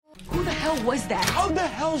hell was that? How the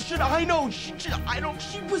hell should I know?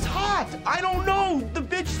 She was hot. I don't know. The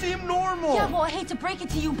bitch seemed normal. Yeah, well, I hate to break it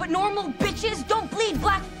to you, but normal bitches don't bleed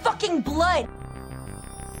black fucking blood.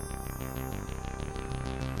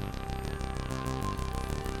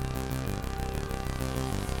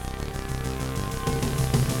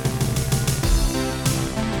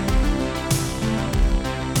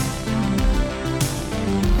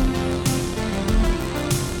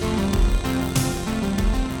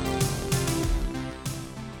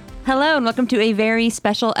 Hello and welcome to a very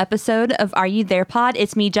special episode of Are You There Pod?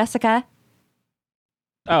 It's me, Jessica.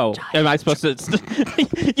 Oh, am I supposed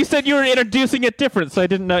to? You said you were introducing it different, so I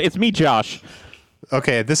didn't know. It's me, Josh.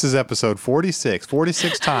 Okay, this is episode 46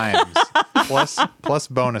 times, plus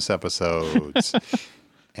bonus episodes.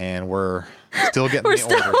 And we're still getting the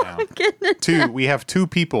order down. We have two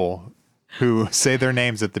people who say their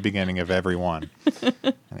names at the beginning of every one.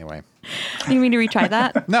 Anyway. Do you mean to retry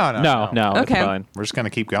that? No. Okay. It's fine. We're just gonna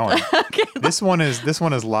keep going. Okay. This one is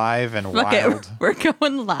live and wild. We're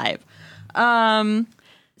going live.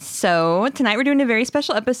 So tonight we're doing a very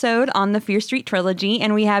special episode on the Fear Street trilogy,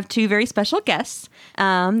 and we have two very special guests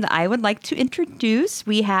that I would like to introduce.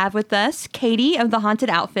 We have with us Katie of the Haunted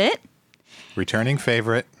Outfit. Returning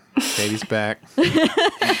favorite. Katie's back.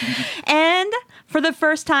 And for the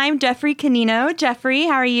first time, Jeffrey Canino. Jeffrey,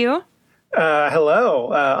 how are you?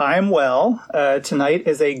 Hello, I'm well. Tonight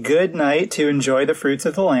is a good night to enjoy the fruits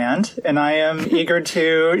of the land, and I am eager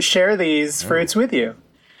to share these fruits with you.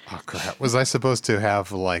 Oh, crap. Was I supposed to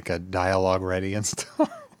have like a dialogue ready and stuff?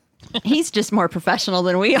 He's just more professional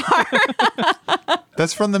than we are.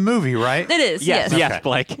 That's from the movie, right? It is, yes. Yes, Okay.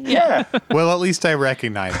 Blake. Yeah. Well, at least I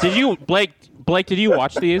recognize it. Did you, Blake? Did you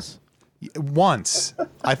watch these? Once.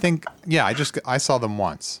 I think, yeah, I saw them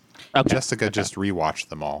once. Okay. Jessica just rewatched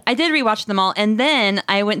them all. I did rewatch them all, and then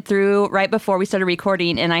I went through right before we started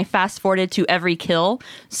recording, and I fast-forwarded to every kill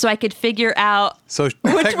so I could figure out So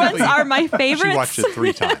which ones are my favorites. She watched it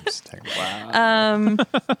 3 times. Wow.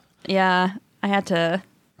 Yeah, I had to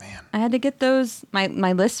get those my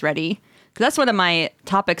list ready, because that's one of my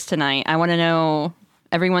topics tonight. I want to know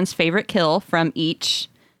everyone's favorite kill from each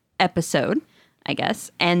episode, I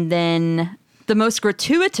guess, and then the most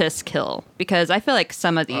gratuitous kill, because I feel like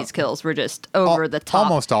some of these kills were just over the top.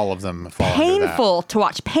 Almost all of them fall under that. Painful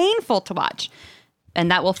to watch. And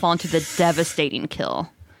that will fall into the devastating kill,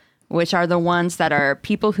 which are the ones that are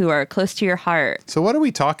people who are close to your heart. So what are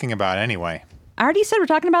we talking about anyway? I already said we're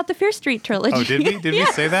talking about the Fear Street trilogy. Oh, did we? Did we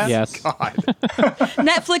say that? Yes. God.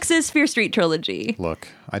 Netflix's Fear Street trilogy. Look,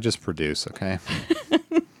 I just produce, okay?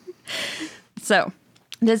 So,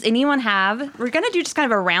 does anyone have... We're going to do just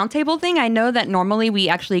kind of a roundtable thing. I know that normally we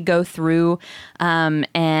actually go through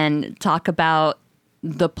and talk about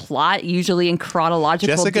the plot, usually in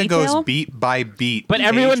chronological Jessica detail. goes beat by beat, But page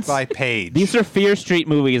everyone's- by page. These are Fear Street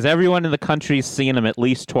movies. Everyone in the country's seen them at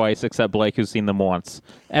least twice, except Blake, who's seen them once.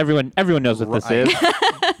 Everyone knows what this Right.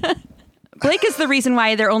 is. Blake is the reason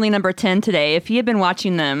why they're only number 10 today. If he had been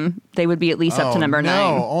watching them, they would be at least up to number 9.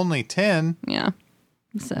 No, only 10. Yeah.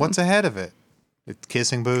 So, What's ahead of it? It's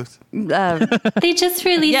Kissing Booth? They just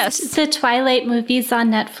released Yes. the Twilight movies on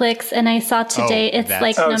Netflix, and I saw today it's that's-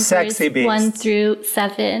 like numbers Sexy Beast. 1 through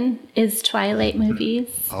 7 is Twilight movies.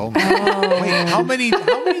 Oh, my. Wait, how many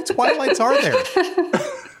Twilights are there?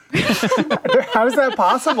 How is that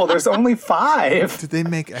possible? There's only 5. Did they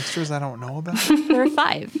make extras I don't know about? there are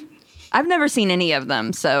 5. I've never seen any of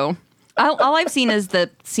them, so all I've seen is the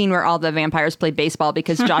scene where all the vampires play baseball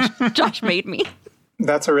because Josh made me.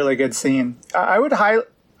 That's a really good scene. I would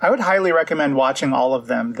highly recommend watching all of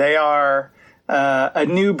them. They are a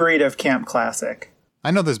new breed of camp classic. I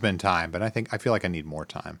know there's been time, but I feel like I need more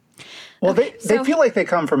time. Well, they feel like they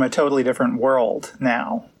come from a totally different world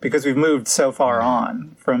now because we've moved so far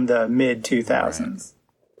on from the mid-2000s.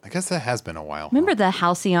 I guess that has been a while. Remember the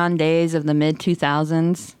halcyon days of the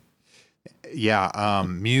mid-2000s? Yeah,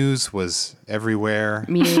 Muse was everywhere.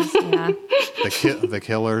 Muse, yeah. The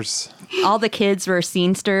Killers. All the kids were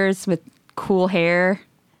scenesters with cool hair.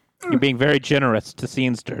 You're being very generous to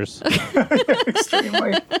scenesters.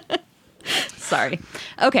 Extremely. Sorry.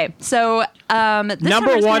 Okay, so this time we're Number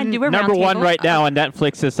just gonna one, do a number one roundtable. right now on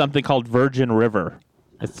Netflix is something called Virgin River.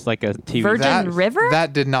 It's like a TV. Virgin River?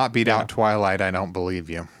 That did not beat out Twilight, I don't believe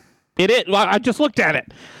you. It is. Well, I just looked at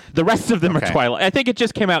it. The rest of them Okay. are Twilight. I think it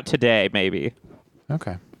just came out today, maybe.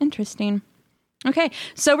 Okay. Interesting. Okay,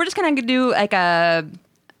 so we're just gonna do like a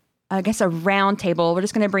round table. We're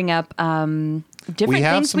just gonna bring up different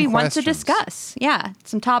have things some we want to questions. discuss. Yeah,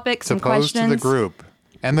 some topics, some Supposed questions. to the group.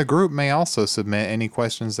 And the group may also submit any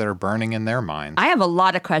questions that are burning in their minds. I have a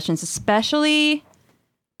lot of questions, especially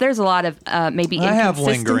there's a lot of maybe I have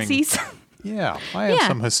lingering inconsistencies. Yeah, I have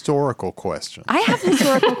some historical questions. I have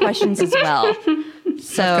historical questions as well.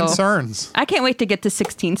 So Concerns. I can't wait to get to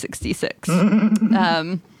 1666.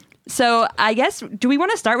 So I guess, do we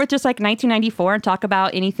want to start with just like 1994 and talk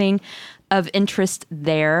about anything of interest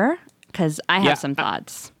there? Because I have some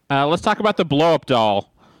thoughts. Let's talk about the blow-up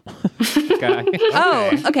doll. Guy.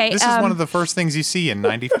 Oh, okay. This is one of the first things you see in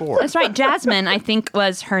 94. That's right. Jasmine, I think,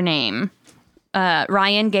 was her name.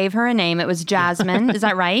 Ryan gave her a name. It was Jasmine. Is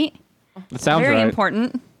that right? That sounds Very right.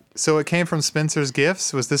 important. So it came from Spencer's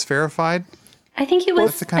Gifts. Was this verified? I think it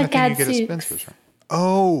was That's the kind a of thing you get at Gadzooks. Spencer's, right?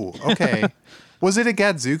 Oh, okay. Was it a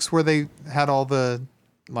Gadzooks where they had all the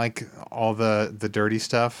dirty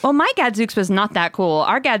stuff? Well, my Gadzooks was not that cool.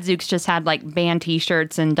 Our Gadzooks just had like band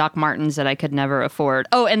T-shirts and Doc Martens that I could never afford.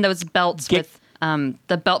 Oh, and those belts with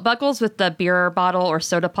the belt buckles with the beer bottle or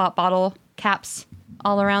soda pop bottle caps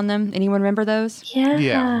all around them. Anyone remember those? Yeah.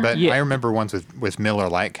 Yeah, but I remember ones with Miller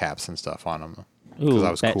Lite caps and stuff on them because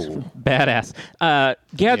that was cool. Badass.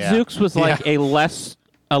 Gadzooks was like a less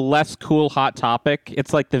cool Hot Topic.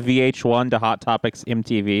 It's like the VH1 to Hot Topics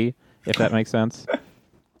MTV, if that makes sense.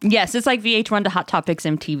 Yes, it's like VH1 to Hot Topics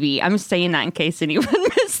MTV. I'm saying that in case anyone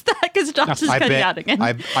missed that because Josh is cutting out again.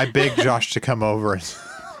 I begged Josh to come over.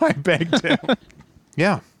 I begged him.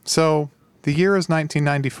 Yeah. So the year is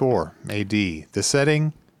 1994 AD. The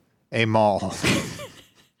setting, a mall.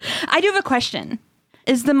 I do have a question.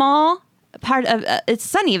 Is the mall part of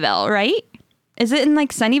it's Sunnyvale, right? Is it in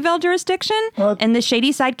like Sunnyvale jurisdiction? And the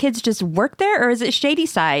Shady Side kids just work there, or is it Shady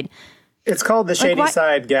Side? It's called the Shady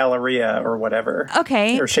Side Galleria or whatever.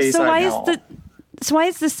 Okay. Or Shady so Side why Mall. why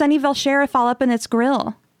is the Sunnyvale sheriff all up in its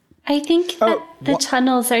grill? I think that the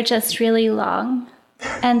tunnels are just really long,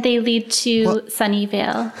 and they lead to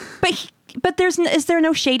Sunnyvale. But is there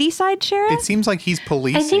no Shady Side sheriff? It seems like he's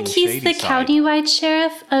policing. I think he's Shady the Side. countywide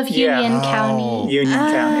sheriff of Union County. Union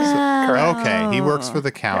County. Correct. Okay, he works for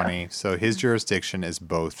the county, so his jurisdiction is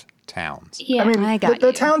both towns. Yeah. I mean, I got the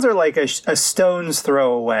you. towns are like a stone's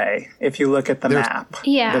throw away if you look at the map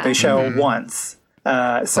Yeah. that they show once.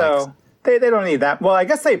 So they don't need that. Well, I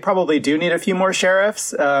guess they probably do need a few more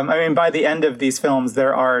sheriffs. I mean, by the end of these films,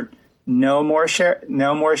 there are no more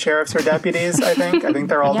sheriffs or deputies. I think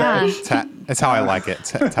they're all dead. That's how I like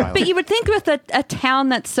it. But you would think with a town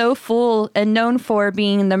that's so full and known for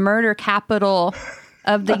being the murder capital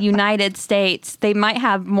of the United States, they might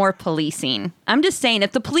have more policing. I'm just saying,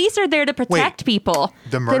 if the police are there to protect people,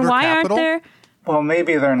 the murder then why capital? aren't there? Well,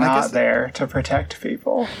 maybe they're not guess- there to protect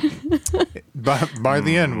people. By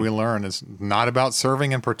the end, we learn it's not about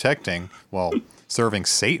serving and protecting. Well, serving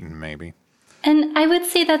Satan, maybe. And I would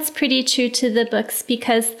say that's pretty true to the books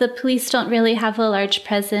because the police don't really have a large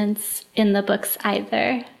presence in the books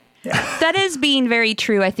either. That is being very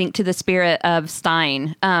true, I think, to the spirit of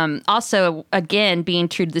Stein. Also, again, being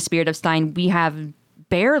true to the spirit of Stein, we have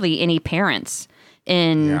barely any parents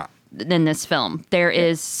in this film. There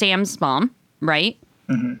is Sam's mom, right?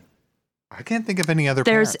 Mm-hmm. I can't think of any other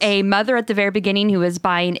There's parents. a mother at the very beginning who is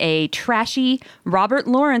buying a trashy Robert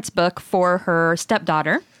Lawrence book for her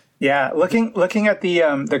stepdaughter. Yeah, looking at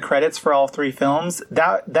the credits for all three films,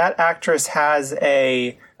 that actress has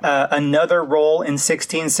another role in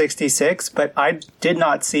 1666, but I did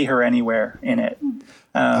not see her anywhere in it.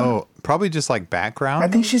 Probably just like background. I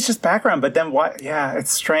think she's just background, but then why? Yeah,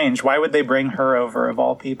 it's strange. Why would they bring her over of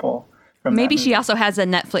all people? From Maybe that she also has a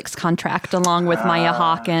Netflix contract along with Maya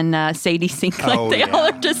Hawke and Sadie Sink. Like they all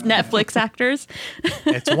are just Netflix actors.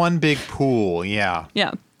 It's one big pool. Yeah.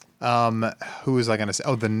 Yeah. Who was I going to say?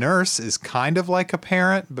 Oh, the nurse is kind of like a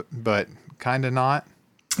parent, but kind of not.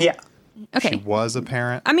 Yeah. Okay. She was a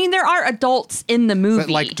parent. I mean, there are adults in the movie.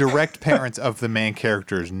 But like direct parents of the main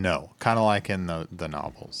characters, no. Kind of like in the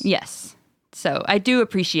novels. Yes. So I do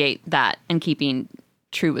appreciate that and keeping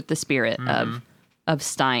true with the spirit of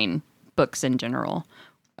Stein books in general,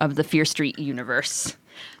 of the Fear Street universe.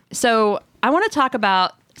 So I want to talk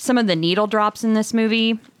about some of the needle drops in this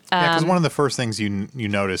movie. Yeah, because one of the first things you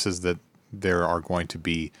notice is that there are going to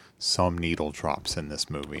be some needle drops in this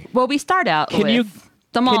movie. Well, we start out with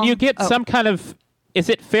the mall. Can you get some kind of... Is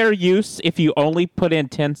it fair use if you only put in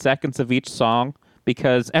 10 seconds of each song?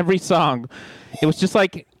 Because every song, it was just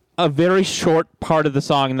like a very short part of the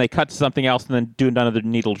song and they cut to something else and then do another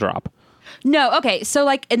needle drop. No, okay. So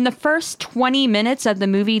like in the first 20 minutes of the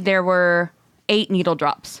movie, there were 8 needle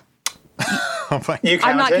drops. You counted?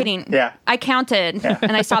 I'm not kidding. Yeah. I counted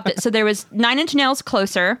and I stopped it. So there was 9 Inch Nails,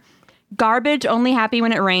 Closer, Garbage, Only Happy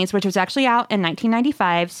When It Rains, which was actually out in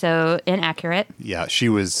 1995, so inaccurate. Yeah, she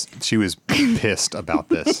was pissed about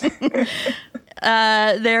this.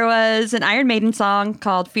 There was an Iron Maiden song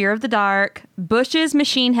called Fear of the Dark. Bush's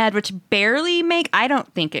Machine Head, which I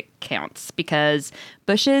don't think it counts because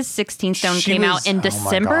Bush's 16 Stone came out in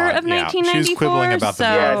December of 1994. She was quibbling about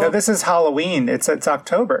the no, this is Halloween. It's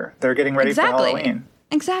October. They're getting ready for Halloween.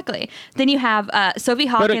 Exactly. Then you have Sophie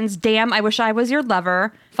Hawkins' Damn, I Wish I Was Your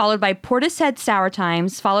Lover, followed by Portishead Sour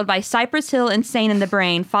Times, followed by Cypress Hill Insane in the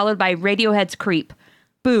Brain, followed by Radiohead's Creep.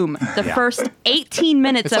 Boom. The first 18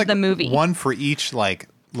 minutes of the movie. One for each,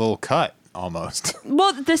 little cut, almost.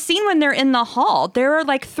 Well, the scene when they're in the hall, there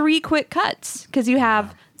are 3 quick cuts, because you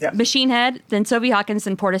have Machine Head, then Sophie Hawkins,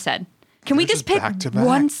 and Portishead. Can we just pick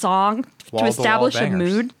one song to establish a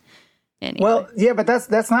mood? Anyway. Well, yeah, but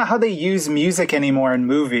that's not how they use music anymore in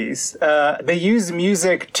movies. They use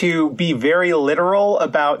music to be very literal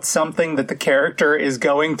about something that the character is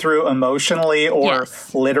going through emotionally or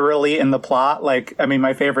literally in the plot.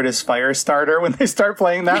 My favorite is Firestarter when they start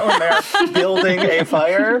playing that when they're building a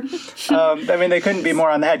fire. They couldn't be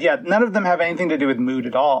more on the head. Yeah, none of them have anything to do with mood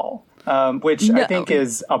at all. Which I think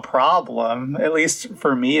is a problem, at least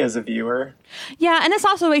for me as a viewer. Yeah, and it's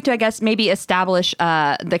also a way to, I guess, maybe establish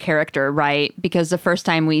the character, right? Because the first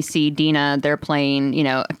time we see Dina, they're playing,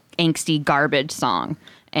 angsty garbage song,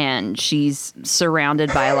 and she's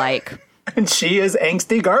surrounded by, And she is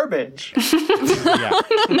angsty garbage.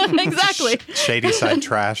 Exactly. Shady side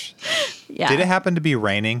trash. Yeah. Did it happen to be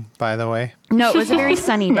raining, by the way? No, it was a very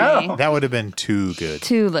sunny day. No. That would have been too good.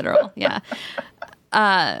 Too literal, yeah.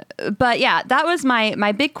 But yeah, that was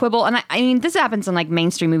my big quibble. And I mean, this happens in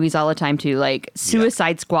mainstream movies all the time too.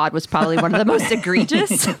 Suicide Squad was probably one of the most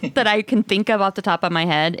egregious that I can think of off the top of my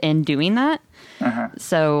head in doing that.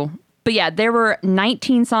 So, but yeah, there were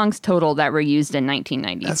 19 songs total that were used in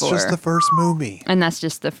 1994. That's just the first movie. And that's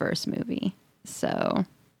just the first movie. So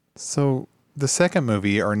the second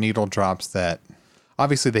movie are needle drops that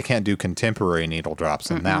obviously they can't do contemporary needle drops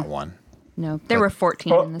in that one. No, there were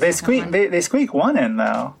 14 well, in the they second squeak one. they squeak one in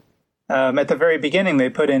though. At the very beginning, they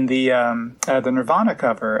put in the Nirvana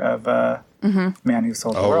cover of "Man Who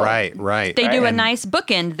Sold the World." Right. They do a nice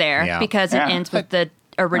bookend there because it ends with the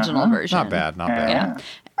original version. Not bad. Yeah.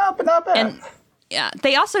 But not bad. And yeah,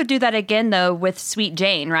 they also do that again though with Sweet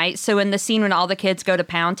Jane, right? So in the scene when all the kids go to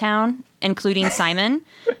Pound Town, including Simon,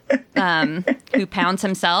 who pounds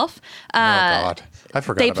himself. Oh God. I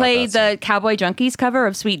forgot they about play that the Cowboy Junkies cover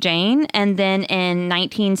of Sweet Jane, and then in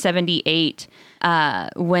 1978,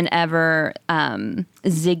 whenever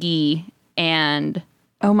Ziggy and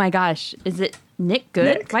oh my gosh, is it Nick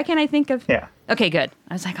Good? Nick. Why can't I think of? Yeah. Okay, good.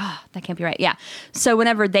 I was like, oh, that can't be right. Yeah. So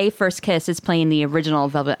whenever they first kiss, it's playing the original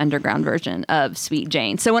Velvet Underground version of Sweet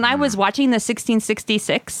Jane. So when I was watching the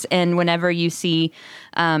 1666, and whenever you see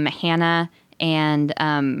Hannah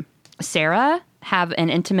and Sarah have an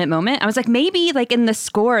intimate moment, I was like, maybe in the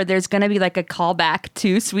score, there's going to be a callback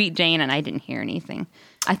to Sweet Jane, and I didn't hear anything.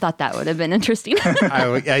 I thought that would have been interesting.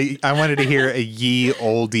 I wanted to hear a ye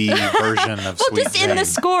oldie version of Sweet Well, just Jane. in the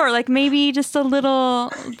score, maybe just a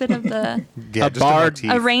little bit of the Yeah, A just bard.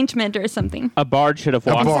 motif. arrangement or something. A bard should have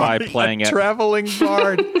walked by playing a it. traveling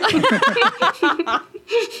bard.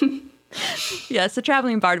 Yes, the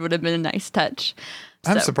traveling bard would have been a nice touch.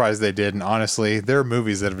 I'm So- surprised they didn't. Honestly, there are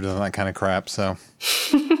movies that have done that kind of crap. So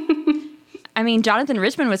I mean, Jonathan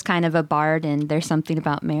Richman was kind of a bard, and There's Something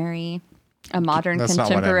About Mary, a modern That's not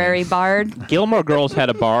what I contemporary mean. bard. Gilmore Girls had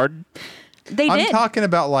a bard. They I'm did. talking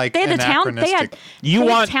about They had a town. anachronistic. They had, You they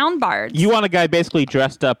had want- town bards. You want a guy basically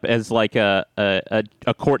dressed up as a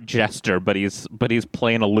court jester, but he's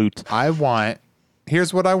playing a lute.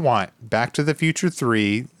 Here's what I want. Back to the Future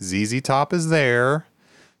 3. ZZ Top is there,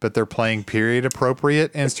 but they're playing period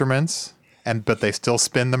appropriate instruments, but they still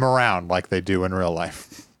spin them around like they do in real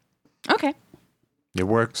life. Okay. It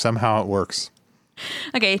works. Somehow it works.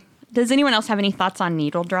 Okay. Does anyone else have any thoughts on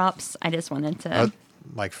needle drops? I just wanted to.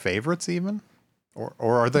 Like favorites even? Or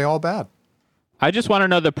are they all bad? I just want to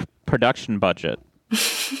know the production budget.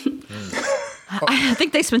 I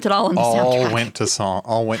think they spent it all on the soundtrack.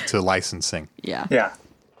 All went to licensing. Yeah. Yeah.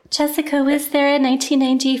 Jessica, was there a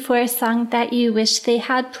 1994 song that you wish they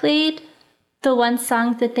had played? The one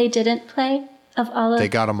song that they didn't play of all of They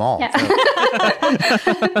got them all. Yeah.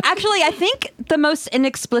 Actually, I think the most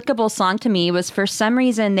inexplicable song to me was for some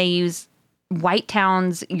reason they used White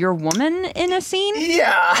Town's Your Woman in a scene.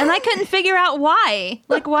 Yeah. And I couldn't figure out why.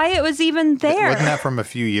 Why it was even there. Wasn't that from a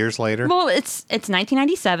few years later? Well, it's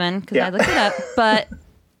 1997 because Yeah. I looked it up, but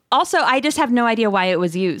also I just have no idea why it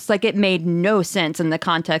was used. It made no sense in the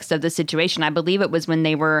context of the situation. I believe it was when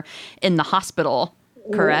they were in the hospital,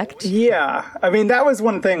 correct? Yeah. I mean, that was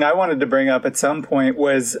one thing I wanted to bring up at some point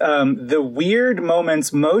was the weird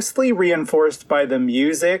moments mostly reinforced by the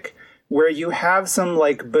music where you have some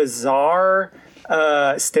like bizarre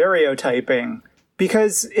stereotyping,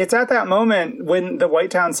 because it's at that moment when the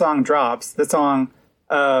White Town song drops, the song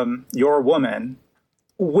Your Woman,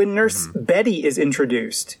 when Nurse Betty is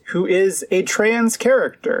introduced, who is a trans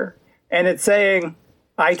character, and it's saying,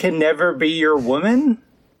 I can never be your woman.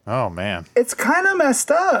 Oh, man. It's kind of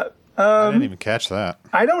messed up. I didn't even catch that.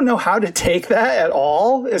 I don't know how to take that at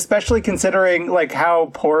all, especially considering like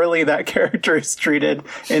how poorly that character is treated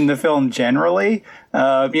in the film generally.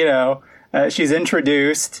 She's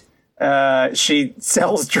introduced. She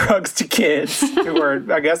sells drugs to kids who are,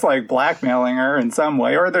 I guess, like blackmailing her in some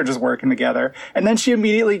way, or they're just working together. And then she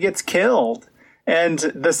immediately gets killed. And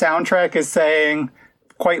the soundtrack is saying,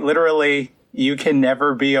 quite literally, you can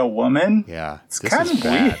never be a woman. Yeah. It's kind of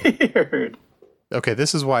weird. Okay,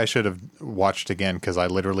 this is why I should have watched again, because I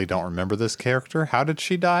literally don't remember this character. How did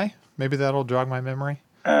she die? Maybe that'll jog my memory.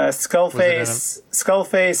 Skullface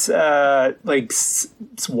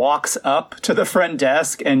walks up to the front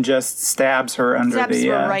desk and just stabs her under Stabs the...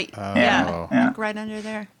 her right. Yeah. Like right under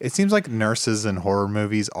there. It seems like nurses in horror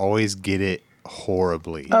movies always get it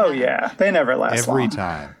horribly. Oh, yeah. They never last Every long.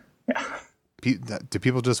 time. Yeah. Do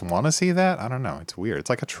people just want to see that? I don't know. It's weird. It's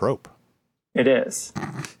like a trope. It is.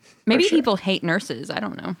 Maybe people hate nurses. I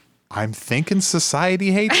don't know. I'm thinking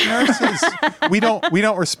society hates nurses. we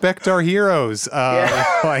don't respect our heroes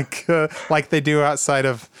like they do outside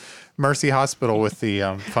of Mercy Hospital with the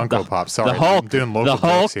Funko Pop. Sorry, The Hulk. I'm doing local the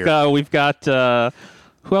Hulk. jokes here. We've got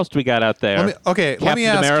who else do we got out there? Let me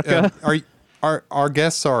ask. America. Our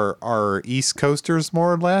guests are East Coasters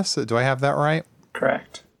more or less? Do I have that right?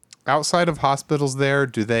 Correct. Outside of hospitals, there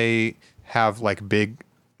do they have like big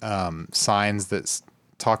signs that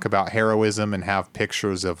talk about heroism and have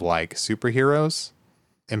pictures of like superheroes,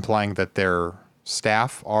 implying that their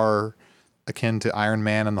staff are akin to Iron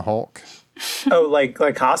Man and the Hulk? Oh, like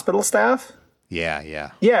hospital staff? Yeah.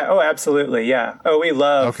 Yeah. Oh, absolutely. Yeah. Oh, we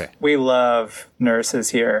love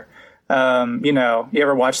nurses here. You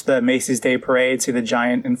ever watch the Macy's Day Parade? See the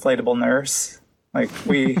giant inflatable nurse? Like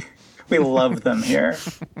we love them here.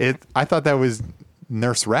 I thought that was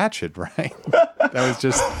Nurse Ratched, right? That was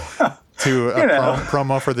just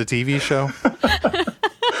promo for the TV show.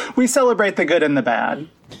 We celebrate the good and the bad.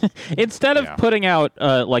 Instead of putting out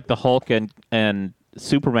like the Hulk and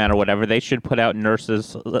Superman or whatever, they should put out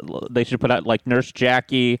nurses. They should put out like Nurse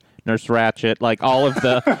Jackie, Nurse Ratched, like all of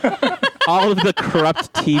the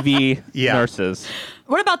corrupt TV nurses.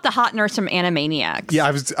 What about the hot nurse from Animaniacs?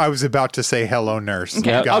 Yeah, I was about to say Hello Nurse.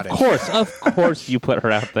 Okay. Yeah, of course, you put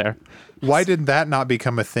her out there. Why did that not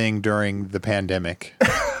become a thing during the pandemic?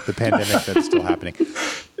 The pandemic that's still happening.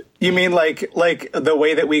 You mean like the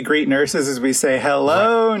way that we greet nurses is we say,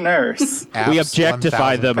 hello, nurse. We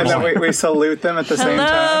objectify them. And then we salute them at the same time.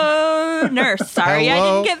 Hello, nurse. Sorry I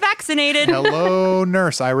didn't get vaccinated. Hello,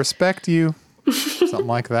 nurse. I respect you. Something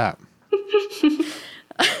like that.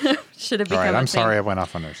 Should have become All right, I'm a thing. sorry I went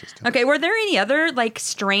off on nurses. Okay, were there any other like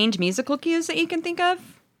strange musical cues that you can think of?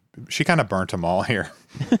 She kind of burnt them all here.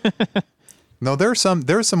 No, there's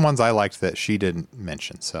some ones I liked that she didn't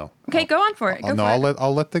mention. So okay, go on for it.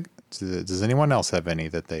 I'll let the. Does anyone else have any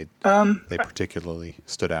that they particularly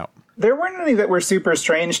stood out? There weren't any that were super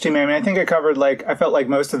strange to me. I mean, I think I covered I felt like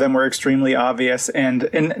most of them were extremely obvious, and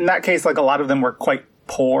in that case, like a lot of them were quite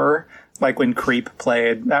poor. Like when Creep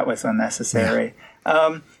played, that was unnecessary.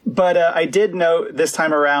 Yeah. But I did note this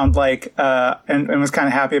time around, and was kind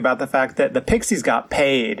of happy about the fact that the Pixies got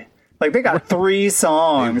paid. Like they got 3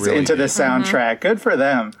 songs really into the did. soundtrack. Good for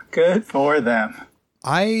them. Good for them.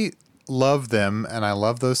 I love them, and I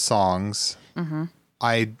love those songs. Mm-hmm.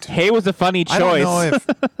 Hay was a funny choice.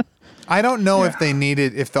 I don't know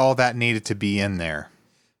if all that needed to be in there.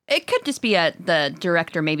 It could just be the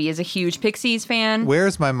director maybe is a huge Pixies fan.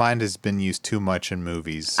 Where's My Mind has been used too much in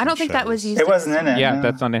movies. I don't think that was used. It wasn't in it. Yeah, no.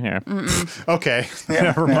 that's not in here. Okay,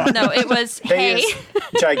 never mind. No, it was They Hey. used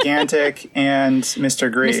Gigantic and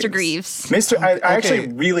Mr. Greaves. Mr. Greaves. I actually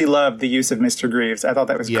really loved the use of Mr. Greaves. I thought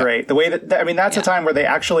that was great. The way that's a time where they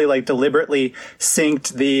actually deliberately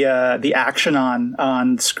synced the action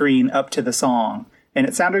on screen up to the song. And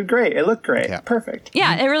it sounded great. It looked great. Yeah. Perfect.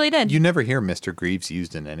 Yeah, it really did. You never hear Mr. Greaves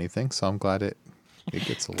used in anything, so I'm glad it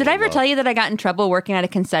gets a little Did I ever love. tell you that I got in trouble working at a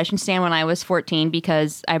concession stand when I was 14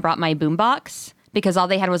 because I brought my boombox? Because all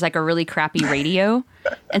they had was a really crappy radio.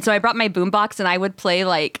 And so I brought my boombox and I would play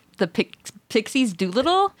the Pixies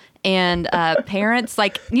Doolittle, and parents,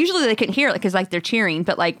 like, usually they couldn't hear it because, like, they're cheering,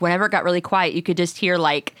 but, like, whenever it got really quiet, you could just hear,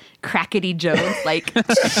 like, Crackety Jones, like...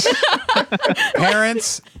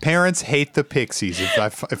 Parents hate the Pixies,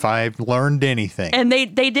 if I've learned anything. And they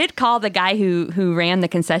did call the guy who ran the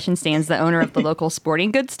concession stands the owner of the local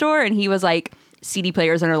sporting goods store, and he was like, CD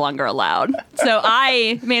players are no longer allowed. So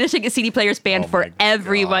I managed to get CD players banned for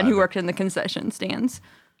everyone who worked in the concession stands.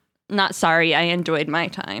 Not sorry, I enjoyed my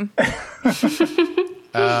time.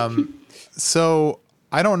 So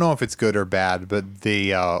I don't know if it's good or bad, but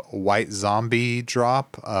the white zombie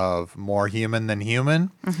drop of more human than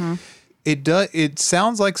human, it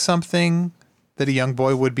sounds like something that a young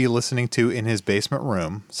boy would be listening to in his basement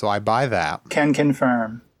room. So I buy that. Can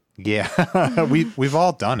confirm. Yeah, we've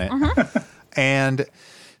all done it. And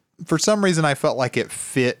for some reason, I felt like it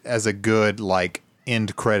fit as a good, like,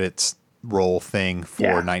 end credits roll thing for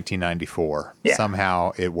 1994. Yeah.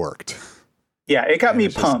 Somehow it worked. Yeah, it got me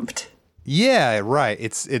pumped. Yeah, right.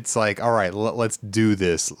 It's like, all right, let's do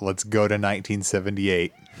this. Let's go to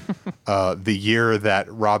 1978, the year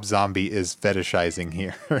that Rob Zombie is fetishizing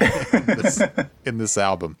here in this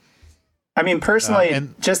album. I mean, personally,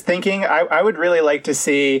 just thinking, I would really like to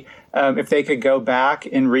see if they could go back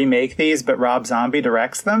and remake these, but Rob Zombie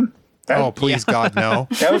directs them. Please, God, no.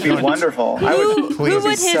 That would be wonderful. Who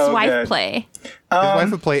would his wife play? His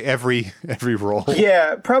wife would play every role.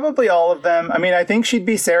 Yeah, probably all of them. I mean, I think she'd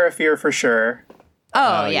be Sarah Fear for sure.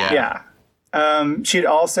 Oh, yeah. Yeah. She'd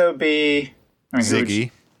also be...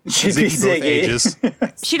 Ziggy. She'd be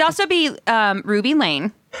Ziggy. She'd also be Ruby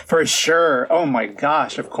Lane. For sure. Oh my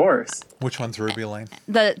gosh, of course. Which one's Ruby Lane?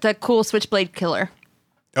 The cool Switchblade killer.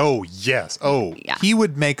 Oh, yes. Oh, yeah. He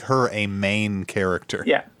would make her a main character.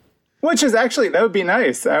 Yeah. Which is actually, that would be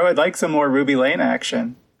nice. I would like some more Ruby Lane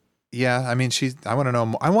action. Yeah, I mean, I want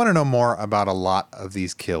to know more about a lot of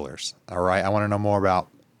these killers. All right, I want to know more about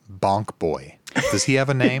Bonk Boy. Does he have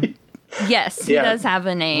a name? Yes, he does have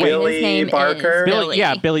a name. Billy His name Barker. is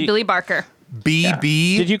Billy. Billy Barker.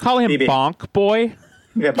 BB. Did you call him Bonk Boy?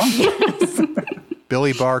 Yeah, Bonk Boy.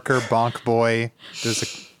 Billy Barker, Bonk Boy.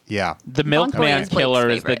 The Milkman Killer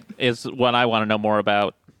is what I want to know more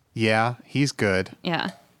about. Yeah, he's good. Yeah.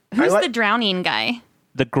 Who's the drowning guy?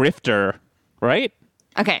 The Grifter, right?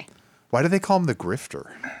 Okay. Why do they call him the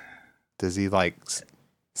Grifter? Does he like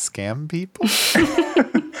scam people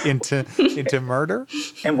into murder?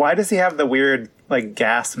 And why does he have the weird like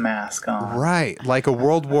gas mask on? Right, like a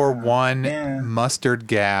World War I mustard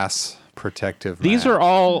gas protective These mask. are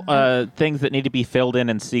all things that need to be filled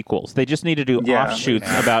in sequels. They just need to do offshoots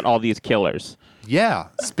about all these killers. Yeah,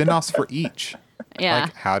 spin-offs for each. Yeah.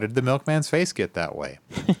 Like, how did the milkman's face get that way?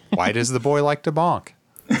 Why does the boy like to bonk?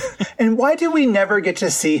 And why do we never get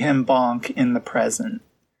to see him bonk in the present?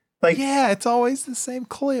 Like, yeah, it's always the same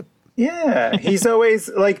clip. Yeah, he's always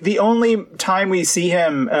like the only time we see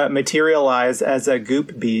him materialize as a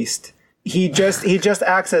goop beast. He just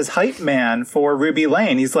acts as hype man for Ruby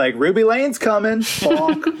Lane. He's like, Ruby Lane's coming,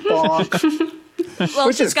 bonk, bonk. Well,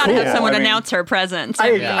 Which she's got to cool. have someone announce her presence. I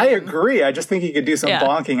agree. I just think he could do some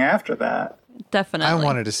bonking after that. Definitely. I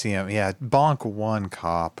wanted to see him. Yeah, bonk one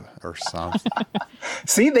cop or something.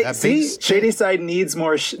 Shady Side needs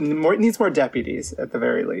more deputies at the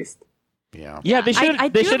very least. Yeah. Yeah, they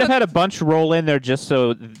should have had a bunch roll in there just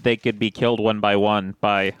so they could be killed one by one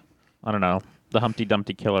by, I don't know, the Humpty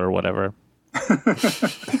Dumpty Killer or whatever.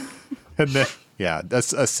 And then,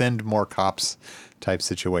 that's a send more cops type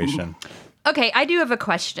situation. Okay, I do have a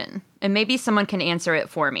question, and maybe someone can answer it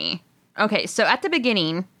for me. Okay, so at the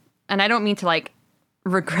beginning, and I don't mean to like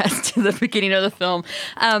regress to the beginning of the film.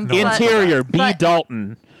 Interior, B.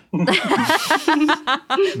 Dalton.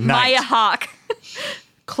 Maya Hawke.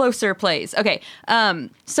 Closer plays. Okay,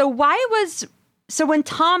 so when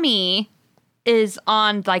Tommy is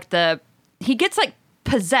on like he gets like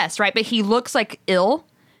possessed, right? But he looks like ill,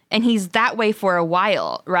 and he's that way for a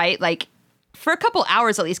while, right? Like for a couple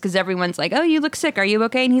hours at least, because everyone's like, "Oh, you look sick. Are you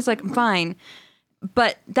okay?" And he's like, "I'm fine."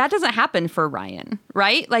 But that doesn't happen for Ryan,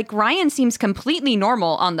 right? Like Ryan seems completely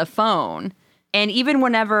normal on the phone, and even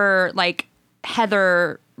whenever like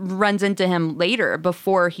Heather runs into him later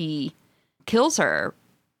before he kills her,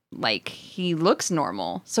 like he looks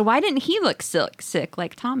normal. So why didn't he look sick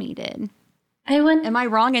like Tommy did? Am I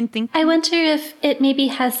wrong in thinking? I wonder if it maybe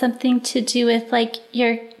has something to do with like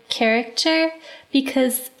your character,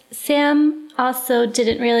 because Sam also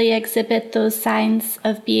didn't really exhibit those signs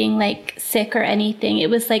of being like sick or anything. It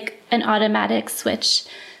was like an automatic switch.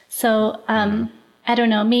 So I don't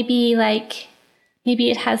know, maybe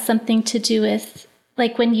it has something to do with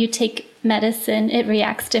like when you take medicine, it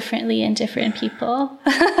reacts differently in different people.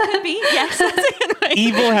 Could be, yes. That's a good way.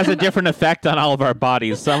 Evil has a different effect on all of our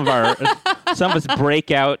bodies. Some of us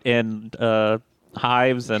break out in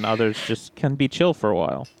hives, and others just can be chill for a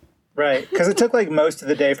while. Right, because it took like most of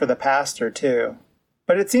the day for the pastor too.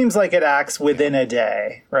 But it seems like it acts within a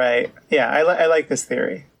day, right? Yeah, I like this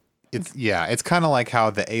theory. It's kind of like how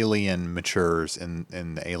the alien matures in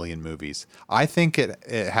the alien movies. I think it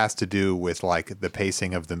has to do with like the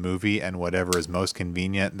pacing of the movie, and whatever is most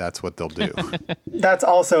convenient, that's what they'll do. That's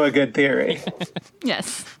also a good theory.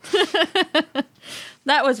 Yes.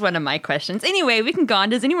 That was one of my questions. Anyway, we can go on.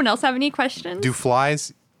 Does anyone else have any questions? Do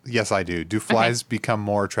flies? Yes, I do. Do flies become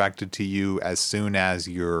more attracted to you as soon as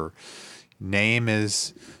your name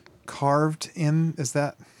is carved in? Is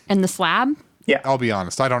that? And the slab? Yeah. I'll be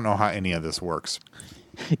honest. I don't know how any of this works.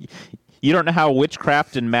 You don't know how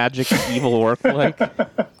witchcraft and magic and evil work like?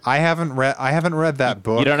 I haven't read that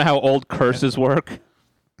book. You don't know how old curses work?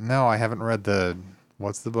 No, I haven't read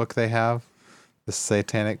what's the book they have? The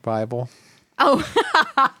Satanic Bible? Oh.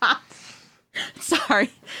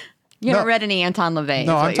 Sorry. You haven't read any Anton LaVey.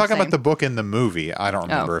 No, I'm talking about the book in the movie. I don't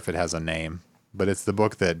remember if it has a name, but it's the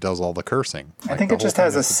book that does all the cursing. I think it just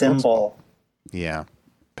has a symbol. Yeah.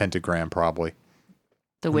 Pentagram, probably.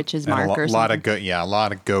 The witch's and mark or something. A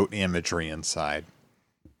lot of goat imagery inside.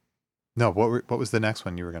 No, what was the next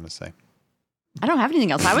one you were going to say? I don't have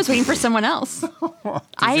anything else. I was waiting for someone else.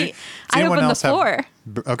 I opened the floor.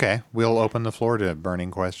 Okay, we'll open the floor to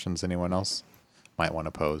burning questions anyone else might want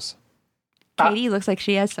to pose. Katie looks like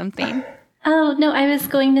she has something. Oh, no, I was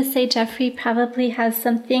going to say Jeffrey probably has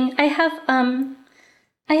something. I have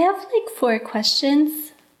like 4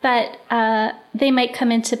 questions, but they might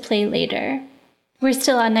come into play later. We're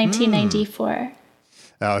still on 1994.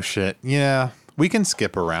 Oh, shit. Yeah, we can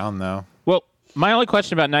skip around, though. Well, my only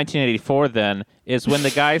question about 1984 then is when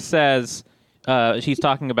the guy says, she's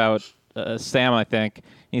talking about Sam, I think,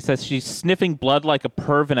 he says she's sniffing blood like a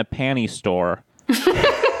perv in a panty store.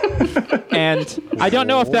 And I don't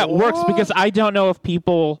know if that works because I don't know if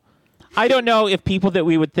people that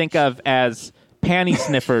we would think of as panty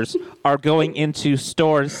sniffers are going into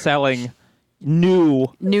stores selling new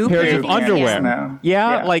pairs of underwear. No.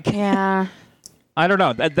 Yeah, like Yeah. I don't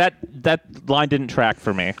know. That line didn't track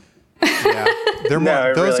for me. Yeah, those really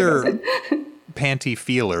are doesn't. panty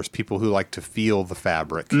feelers, people who like to feel the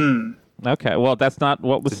fabric. Okay, well that's not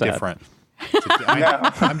what was It's said. different.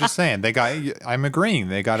 I'm just saying I'm agreeing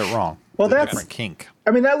they got it wrong. Well, It's a that's different kink.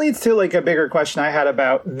 I mean, that leads to like a bigger question I had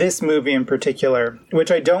about this movie in particular,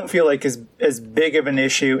 which I don't feel like is as big of an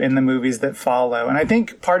issue in the movies that follow. And I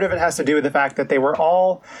think part of it has to do with the fact that they were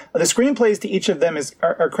all the screenplays to each of them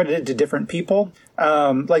are credited to different people.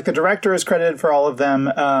 Like the director is credited for all of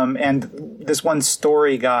them, and this one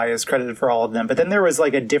story guy is credited for all of them. But then there was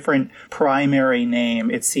like a different primary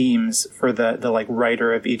name, it seems, for the like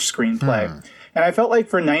writer of each screenplay. And I felt like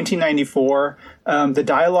for 1994, the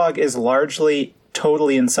dialogue is largely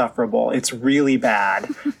totally insufferable. It's really bad.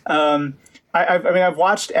 I've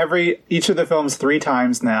watched each of the films 3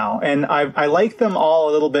 times now, and I like them all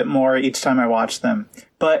a little bit more each time I watch them.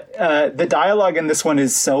 But the dialogue in this one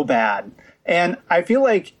is so bad. And I feel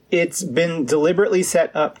like it's been deliberately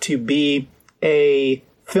set up to be a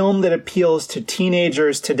film that appeals to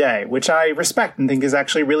teenagers today, which I respect and think is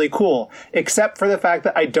actually really cool, except for the fact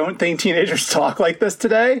that I don't think teenagers talk like this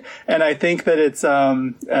today, and I think that it's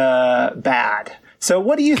bad. So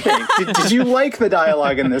what do you think? Did you like the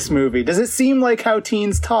dialogue in this movie? Does it seem like how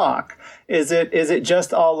teens talk? Is it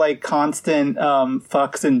just all like constant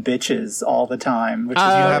fucks and bitches all the time? Which Do you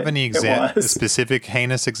is have any was. specific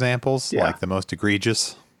heinous examples, Yeah. like the most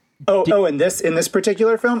egregious? In this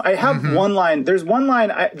particular film, I have one line. There's one line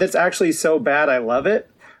that's actually so bad I love it.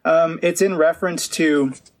 It's in reference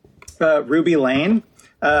to Ruby Lane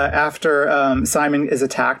after Simon is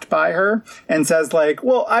attacked by her and says like,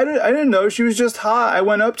 "Well, I didn't know she was just hot. I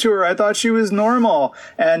went up to her. I thought she was normal."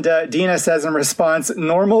 And Dina says in response,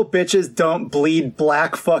 "Normal bitches don't bleed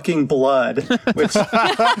black fucking blood." Which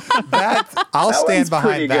I'll stand one's behind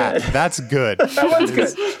pretty that. good. That's good. that one's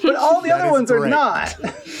good, but all the other is ones are great. not.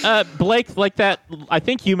 Blake, like that, I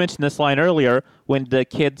think you mentioned this line earlier when the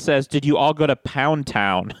kid says, "Did you all go to Pound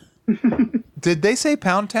Town?" Did they say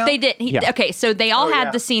Pound Town? They did. Yeah. Okay, so they all had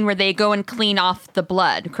yeah. the scene where they go and clean off the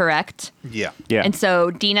blood, correct? Yeah. Yeah. And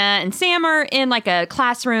so Dina and Sam are in like a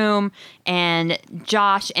classroom, and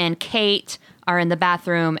Josh and Kate are in the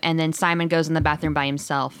bathroom, and then Simon goes in the bathroom by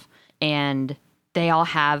himself, and they all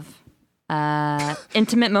have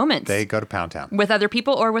intimate moments They go to Pound Town. with other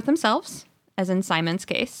people or with themselves, as in Simon's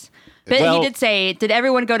case. But Well- he did say, did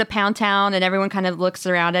everyone go to Pound Town? And everyone kind of looks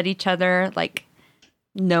around at each other like,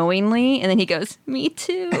 knowingly, and then he goes, "Me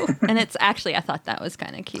too," and it's actually, I thought that was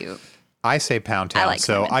kind of cute. I say Pound Town,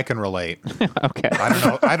 so I can relate. Okay.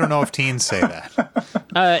 I don't know if teens say that.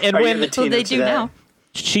 And when they do now.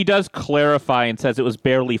 She does clarify and says it was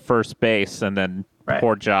barely first base, and then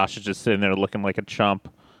poor Josh is just sitting there looking like a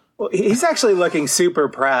chump. Well, he's actually looking super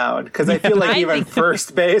proud because I feel like even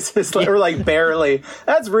first base is like barely.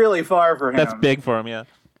 That's really far for him. That's big for him, yeah.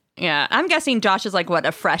 Yeah, I'm guessing Josh is like what,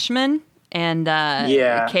 a freshman, and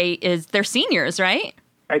Kate is they're seniors, right?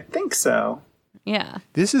 I think so. Yeah.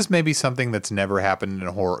 This is maybe something that's never happened in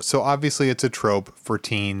horror. So obviously it's a trope for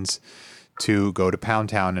teens to go to Pound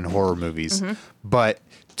Town in horror movies, but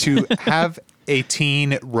to have a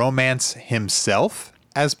teen romance himself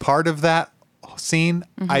as part of that scene,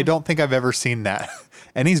 I don't think I've ever seen that.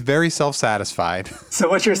 And he's very self-satisfied. So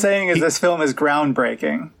what you're saying is this film is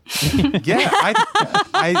groundbreaking. Yeah,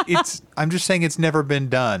 I'm just saying it's never been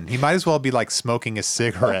done. He might as well be like smoking a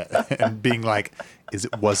cigarette and being like,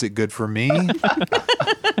 was it good for me?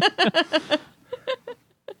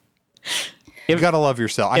 You gotta love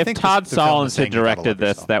yourself. If Todd Solondz had directed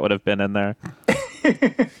this, that would have been in there.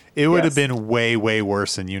 It would have been way, way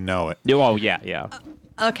worse, and you know it. Oh, yeah.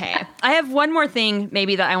 Okay. I have one more thing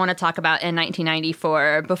maybe that I want to talk about in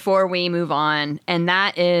 1994 before we move on, and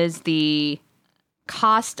that is the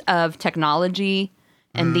cost of technology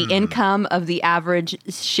and the income of the average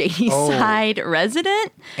Shadyside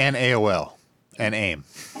resident. And AOL and AIM.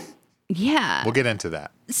 Yeah. We'll get into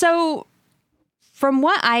that. So, from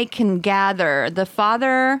what I can gather, the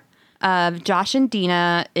father of Josh and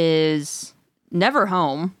Dina is never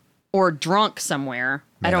home or drunk somewhere.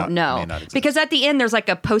 I don't know. Because at the end, there's like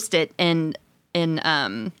a Post-it in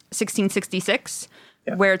 1666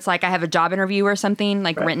 where it's like, I have a job interview or something,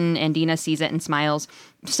 like written, and Dina sees it and smiles.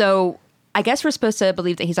 So I guess we're supposed to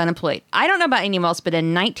believe that he's unemployed. I don't know about anyone else, but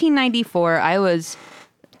in 1994, I was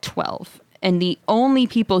 12. And the only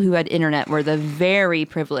people who had internet were the very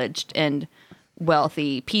privileged and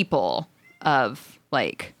wealthy people of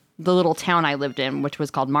like the little town I lived in, which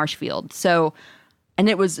was called Marshfield. So, and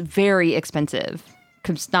it was very expensive.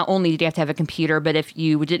 Because not only did you have to have a computer, but if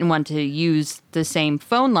you didn't want to use the same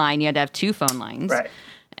phone line, you had to have two phone lines. Right.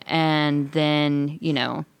 And then,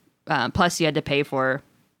 plus you had to pay for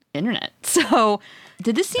internet. So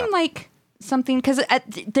did this seem like something? Because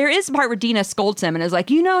there is a part where Dina scolds him and is like,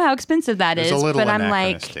 you know how expensive that is. A little but I'm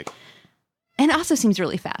anachronistic. like, and it also seems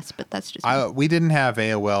really fast, but that's just me. We didn't have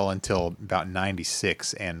AOL until about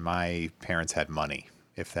 96, and my parents had money,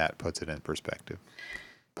 if that puts it in perspective.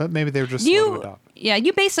 But maybe they were just slow to adopt. Yeah,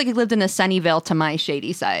 you basically lived in a Sunnyvale to my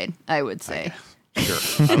Shadyside, I would say. Sure.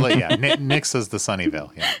 Nick says the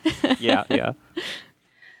Sunnyvale. Yeah. Yeah.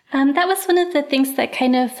 That was one of the things that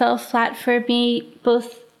kind of fell flat for me,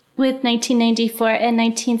 both with 1994 and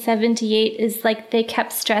 1978, is like they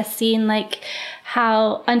kept stressing like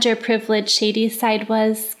how underprivileged Shadyside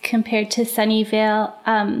was compared to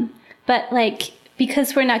Sunnyvale. But like,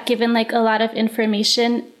 because we're not given like a lot of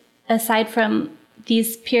information aside from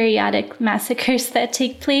these periodic massacres that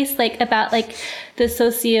take place, like about like the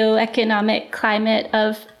socioeconomic climate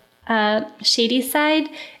of Shadyside,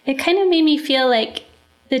 it kind of made me feel like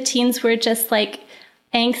the teens were just like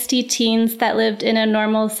angsty teens that lived in a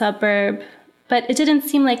normal suburb, but it didn't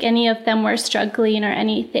seem like any of them were struggling or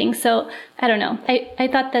anything. So I don't know. I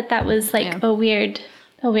thought that was like a weird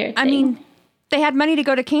thing. I mean, they had money to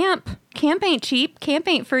go to camp. Camp ain't cheap. Camp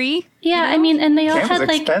ain't free. Yeah, I mean, and they all Camp was had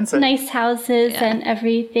like expensive. nice houses and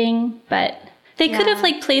everything, but they could have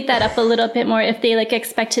like played that up a little bit more if they like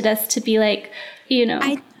expected us to be like,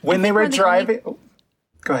 When they were driving.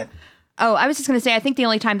 Go ahead. Oh, I was just going to say, I think the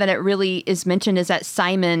only time that it really is mentioned is that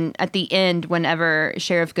Simon, at the end, whenever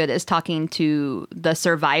Sheriff Good is talking to the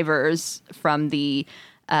survivors from the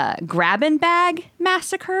Grab and Bag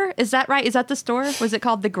massacre. Is that right? Is that the store? Was it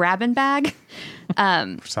called the Grab and Bag?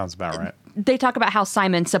 Sounds about right. They talk about how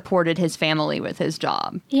Simon supported his family with his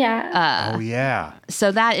job. Yeah. Oh, yeah.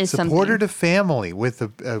 So that is Supported something. a family with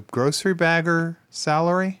a grocery bagger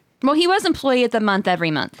salary? Well, he was employee of the month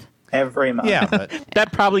every month. Every month. Yeah, but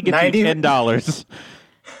That probably gets 90 you $10.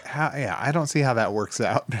 I don't see how that works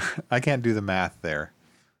out. I can't do the math there.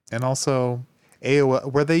 And also,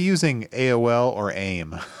 AOL, were they using AOL or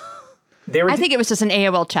AIM? I think it was just an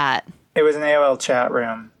AOL chat. It was an AOL chat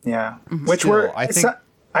room, yeah. Which Still,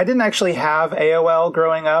 I didn't actually have AOL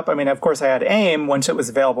growing up. I mean, of course, I had AIM once it was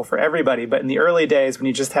available for everybody. But in the early days, when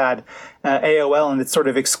you just had AOL and its sort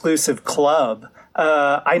of exclusive club,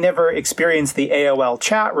 I never experienced the AOL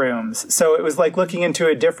chat rooms. So it was like looking into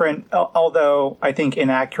a different, although I think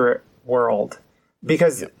inaccurate world.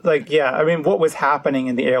 Because, I mean, what was happening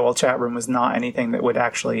in the AOL chat room was not anything that would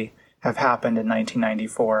actually have happened in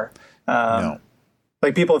 1994. No.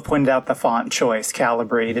 Like, people have pointed out the font choice,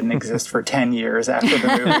 Calibri, didn't exist for 10 years after the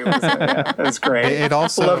movie. It was great. It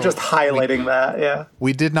also, I love just highlighting that, yeah.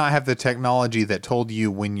 We did not have the technology that told you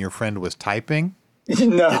when your friend was typing.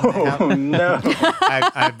 No.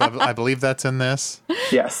 I believe that's in this.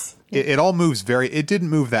 Yes. It all moves it didn't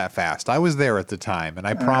move that fast. I was there at the time, and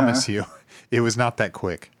I promise you, it was not that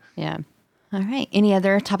quick. Yeah. All right. Any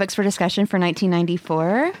other topics for discussion for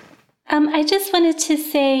 1994? I just wanted to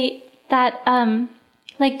say that,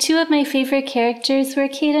 like, two of my favorite characters were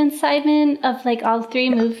Kate and Simon of, like, all three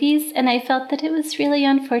movies, and I felt that it was really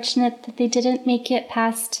unfortunate that they didn't make it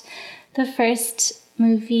past the first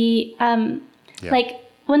movie. Like,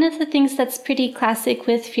 one of the things that's pretty classic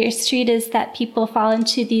with Fear Street is that people fall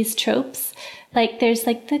into these tropes. Like, there's,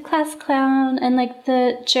 like, the class clown and, like,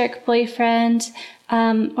 the jerk boyfriend,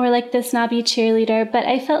 or, like, the snobby cheerleader. But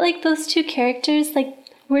I felt like those two characters, like,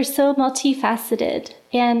 were so multifaceted.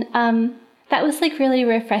 And that was, like, really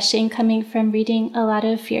refreshing coming from reading a lot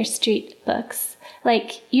of Fear Street books.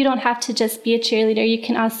 Like, you don't have to just be a cheerleader. You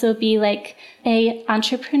can also be, like, a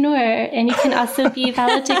entrepreneur, and you can also be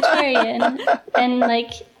valedictorian. And,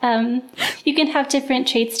 like, you can have different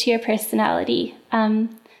traits to your personality.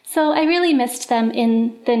 So I really missed them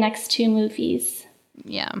in the next two movies.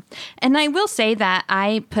 Yeah. And I will say that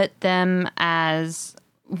I put them as,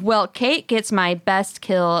 well, Kate gets my best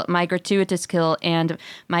kill, my gratuitous kill, and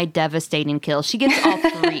my devastating kill. She gets all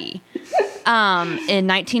three in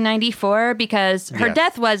 1994 because her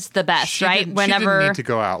death was the best, right? She didn't need to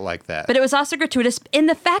go out like that. But it was also gratuitous in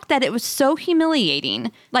the fact that it was so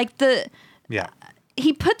humiliating. Like,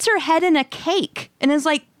 he puts her head in a cake and is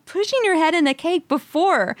like, pushing your head in a cake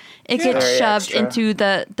before it gets shoved into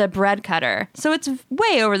the bread cutter. So it's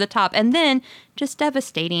way over the top. And then just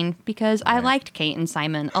devastating because I liked Kate and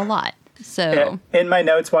Simon a lot. So in my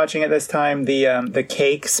notes watching it this time, the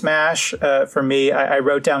cake smash, for me, I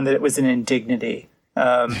wrote down that it was an indignity.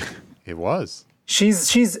 It was.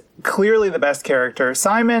 She's clearly the best character.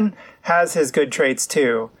 Simon has his good traits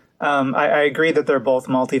too. I agree that they're both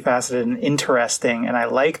multifaceted and interesting, and I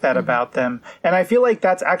like that about them. And I feel like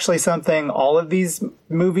that's actually something all of these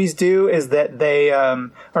movies do, is that they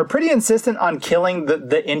are pretty insistent on killing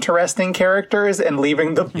the interesting characters and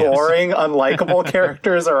leaving the boring, unlikable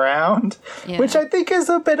characters around, which I think is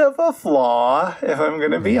a bit of a flaw, if I'm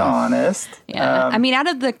going to be honest. Yeah. I mean, out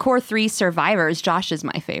of the core three survivors, Josh is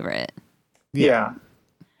my favorite. Yeah.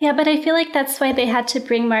 Yeah, but I feel like that's why they had to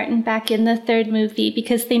bring Martin back in the third movie,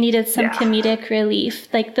 because they needed some comedic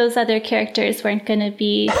relief. Like, those other characters weren't going to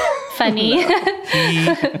be funny.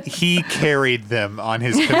 He carried them on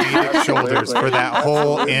his comedic shoulders for that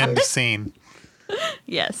whole end scene.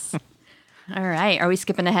 Yes. All right. Are we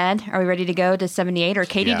skipping ahead? Are we ready to go to 78? Or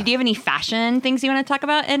Katie, did you have any fashion things you want to talk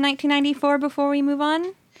about in 1994 before we move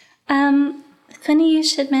on? Funny you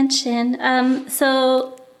should mention.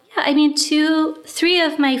 Yeah, I mean, 3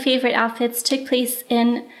 of my favorite outfits took place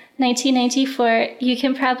in 1994. You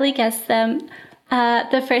can probably guess them.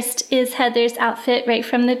 The first is Heather's outfit right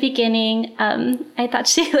from the beginning. I thought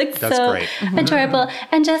she looked so adorable.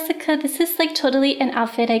 And Jessica, this is like totally an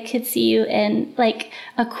outfit I could see you in. Like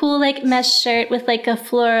a cool like mesh shirt with like a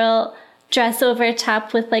floral dress over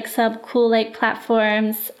top with like some cool like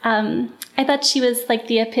platforms. I thought she was like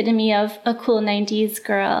the epitome of a cool 90s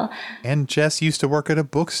girl. And Jess used to work at a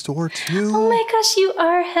bookstore too. Oh my gosh, you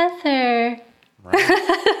are Heather.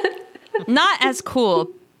 Right. Not as cool,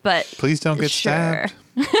 but please don't get stabbed.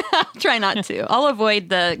 I'll try not to. I'll avoid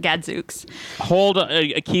the gadzooks.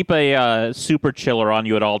 Keep a super chiller on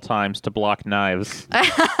you at all times to block knives.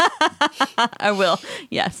 I will.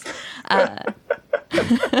 Yes.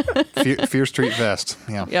 Fear Street vest.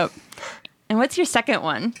 Yeah. Yep. And what's your second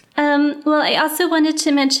one? Well, I also wanted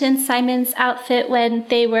to mention Simon's outfit when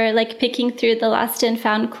they were like picking through the lost and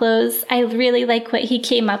found clothes. I really like what he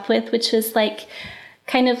came up with, which was like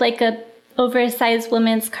kind of like a oversized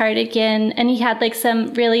woman's cardigan, and he had like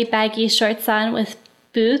some really baggy shorts on with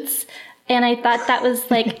boots. And I thought that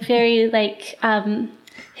was like very like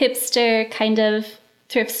hipster kind of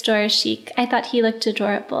thrift store chic. I thought he looked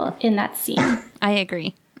adorable in that scene. I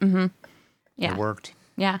agree. Mm-hmm. Yeah. It worked.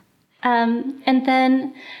 Yeah. And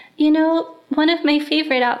then, you know, one of my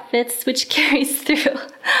favorite outfits, which carries through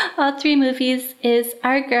all 3 movies, is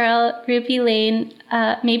our girl, Ruby Lane,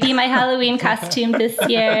 maybe my Halloween costume this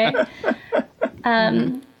year.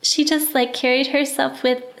 She just, like, carried herself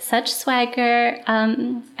with such swagger.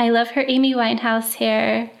 I love her Amy Winehouse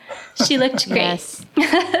hair. She looked great. Yes.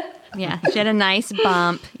 Yeah, she had a nice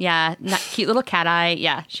bump. Yeah, cute little cat eye.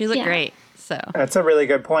 Yeah, she looked great. So That's a really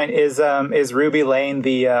good point. Is Ruby Lane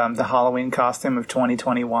the Halloween costume of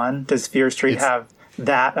 2021? Does Fear Street have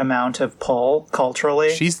that amount of pull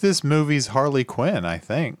culturally? She's this movie's Harley Quinn, I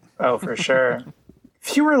think. Oh, for sure.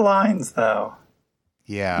 Fewer lines, though.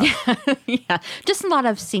 Yeah. yeah, just a lot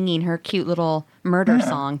of singing her cute little murder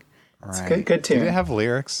song. Right. Good tune. Did it have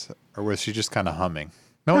lyrics, or was she just kind of humming?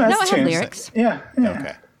 No, No, that's it had tunes. lyrics. Yeah.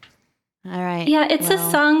 Okay. All right. Yeah, it's a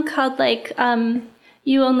song called like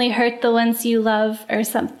 "You Only Hurt the Ones You Love" or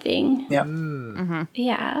something. Yeah.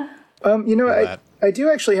 Yeah. You know, that. I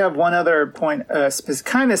do actually have one other point,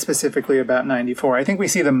 kind of specifically about 94. I think we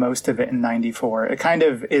see the most of it in 94. It kind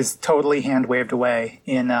of is totally hand waved away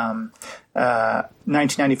in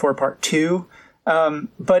 1994 Part 2.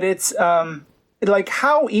 But it's like,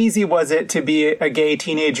 how easy was it to be a gay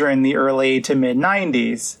teenager in the early to mid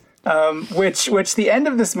 90s? Which the end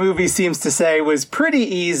of this movie seems to say was pretty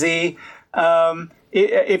easy.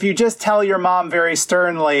 If you just tell your mom very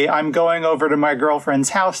sternly, "I'm going over to my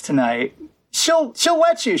girlfriend's house tonight," she'll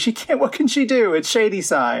let you. She can't. What can she do? It's shady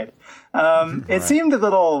side. It seemed a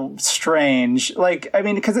little strange. Like, I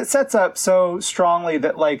mean, because it sets up so strongly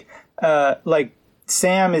that like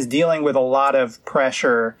Sam is dealing with a lot of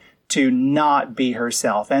pressure to not be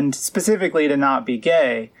herself, and specifically to not be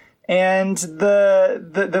gay. And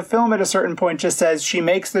the film at a certain point just says she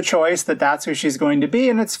makes the choice that that's who she's going to be,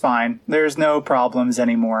 and it's fine. There's no problems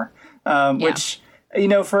anymore. Which, you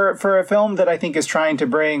know, for a film that I think is trying to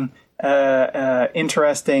bring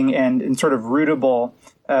interesting and sort of rootable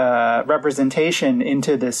representation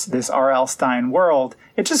into this R.L. Stine world,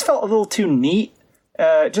 it just felt a little too neat.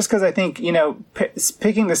 Just because I think, you know,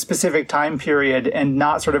 picking the specific time period and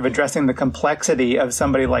not sort of addressing the complexity of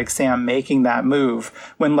somebody like Sam making that move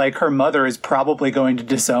when, like, her mother is probably going to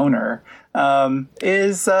disown her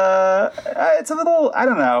it's a little, I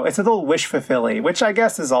don't know, it's a little wish-fulfilling, which I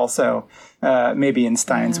guess is also maybe in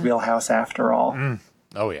Stine's wheelhouse after all.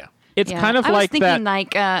 Oh, yeah. It's kind of I was like thinking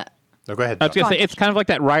that. No, go ahead. I was going to say, it's kind of like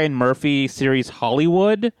that Ryan Murphy series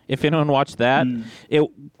Hollywood, if anyone watched that,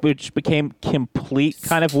 which became complete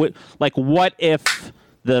kind of like, what if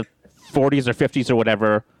the 40s or 50s or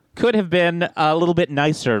whatever could have been a little bit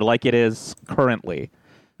nicer like it is currently,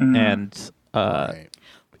 and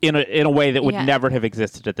in a way that would never have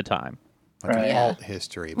existed at the time. Like Right. alt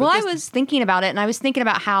history. Well, I was thinking about it, and I was thinking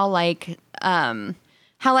about how it's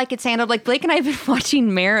handled. Like, Blake and I have been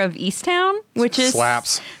watching Mayor of Easttown, which is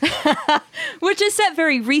slaps. which is set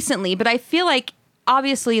very recently, but I feel like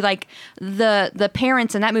obviously like the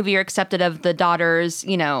parents in that movie are accepted of the daughter's,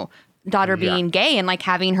 you know, daughter being gay and like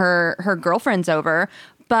having her girlfriends over,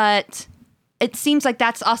 but it seems like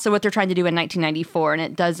that's also what they're trying to do in 1994, and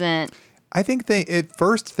it doesn't. I think at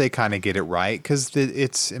first they kind of get it right because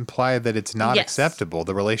it's implied that it's not acceptable.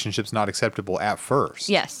 The relationship's not acceptable at first.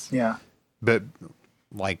 Yes. Yeah. But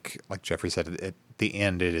like Jeffrey said, at the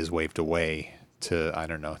end it is waved away to, I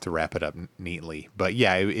don't know, to wrap it up neatly. But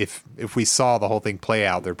yeah, if we saw the whole thing play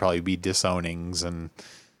out, there'd probably be disownings and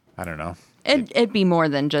I don't know. It'd be more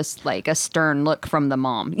than just like a stern look from the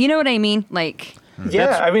mom. You know what I mean? Like.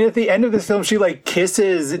 Yeah, I mean, at the end of this film, she like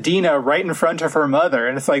kisses Dina right in front of her mother,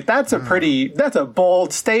 and it's like that's a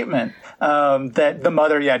bold statement that the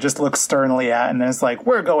mother, just looks sternly at, and is like,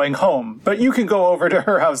 "We're going home, but you can go over to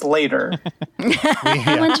her house later."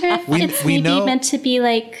 I wonder if it's maybe meant to be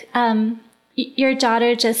like your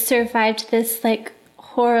daughter just survived this like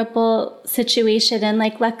horrible situation, and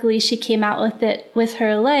like luckily she came out with it with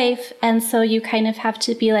her life, and so you kind of have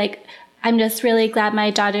to be like, I'm just really glad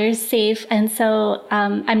my daughter's safe, and so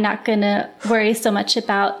I'm not gonna worry so much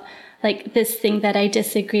about like this thing that I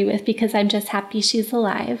disagree with because I'm just happy she's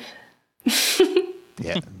alive.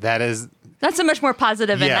 Yeah, that's a much more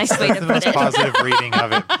positive and nice way to put it. That's the most positive reading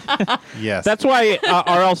of it. Yes, that's why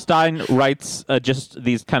R.L. Stine writes just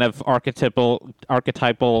these kind of archetypal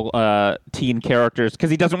teen characters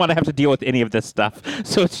because he doesn't want to have to deal with any of this stuff.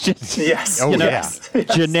 So it's just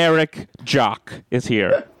generic jock is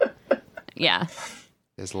here. Yeah.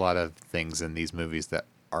 There's a lot of things in these movies that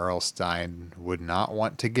R.L. Stine would not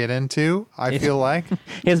want to get into, I feel like.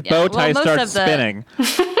 His bow tie starts spinning.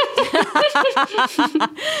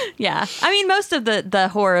 Yeah. I mean, most of the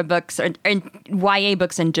horror books and YA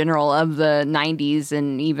books in general of the 90s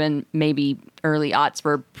and even maybe early aughts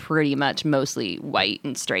were pretty much mostly white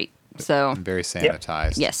and straight. So very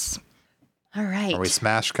sanitized. Yes. All right. Are we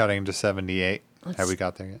smash cutting to 78? Have we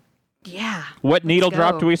got there yet? Yeah. What needle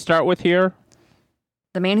drop do we start with here?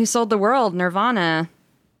 The Man Who Sold the World, Nirvana.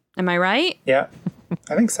 Am I right? Yeah,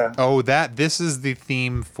 I think so. Oh, this is the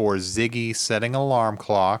theme for Ziggy setting alarm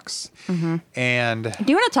clocks. Mm-hmm. And do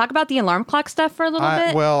you want to talk about the alarm clock stuff for a little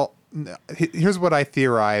bit? Well, here's what I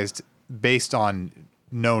theorized. based on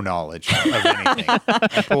no knowledge of anything.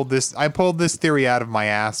 I pulled this theory out of my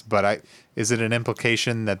ass, but is it an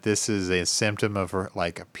implication that this is a symptom of her,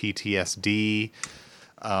 like a PTSD,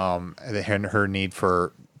 and her need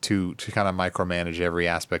to kind of micromanage every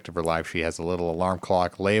aspect of her life? She has a little alarm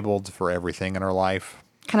clock labeled for everything in her life.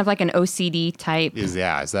 Kind of like an OCD type. Is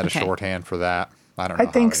that a shorthand for that? I don't know. I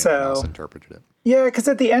think how so. anyone else interpreted it. Yeah, because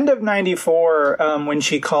at the end of 94, when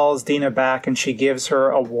she calls Dina back and she gives her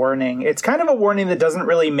a warning, it's kind of a warning that doesn't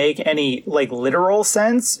really make any, like, literal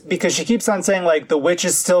sense, because she keeps on saying, like, the witch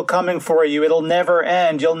is still coming for you, it'll never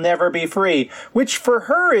end, you'll never be free, which for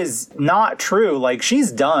her is not true. Like,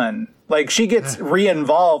 she's done. Like, she gets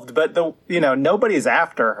re-involved, but nobody's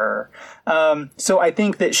after her. So I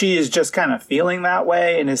think that she is just kind of feeling that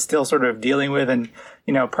way and is still sort of dealing with and,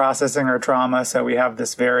 processing her trauma. So we have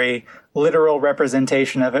this very literal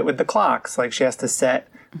representation of it with the clocks. Like, she has to set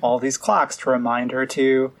all these clocks to remind her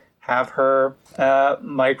to have her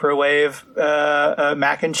microwave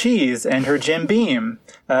mac and cheese and her Jim Beam,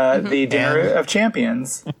 the Dinner of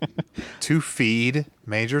Champions. To feed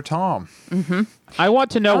Major Tom. Mm-hmm. I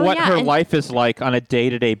want to know what her life is like on a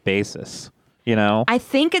day-to-day basis, I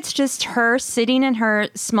think it's just her sitting in her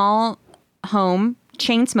small home,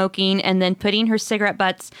 chain smoking, and then putting her cigarette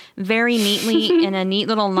butts very neatly in a neat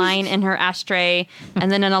little line in her ashtray,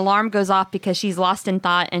 and then an alarm goes off because she's lost in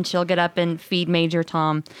thought, and she'll get up and feed Major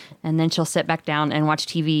Tom, and then she'll sit back down and watch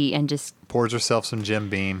TV and just pours herself some Jim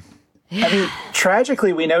Beam. I mean,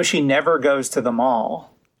 tragically, we know she never goes to the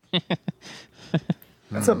mall.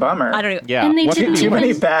 That's a bummer. I don't know. Yeah. And they Too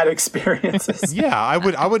many bad experiences. Yeah, I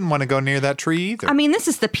wouldn't want to go near that tree either. I mean, this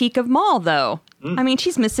is the peak of mall, though. I mean,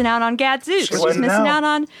 she's missing out on Gadzooks. She's missing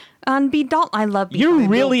out on B. Dalton. I love B. You're Dalton.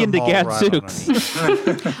 really into Gadzooks.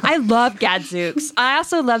 I love Gadzooks. I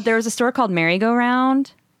also love, there was a store called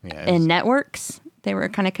Merry-Go-Round in Networks. They were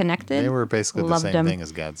kind of connected. They were basically Loved the same them. thing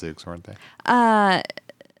as Gadzooks, weren't they?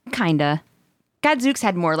 Kinda. Gadzooks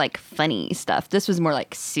had more like funny stuff. This was more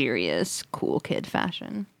like serious, cool kid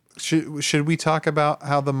fashion. Should we talk about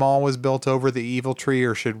how the mall was built over the evil tree,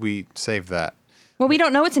 or should we save that? Well, we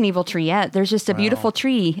don't know it's an evil tree yet. There's just a beautiful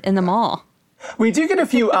tree in the mall. We do get a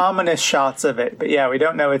few ominous shots of it, but yeah, we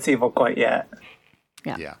don't know it's evil quite yet.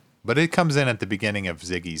 Yeah. But it comes in at the beginning of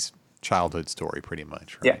Ziggy's childhood story, pretty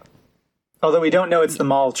much. Right? Yeah. Although we don't know it's the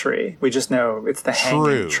mall tree. We just know it's the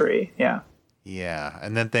hanging tree. Yeah. Yeah.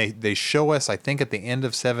 And then they show us, I think at the end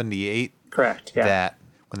of 78. Correct. Yeah. That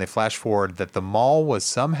when they flash forward, that the mall was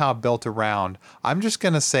somehow built around. I'm just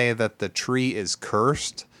going to say that the tree is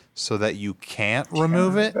cursed so that you can't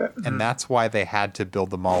remove it. And that's why they had to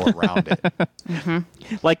build the mall around it.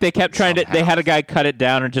 Like they kept trying they had a guy cut it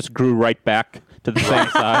down and just grew right back to the same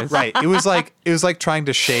size. Right. It was like trying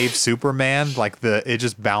to shave Superman. Like it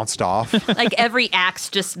just bounced off. Like every axe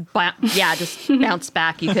just bounced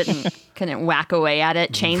back. You couldn't whack away at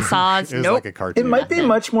it. Chainsaws. It was nope. like a cartoon. It might be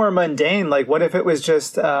much more mundane. Like, what if it was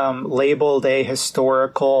just labeled a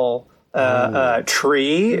historical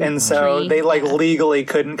tree, and so they legally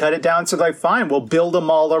couldn't cut it down. So they're like, fine, we'll build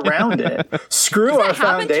them all around it. Screw our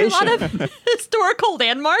foundation. To a lot of historical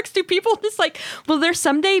landmarks. Do people just will there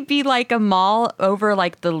someday be like a mall over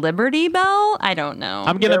like the Liberty Bell? I don't know.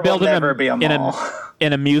 I'm gonna build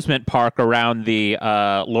an amusement park around the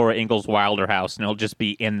Laura Ingalls Wilder house, and it'll just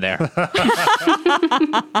be in there.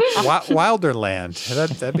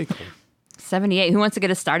 Wilderland. That'd be cool. 78. Who wants to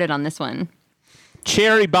get us started on this one?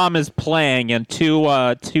 Cherry Bomb is playing, and two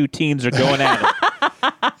teens are going at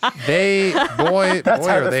it. Boy,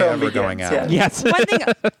 are they ever going at it. Yes. One thing,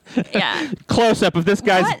 yeah. Close up of this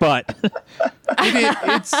guy's butt.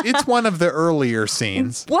 It's one of the earlier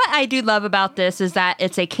scenes. What I do love about this is that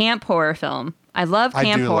it's a camp horror film. I love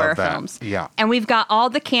camp horror films. Yeah. And we've got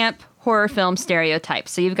all the camp horror film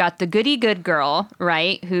stereotypes. So you've got the goody good girl,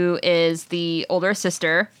 right, who is the older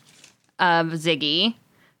sister of Ziggy.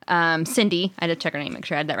 Cindy, I had to check her name, make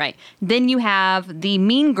sure I had that right. Then you have the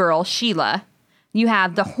mean girl, Sheila. You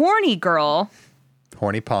have the horny girl.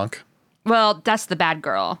 Horny punk. Well, that's the bad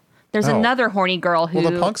girl. There's another horny girl who...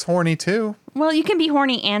 Well, the punk's horny too. Well, you can be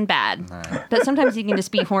horny and bad. Right. But sometimes you can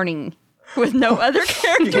just be horny with no other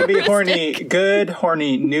character. You can be horny good,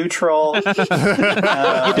 horny neutral. You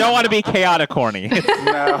don't want to be chaotic horny.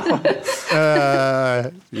 No.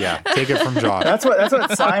 Yeah, take it from Josh. That's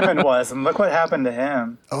what Simon was, and look what happened to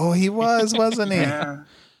him. Oh, he was, wasn't he? Yeah.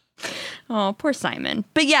 Oh, poor Simon.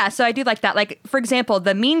 But yeah, so I do like that. Like, for example,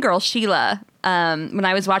 the mean girl, Sheila, when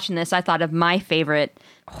I was watching this, I thought of my favorite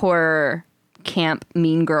horror camp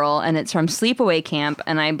mean girl, and it's from Sleepaway Camp,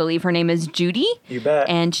 and I believe her name is Judy. You bet.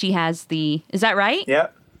 And she has is that right?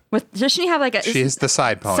 Yep. Doesn't she have like a She's the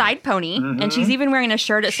side pony. Side pony, and she's even wearing a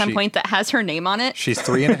shirt at some point that has her name on it. She's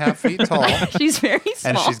 3.5 feet tall. She's very small.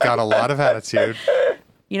 And she's got a lot of attitude.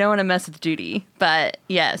 You don't want to mess with Judy. But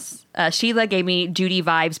yes, Sheila gave me Judy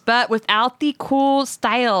vibes, but without the cool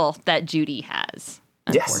style that Judy has.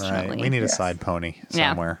 Yes. Unfortunately. Right. We need a side pony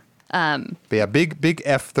somewhere. Yeah. But yeah, big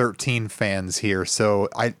F-13 fans here. So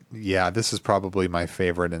this is probably my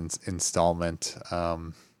favorite installment.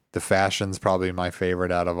 The fashion's probably my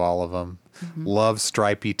favorite out of all of them. Mm-hmm. Love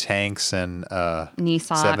stripy tanks and knee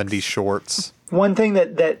socks. 70s shorts. One thing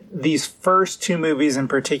that these first two movies in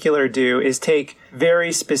particular do is take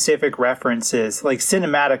very specific references, like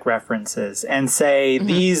cinematic references, and say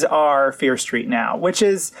these are Fear Street now, which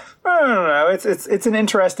is, I don't know, it's an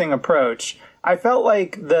interesting approach. I felt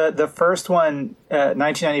like the first one,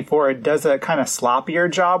 1994, does a kind of sloppier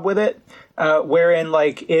job with it. Wherein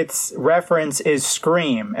like its reference is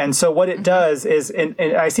Scream. And so what it does is, and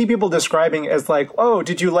I see people describing it as like, oh,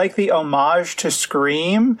 did you like the homage to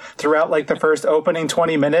Scream throughout like the first opening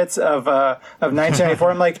 20 minutes of 1994?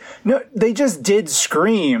 I'm like, no, they just did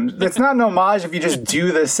Scream. It's not an homage if you just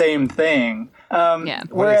do the same thing. Yeah.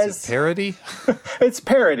 Whereas, is it, parody? It's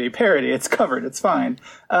parody. It's covered. It's fine.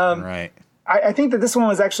 Right. I think that this one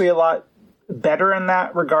was actually a lot better in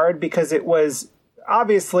that regard because it was,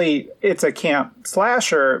 obviously, it's a camp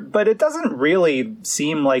slasher, but it doesn't really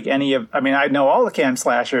seem like any of... I mean, I know all the camp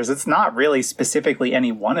slashers. It's not really specifically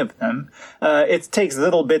any one of them. It takes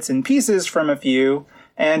little bits and pieces from a few,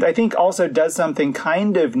 and I think also does something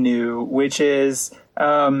kind of new, which is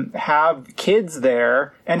have kids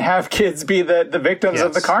there and have kids be the victims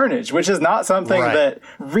of the carnage, which is not something that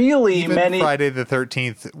really even many... Friday the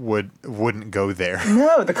 13th wouldn't go there.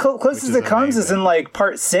 No, the closest it comes is in like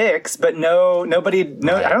part 6, but nobody,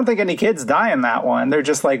 I don't think any kids die in that one. They're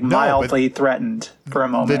just like mildly threatened for a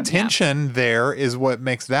moment. The tension there is what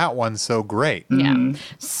makes that one so great. Yeah.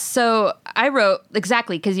 So I wrote,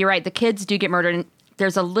 exactly, because you're right, the kids do get murdered. And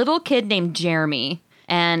there's a little kid named Jeremy,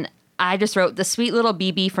 and I just wrote the sweet little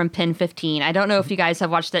BB from Pen 15. I don't know if you guys have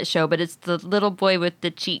watched that show, but it's the little boy with the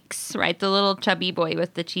cheeks, right? The little chubby boy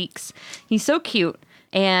with the cheeks. He's so cute.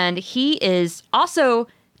 And he is also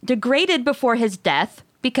degraded before his death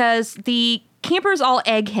because the campers all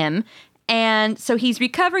egg him. And so he's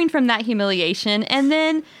recovering from that humiliation. And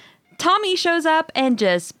then Tommy shows up and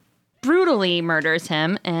just brutally murders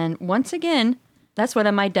him. And once again, that's one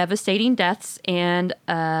of my devastating deaths. And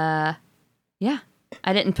yeah.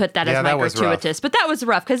 I didn't put that as my gratuitous, but that was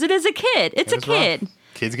rough because it is a kid. It's a kid. Rough.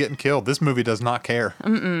 Kids getting killed. This movie does not care.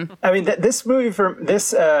 Mm-mm. I mean, this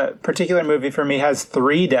particular movie for me has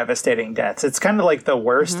 3 devastating deaths. It's kind of like the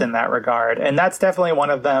worst in that regard, and that's definitely one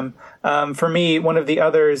of them. For me, one of the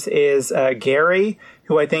others is Gary,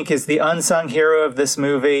 who I think is the unsung hero of this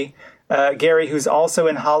movie. Gary, who's also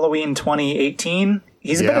in Halloween 2018.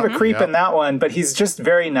 He's a bit of a creep in that one, but he's just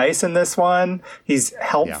very nice in this one. He's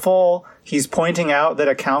helpful. Yeah. He's pointing out that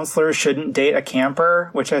a counselor shouldn't date a camper,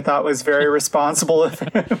 which I thought was very responsible of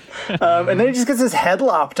him. And then he just gets his head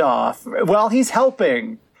lopped off while he's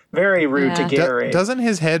helping. Very rude to Gary. Doesn't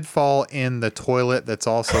his head fall in the toilet that's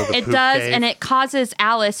also the poop cave? And it causes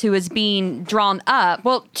Alice, who is being drawn up.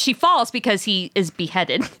 Well, she falls because he is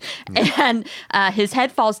beheaded. And his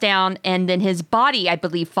head falls down, and then his body, I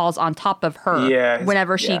believe, falls on top of her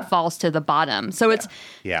whenever she falls to the bottom. So it's...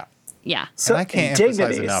 Yeah. Yeah. So and I can't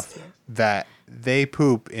emphasize enough that they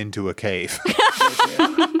poop into a cave.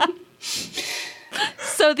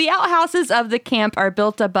 So the outhouses of the camp are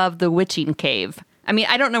built above the witching cave. I mean,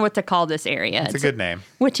 I don't know what to call this area. It's a good name.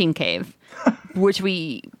 Witching cave, which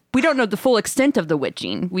we don't know the full extent of the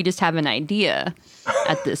witching. We just have an idea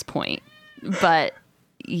at this point. But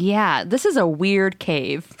yeah, this is a weird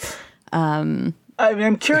cave. I mean,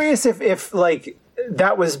 I'm curious if like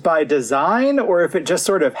that was by design or if it just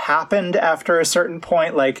sort of happened after a certain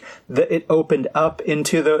point, like it opened up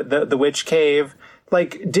into the witch cave.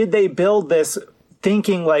 Like, did they build this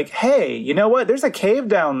thinking like, hey, you know what? There's a cave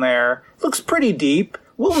down there. Looks pretty deep.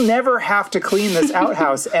 We'll never have to clean this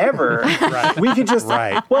outhouse ever. Right. We could just,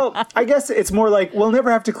 well, I guess it's more like we'll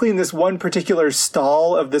never have to clean this one particular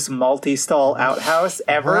stall of this multi-stall outhouse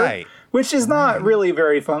ever. Right. Which is not really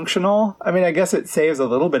very functional. I mean, I guess it saves a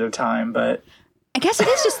little bit of time, but... I guess it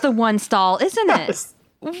is just the one stall, isn't it?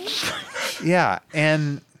 Yeah,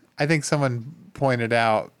 and I think someone pointed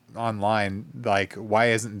out online, like,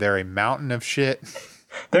 why isn't there a mountain of shit?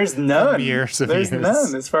 There's none. There's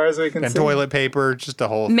none, as far as we can see. And toilet paper, just a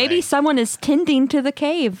whole Maybe thing. someone is tending to the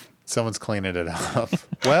cave. Someone's cleaning it up.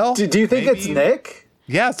 Well, do you think it's Nick?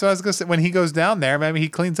 Yeah, so I was gonna say when he goes down there, maybe he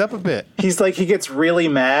cleans up a bit. He's like, he gets really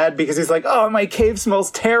mad because he's like, oh, my cave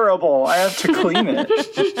smells terrible. I have to clean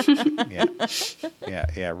it.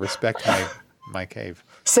 Yeah. Respect my cave.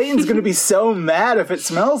 Satan's going to be so mad if it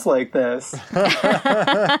smells like this.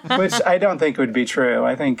 Which I don't think would be true.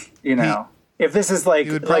 I think, if this is like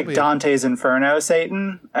Dante's Inferno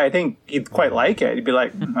Satan, I think he'd quite like it. He'd be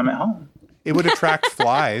like, I'm at home. It would attract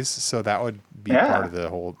flies, so that would be part of the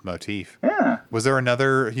whole motif. Yeah. Was there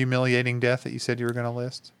another humiliating death that you said you were going to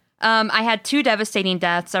list? I had 2 devastating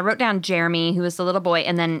deaths. I wrote down Jeremy, who was the little boy,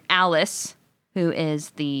 and then Alice, who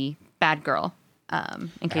is the bad girl.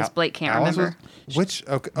 In case Blake can't remember. Which?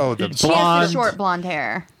 Okay, the she has the short blonde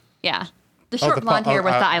hair. Yeah, the short blonde hair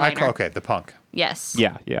with the eyeliner. Okay, the punk. Yes.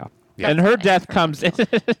 Yeah. And her death comes. It's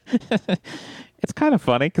kind of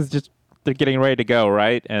funny because just they're getting ready to go,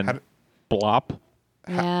 right? And blop.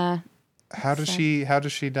 Yeah. How does she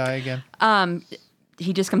die again?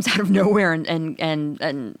 He just comes out of nowhere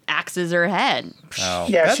and axes her head. Oh,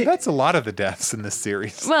 yeah, that's a lot of the deaths in this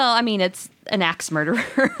series. Well, I mean, it's an axe murderer.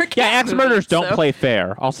 Yeah, axe murderers don't play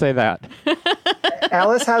fair. I'll say that.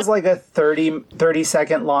 Alice has like a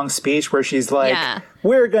 30-second long speech where she's like,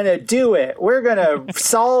 we're going to do it. We're going to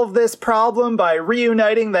solve this problem by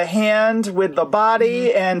reuniting the hand with the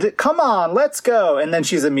body. And come on, let's go. And then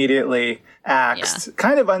she's immediately axed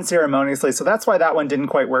kind of unceremoniously. So that's why that one didn't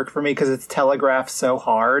quite work for me, because it's telegraphed so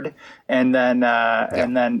hard. And then,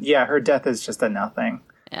 her death is just a nothing.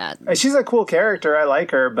 Yeah. She's a cool character. I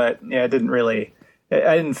like her, but I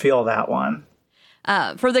didn't feel that one.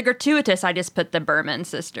 For the gratuitous, I just put the Berman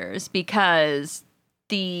sisters because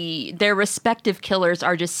their respective killers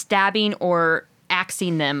are just stabbing or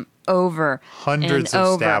axing them over hundreds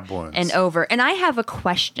of stab wounds and over. And I have a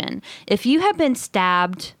question. If you have been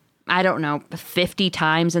stabbed, I don't know, 50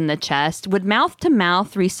 times in the chest, would mouth to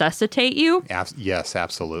mouth resuscitate you? Yes,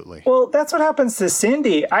 absolutely. Well, that's what happens to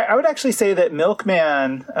Cindy. I would actually say that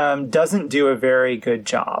Milkman doesn't do a very good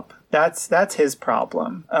job. That's his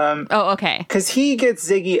problem. Okay. Because he gets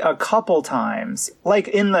Ziggy a couple times, like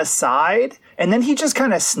in the side, and then he just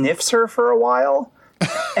kind of sniffs her for a while.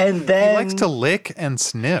 And then he likes to lick and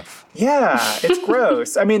sniff. Yeah, it's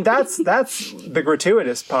gross. I mean, that's the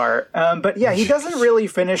gratuitous part. But yeah, he doesn't really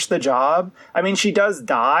finish the job. I mean, she does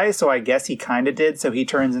die, so I guess he kind of did. So he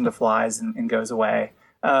turns into flies and goes away.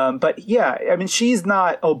 But yeah, I mean, she's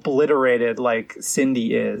not obliterated like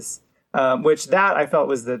Cindy is, which that I felt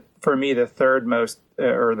was for me the third most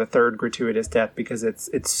or the third gratuitous death, because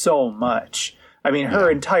it's so much. I mean, her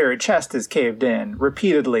entire chest is caved in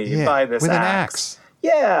repeatedly by this with axe. An axe.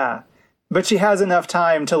 Yeah. But she has enough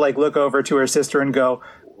time to like look over to her sister and go,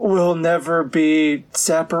 we'll never be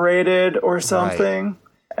separated or something.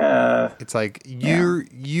 Right. It's like your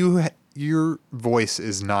voice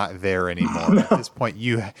is not there anymore. At this point,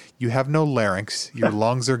 you have no larynx. Your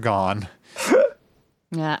lungs are gone.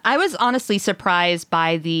 Yeah. I was honestly surprised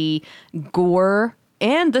by the gore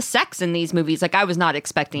and the sex in these movies. Like, I was not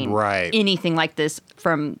expecting anything like this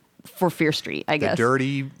for Fear Street, I guess. The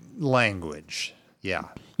dirty language. Yeah.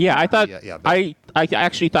 Yeah, I thought I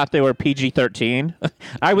actually thought they were PG-13.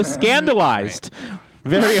 I was scandalized.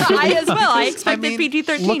 Very. I as well. I expected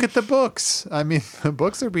PG-13. Look at the books. I mean, the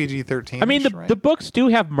books are PG-13. I mean, the books do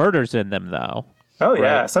have murders in them, though. Oh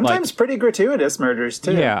yeah, sometimes pretty gratuitous murders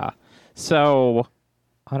too. Yeah. So,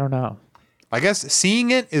 I don't know. I guess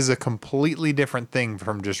seeing it is a completely different thing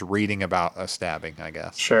from just reading about a stabbing, I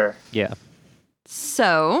guess. Sure. Yeah.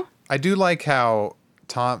 So. I do like how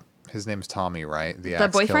his name's Tommy, right? The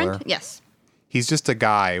axe boyfriend? killer. Yes. He's just a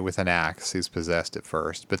guy with an axe who's possessed at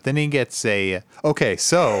first, but then he gets the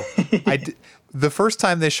first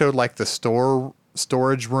time they showed like the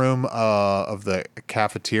storage room of the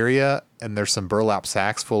cafeteria, and there's some burlap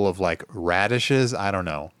sacks full of like radishes. I don't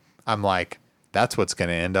know. I'm like, that's what's going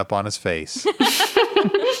to end up on his face.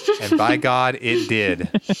 And by God, it did.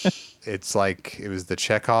 It's like it was the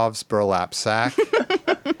Chekhov's burlap sack.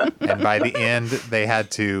 And by the end, they had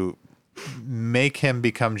to make him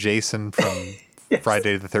become Jason from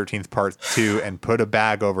Friday the 13th Part 2 and put a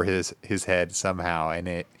bag over his head somehow.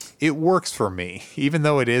 And it works for me. Even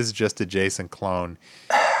though it is just a Jason clone,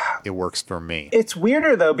 it works for me. It's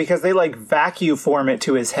weirder, though, because they like vacuum form it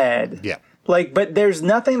to his head. Yeah. Like, but there's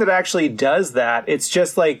nothing that actually does that. It's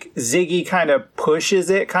just like Ziggy kind of pushes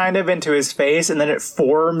it kind of into his face, and then it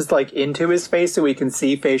forms like into his face so we can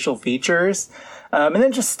see facial features. And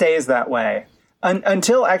then just stays that way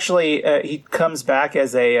until actually he comes back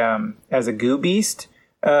as a goo beast,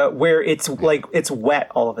 where it's like it's wet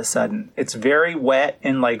all of a sudden. It's very wet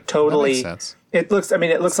and like totally. That makes sense.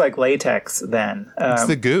 It looks like latex then. It's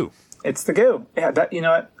the goo. It's the goo. Yeah, you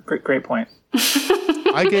know what? Great point.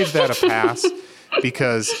 I gave that a pass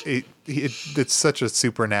because it's such a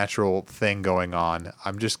supernatural thing going on.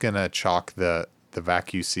 I'm just gonna chalk the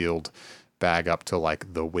vacuum sealed bag up to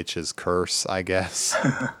like the witch's curse, I guess.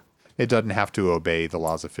 It doesn't have to obey the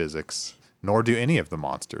laws of physics, nor do any of the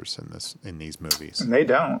monsters in these movies. And they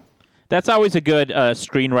don't. That's always a good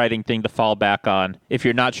screenwriting thing to fall back on. If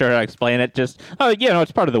you're not sure how to explain it, just,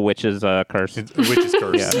 it's part of the witch's curse. It's witch's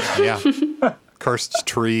curse. Yeah. Cursed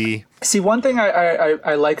tree. See, one thing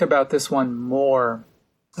I like about this one more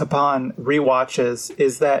upon rewatches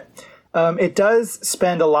is that it does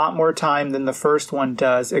spend a lot more time than the first one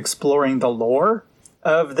does exploring the lore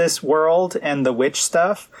of this world and the witch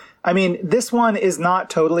stuff. I mean, this one is not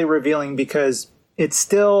totally revealing because it's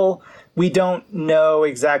still, we don't know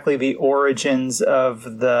exactly the origins of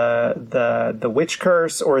the witch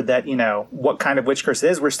curse, or that, what kind of witch curse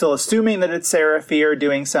it is. We're still assuming that it's Seraphir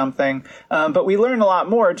doing something. But we learn a lot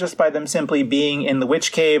more just by them simply being in the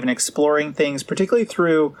witch cave and exploring things, particularly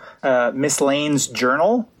through Miss Lane's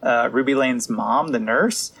journal, Ruby Lane's mom, the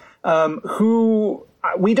nurse, who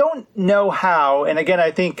we don't know how. And again, I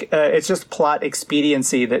think it's just plot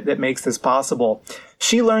expediency that makes this possible.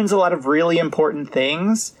 She learns a lot of really important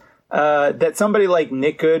things that somebody like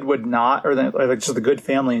Nick Good would not, or just the Good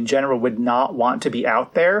family in general, would not want to be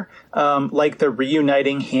out there, like the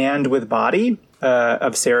reuniting hand with body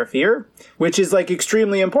of Seraphir, which is like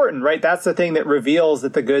extremely important, right? That's the thing that reveals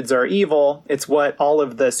that the Goods are evil. It's what all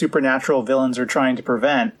of the supernatural villains are trying to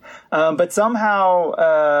prevent. But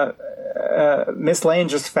somehow Miss Lane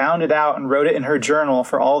just found it out and wrote it in her journal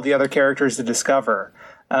for all the other characters to discover,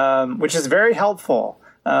 which is very helpful.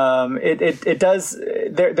 It does.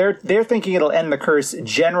 They're thinking it'll end the curse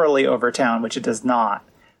generally over town, which it does not.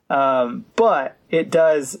 But it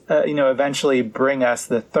does, eventually bring us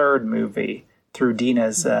the third movie through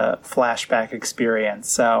Dina's flashback experience.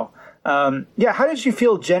 So, how did you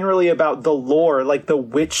feel generally about the lore, like the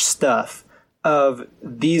witch stuff of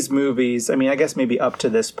these movies? I mean, I guess maybe up to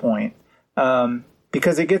this point,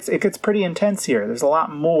 because it gets pretty intense here. There's a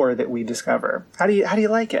lot more that we discover. How do you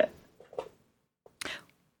like it?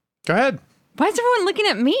 Go ahead. Why is everyone looking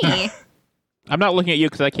at me? I'm not looking at you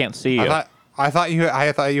because I can't see you. I thought you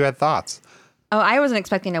had thoughts. Oh, I wasn't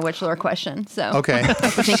expecting a witch lore question, so okay. I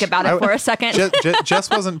have to think about it for a second. Jess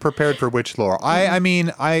wasn't prepared for witch lore. I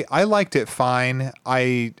mean, I liked it fine.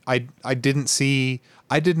 I did not see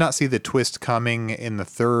the twist coming in the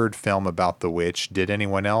third film about the witch. Did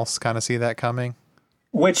anyone else kind of see that coming?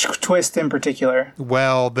 Which twist in particular?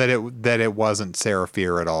 Well, that it wasn't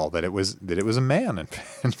Seraphir at all. That it was a man.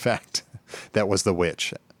 In fact, that was the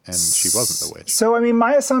witch. And she wasn't the witch. So, I mean,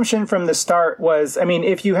 my assumption from the start was, I mean,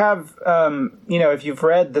 if you have, if you've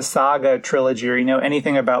read the Saga trilogy, or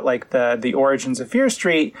anything about like the origins of Fear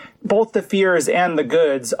Street, both the Fears and the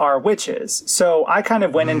Goods are witches. So I kind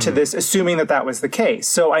of went into this assuming that was the case.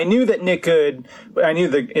 So I knew that Nick Good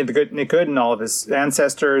and all of his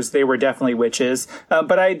ancestors, they were definitely witches.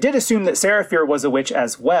 But I did assume that Seraphir was a witch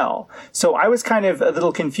as well. So I was kind of a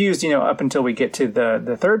little confused, up until we get to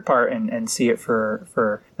the third part and see it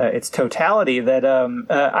for its totality, that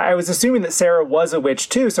I was assuming that Sarah was a witch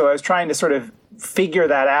too. So I was trying to sort of figure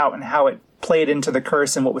that out and how it played into the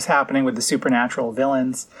curse and what was happening with the supernatural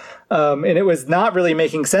villains. And it was not really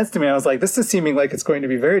making sense to me. I was like, this is seeming like it's going to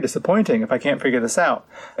be very disappointing if I can't figure this out.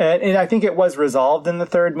 And I think it was resolved in the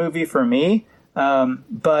third movie for me. I don't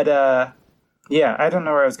know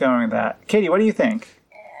where I was going with that. Katie, what do you think?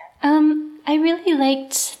 I really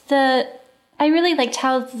liked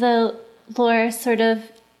how the lore sort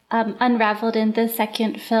of unraveled in the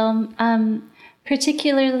second film.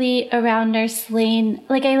 Particularly around Nurse Lane.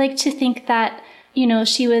 Like, I like to think that,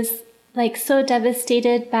 she was like so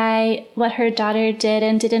devastated by what her daughter did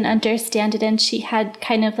and didn't understand it. And she had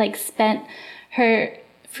kind of like spent her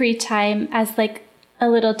free time as like a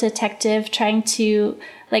little detective trying to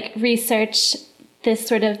like research this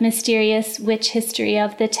sort of mysterious witch history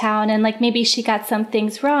of the town. And like, maybe she got some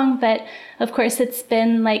things wrong, but of course it's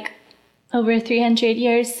been like over 300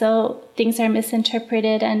 years. So things are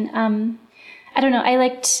misinterpreted. And, I don't know. I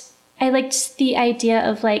liked the idea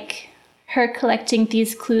of like her collecting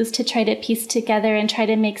these clues to try to piece together and try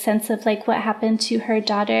to make sense of like what happened to her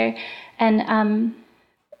daughter. And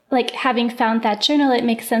like having found that journal, it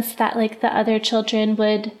makes sense that like the other children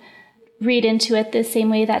would read into it the same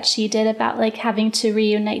way that she did about like having to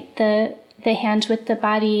reunite the hand with the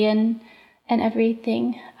body and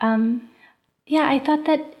everything. I thought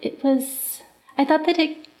that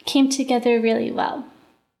it came together really well.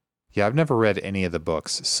 Yeah, I've never read any of the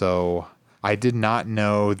books, so I did not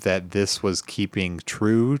know that this was keeping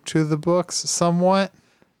true to the books somewhat.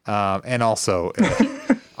 And also,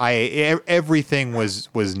 everything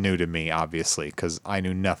was new to me, obviously, because I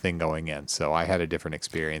knew nothing going in. So I had a different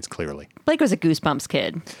experience, clearly. Blake was a Goosebumps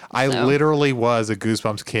kid. I literally was a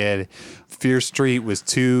Goosebumps kid. Fear Street was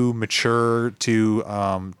too mature, too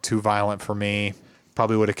violent for me.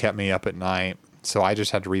 Probably would have kept me up at night. So I just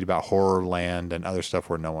had to read about Horrorland and other stuff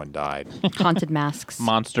where no one died. Haunted Masks.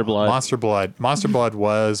 Monster Blood. Monster Blood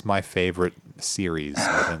was my favorite series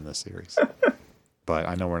within the series. But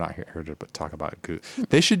I know we're not here to talk about Goose.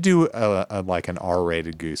 They should do like an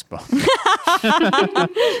R-rated Goosebumps.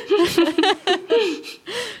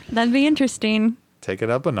 That'd be interesting. Take it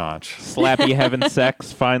up a notch. Slappy having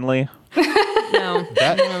sex finally. No.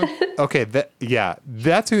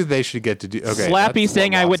 That's who they should get to do. Okay, Slappy that's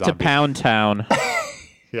saying Rob I went Zombie. to Pound Town.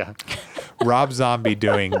 Yeah, Rob Zombie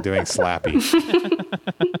doing Slappy.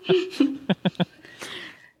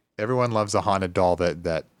 Everyone loves a haunted doll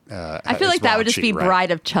that. I feel like that would just be right?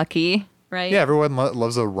 Bride of Chucky, right? Yeah, everyone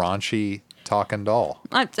loves a raunchy talking doll.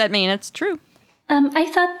 I mean, it's true. I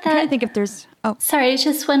thought I'm trying to that. think if there's. Oh, Sorry,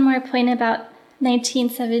 just one more point about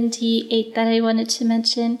 1978 that I wanted to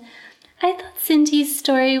mention. I thought Cindy's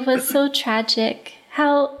story was so tragic.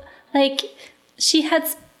 How, like, she had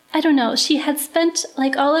spent,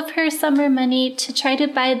 like, all of her summer money to try to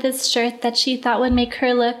buy this shirt that she thought would make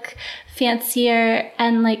her look fancier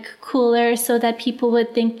and, like, cooler so that people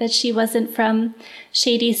would think that she wasn't from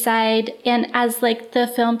Shadyside. And as, like, the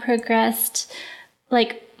film progressed,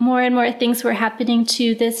 like, more and more things were happening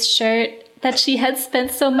to this shirt that she had spent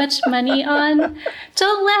so much money on.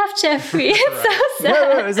 Don't laugh, Jeffrey. It's so sad.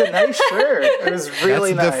 No, it was a nice shirt. It was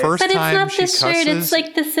really That's nice. the first But it's time not she the shirt. cusses. It's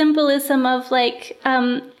like the symbolism of like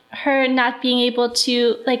her not being able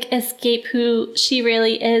to like escape who she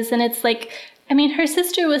really is. And it's like, I mean, her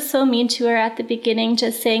sister was so mean to her at the beginning,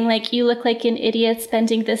 just saying like, you look like an idiot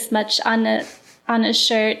spending this much on a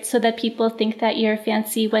shirt so that people think that you're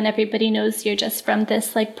fancy when everybody knows you're just from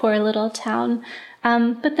this like poor little town.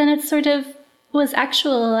 But then it sort of was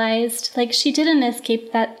actualized. Like she didn't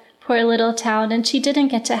escape that poor little town and she didn't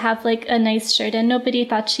get to have like a nice shirt and nobody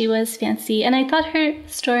thought she was fancy. And I thought her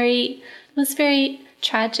story was very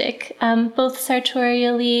tragic, both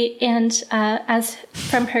sartorially and as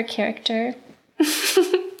from her character.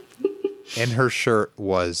 And her shirt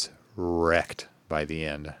was wrecked by the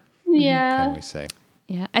end. Yeah. Can we say?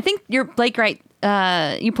 yeah. I think you're Blake, right?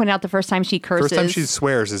 You pointed out the first time she curses. First time she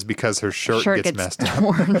swears is because her shirt gets messed up.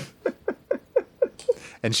 torn.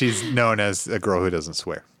 And she's known as a girl who doesn't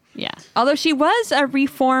swear. Yeah. Although she was a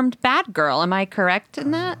reformed bad girl. Am I correct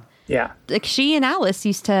in that? Yeah. Like she and Alice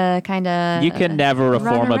used to kind of. You can never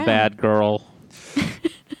reform a around. bad girl.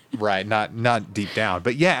 Right, not deep down.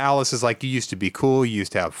 But yeah, Alice is like, you used to be cool, you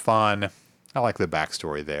used to have fun. I like the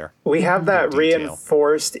backstory there. We have that Detail.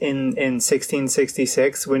 reinforced in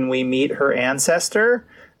 1666 when we meet her ancestor,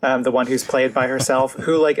 the one who's played by herself,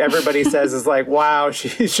 who like everybody says is like, wow,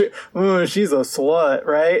 she's a slut,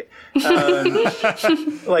 right?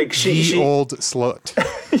 Like she old slut.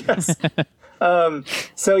 Yes.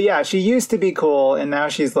 So yeah, she used to be cool, and now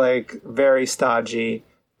she's like very stodgy.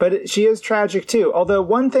 But she is tragic too. Although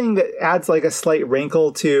one thing that adds like a slight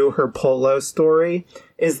wrinkle to her polo story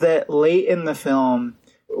is that late in the film,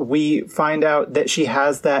 we find out that she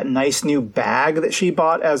has that nice new bag that she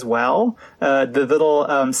bought as well. The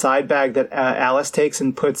little side bag that Alice takes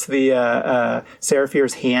and puts the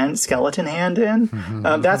Seraphir's skeleton hand in.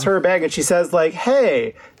 That's her bag. And she says like,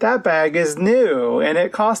 hey, that bag is new and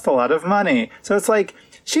it cost a lot of money. So it's like,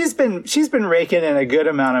 she's been raking in a good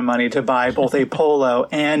amount of money to buy both a polo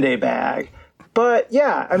and a bag. But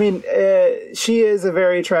yeah, I mean, she is a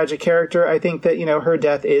very tragic character. I think that, her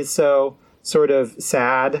death is so sort of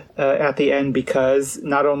sad at the end because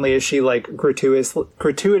not only is she like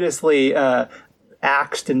gratuitously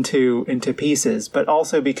axed into pieces, but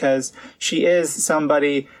also because she is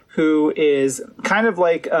somebody who is kind of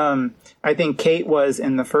like I think Kate was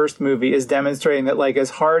in the first movie, is demonstrating that like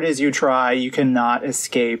as hard as you try, you cannot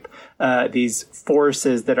escape these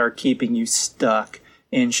forces that are keeping you stuck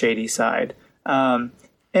in Shadyside. And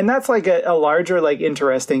that's like a larger like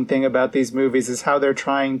interesting thing about these movies is how they're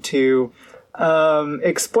trying to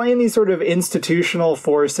explain these sort of institutional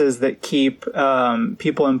forces that keep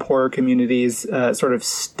people in poorer communities sort of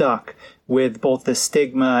stuck with both the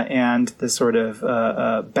stigma and the sort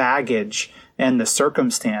of baggage and the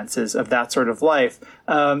circumstances of that sort of life.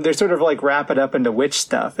 They're sort of like wrap it up into witch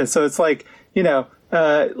stuff. And so it's like,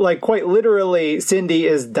 like quite literally Cindy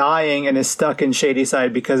is dying and is stuck in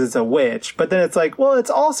Shadyside because it's a witch. But then it's like, well,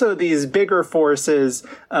 it's also these bigger forces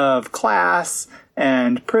of class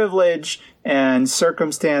and privilege and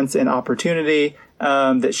circumstance and opportunity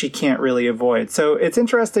that she can't really avoid. So it's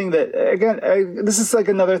interesting that, again, this is like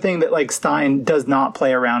another thing that like Stein does not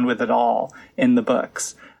play around with at all in the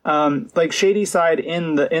books. Like Shadyside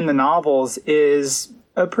in the novels is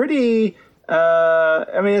a pretty,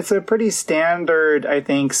 it's a pretty standard, I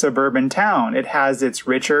think, suburban town. It has its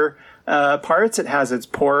richer parts. It has its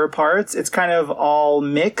poorer parts. It's kind of all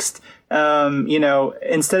mixed.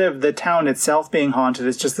 Instead of the town itself being haunted,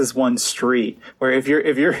 it's just this one street where if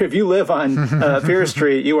you live on Fear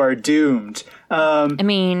Street, you are doomed.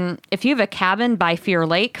 If you have a cabin by Fear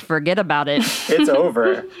Lake, forget about it. It's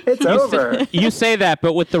over. It's over. You say that,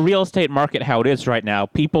 but with the real estate market how it is right now,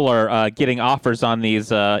 people are getting offers on these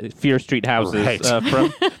Fear Street houses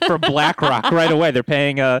from BlackRock right away. They're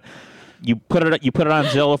paying you put it on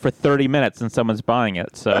Zillow for 30 minutes and someone's buying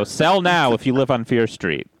it. So sell now if you live on Fear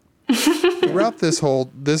Street. Throughout this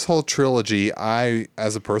whole trilogy, I,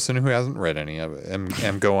 as a person who hasn't read any of it,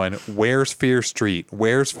 am going, where's Fear Street?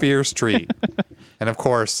 Where's Fear Street? And of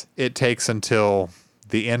course, it takes until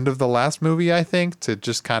the end of the last movie, I think, to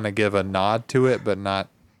just kind of give a nod to it, but not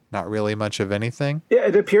really much of anything. Yeah,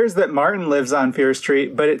 it appears that Martin lives on Fear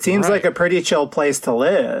Street, but it seems like a pretty chill place to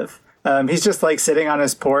live. He's just like sitting on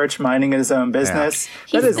his porch, minding his own business.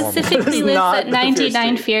 He specifically lives at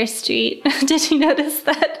 99 Fear Street. Did you notice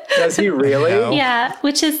that? Does he really? No. Yeah,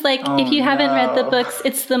 which is like, if you haven't read the books,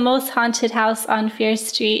 it's the most haunted house on Fear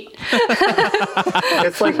Street.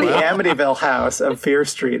 It's like the Amityville house of Fear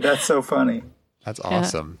Street. That's so funny. That's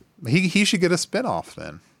awesome. He should get a spinoff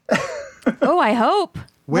then. Oh, I hope.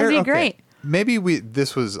 That'd be great. Maybe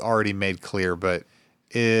this was already made clear, but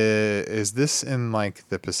is this in like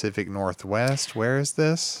the Pacific Northwest? Where is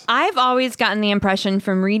this? I've always gotten the impression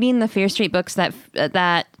from reading the Fear Street books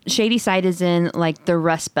that Shadyside is in like the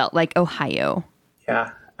Rust Belt, like Ohio.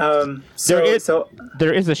 Yeah. There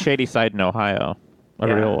is a Shadyside in Ohio,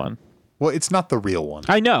 a real one. Well, it's not the real one.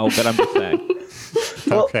 I know, but I'm just saying.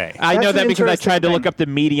 Okay. I know that because I tried to look up the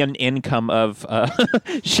median income of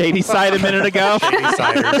Shadyside a minute ago,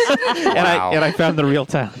 and I found the real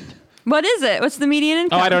town. What is it? What's the median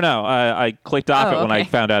income? Oh, I don't know. I clicked off it when I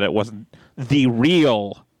found out it wasn't the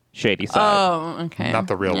real Shadyside. Oh, okay. Not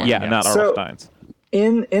the real one. Yeah, not R.L. Stine's.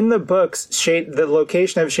 In the books, the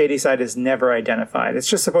location of Shadyside is never identified. It's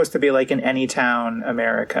just supposed to be like in any town,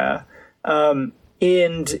 America.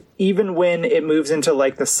 And even when it moves into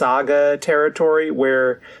like the saga territory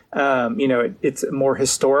where, it's more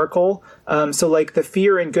historical. So like the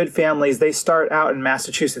Fear and Good families, they start out in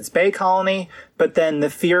Massachusetts Bay Colony, but then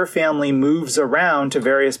the Fear family moves around to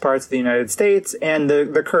various parts of the United States and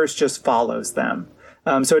the curse just follows them.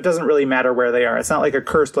 So it doesn't really matter where they are. It's not like a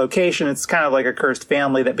cursed location. It's kind of like a cursed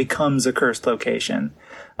family that becomes a cursed location.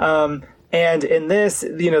 And in this,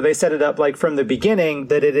 they set it up like from the beginning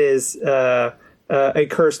that it is, a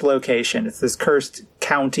cursed location. It's this cursed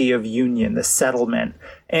county of Union, the settlement.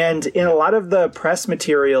 And in a lot of the press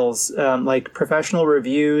materials, like professional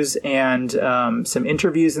reviews and some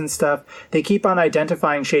interviews and stuff, they keep on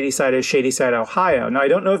identifying Shadyside as Shadyside, Ohio. Now, I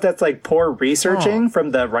don't know if that's like poor researching from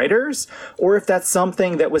the writers or if that's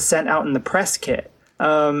something that was sent out in the press kit.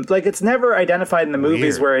 It's never identified in the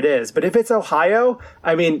movies where it is. But if it's Ohio,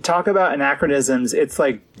 I mean, talk about anachronisms. It's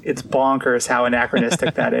like, it's bonkers how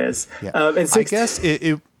anachronistic that is. Yeah. I guess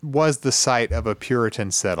it was the site of a Puritan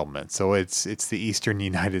settlement. So it's the eastern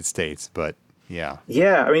United States, but yeah.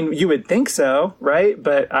 Yeah, I mean, you would think so, right?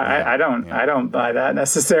 But I don't buy that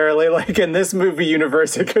necessarily. Like in this movie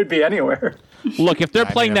universe, it could be anywhere. Look, if they're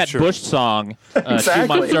playing that Bush song 2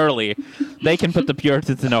 months early, they can put the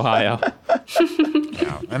Puritans in Ohio.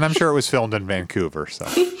 Yeah. And I'm sure it was filmed in Vancouver, so.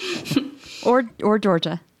 Or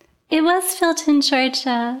Georgia. It was filmed in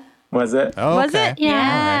Georgia. Was it? Oh, Was it?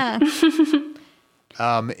 Yeah.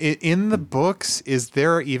 In the books, is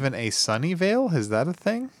there even a Sunnyvale? Is that a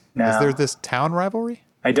thing? No. Is there this town rivalry?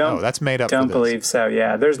 I don't. Oh, that's made up. Don't for this. believe so.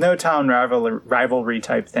 Yeah, there's no town rivalry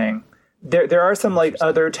type thing. There are some like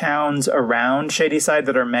other towns around Shadyside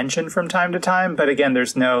that are mentioned from time to time, but again,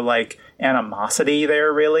 there's no like animosity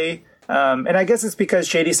there really. And I guess it's because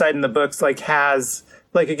Shadyside in the books like has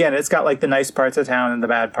like again, it's got like the nice parts of town and the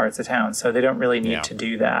bad parts of town, so they don't really need to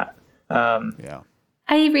do that. Yeah.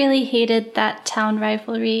 I really hated that town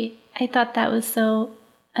rivalry. I thought that was so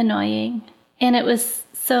annoying. And it was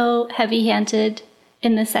so heavy-handed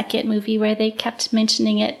in the second movie where they kept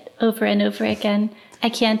mentioning it over and over again. I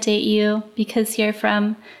can't date you because you're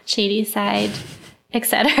from Shadyside,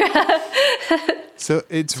 etc. So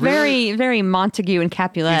it's very, very Montague and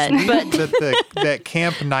Capulet. But that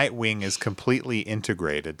Camp Nightwing is completely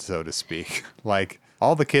integrated, so to speak. Like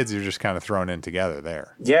all the kids are just kind of thrown in together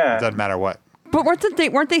there. Yeah. It doesn't matter what But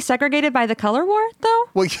weren't they segregated by the color war though?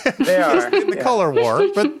 Well, yeah, They are. in the color war,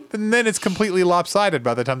 but then it's completely lopsided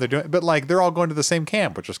by the time they're doing it. But like they're all going to the same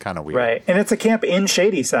camp, which is kind of weird. Right. And it's a camp in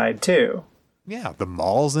Shadyside, too. Yeah, the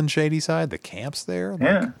mall's in Shadyside, the camp's there. Like,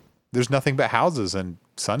 Yeah. there's nothing but houses in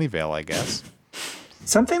Sunnyvale, I guess.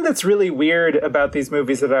 Something that's really weird about these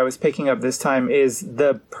movies that I was picking up this time is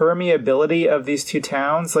the permeability of these two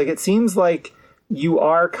towns. Like, it seems like you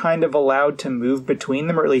are kind of allowed to move between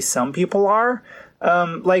them, or at least some people are.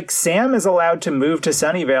 Like, Sam is allowed to move to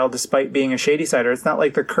Sunnyvale despite being a Shadysider. It's not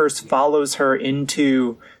like the curse follows her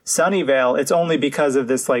into Sunnyvale. It's only because of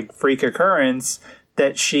this, like, freak occurrence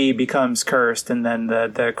that she becomes cursed, and then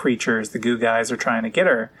the creatures, the goo guys, are trying to get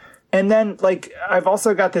her. And then, like, I've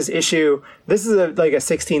also got this issue. This is a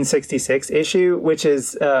 1666 issue, which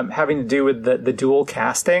is having to do with the dual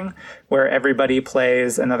casting, where everybody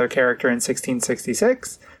plays another character in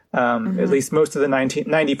 1666. At least most of the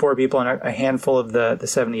 94 people and a handful of the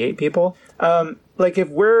 78 people. Like, if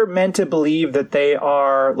we're meant to believe that they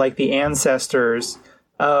are, like, the ancestors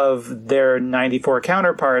of their 94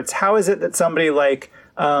 counterparts, how is it that somebody like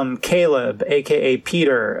Caleb, a.k.a.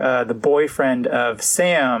 Peter, the boyfriend of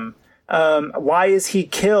Sam, why is he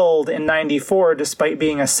killed in 94 despite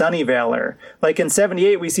being a Sunnyvaler? Like, in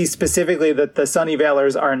 78, we see specifically that the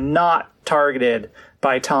Sunnyvalers are not targeted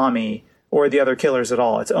by Tommy or the other killers at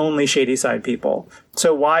all. It's only Shadyside people.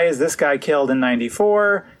 So why is this guy killed in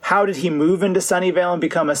 94? How did he move into Sunnyvale and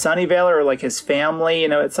become a Sunnyvaler, or like his family,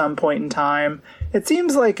 at some point in time? It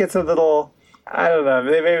seems like it's a little, I don't know,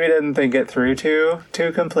 they maybe didn't think it through too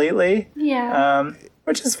completely. Yeah.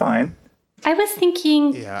 Which is fine. I was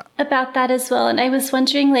thinking Yeah. about that as well, and I was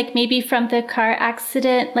wondering, like, maybe from the car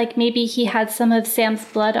accident, like maybe he had some of Sam's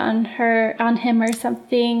blood on him or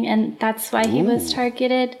something, and that's why he was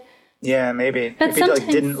targeted. Yeah, maybe. But Maybe he, like,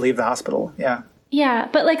 sometimes- didn't leave the hospital. Yeah. Yeah,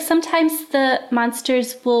 but like sometimes the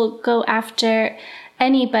monsters will go after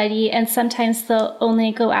anybody, and sometimes they'll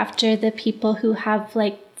only go after the people who have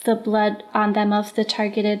like the blood on them of the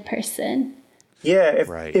targeted person. Yeah,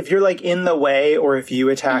 Right. if you're like in the way, or if you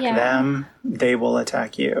attack Yeah. them, they will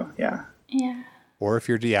attack you. Yeah. Yeah. Or if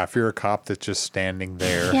you're a cop that's just standing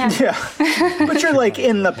there. Yeah. Yeah. But you're like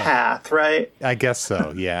in the path, right? I guess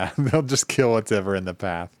so, yeah. They'll just kill whatever in the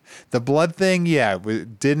path. The blood thing, yeah,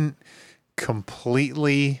 didn't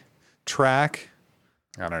completely track.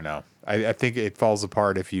 I don't know. I think it falls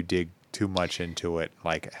apart if you dig too much into it,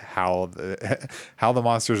 like how the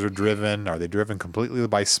monsters are driven. Are they driven completely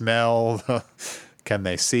by smell? Can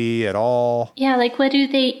they see at all? Yeah, like what do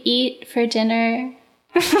they eat for dinner?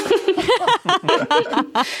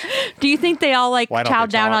 Do you think they all like Why don't chow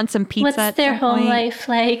they down talk? on some pizza? What's at their some home point? life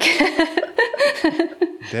like?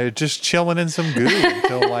 They're just chilling in some goo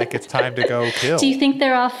until like it's time to go kill. Do you think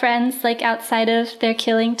they're all friends like outside of their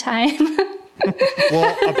killing time?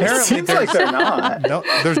 Well, apparently Seems like they're not.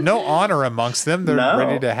 there's no honor amongst them. They're No.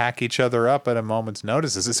 ready to hack each other up at a moment's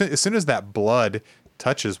notice. As soon as that blood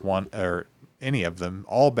touches one or any of them,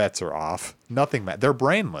 all bets are off. Nothing. They're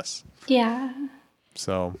brainless. Yeah.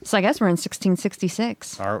 So So I guess we're in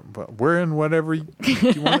 1666. we're in whatever you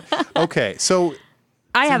want. Okay, so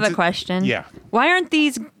I have a Since it- question. yeah. Why aren't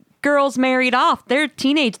these girls married off? They're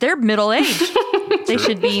teenage. They're middle aged. They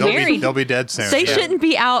should be married. they'll be dead soon. They Yeah. shouldn't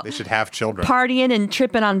be out They should have children. partying and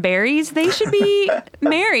tripping on berries. They should be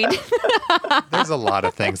married. There's a lot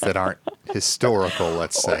of things that aren't historical,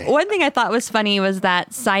 let's say. One thing I thought was funny was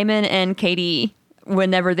that Simon and Katie,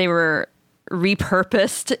 whenever they were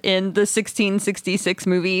repurposed in the 1666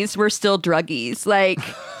 movies, were still druggies. Like,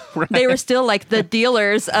 they were still like the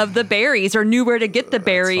dealers of the berries, or knew where to get the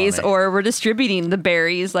berries, funny. or were distributing the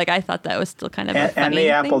berries. Like, I thought that was still kind of a And funny the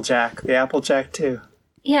thing. Applejack. The Applejack, too.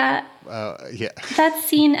 Yeah. Yeah. That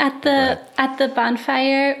scene at the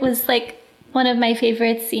bonfire was like one of my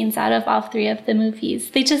favorite scenes out of all three of the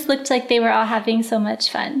movies. They just looked like they were all having so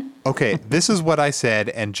much fun. Okay, this is what I said,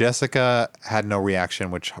 and Jessica had no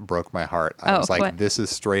reaction, which broke my heart. I Oh, was like, what? this is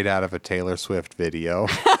straight out of a Taylor Swift video.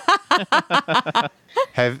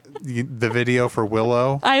 The video for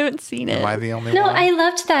Willow? I haven't seen it. Am I the only No, one? I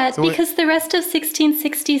loved that So it- because the rest of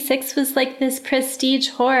 1666 was like this prestige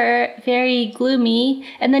horror, very gloomy.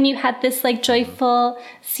 And then you had this like joyful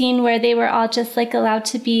scene where they were all just like allowed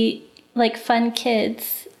to be like fun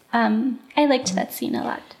kids. I liked that scene a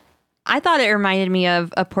lot. I thought it reminded me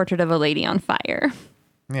of A Portrait of a Lady on Fire.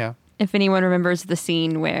 Yeah, If anyone remembers the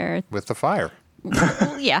scene where, with the fire.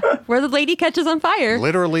 well, yeah, where the lady catches on fire,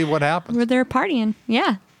 Literally what happened. where they're partying.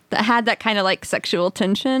 Yeah, that had that kind of like sexual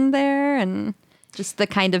tension there, and just the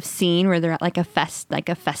kind of scene where they're at like a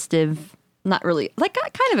festive, not really like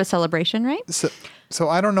kind of a celebration, right? So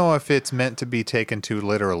I don't know if it's meant to be taken too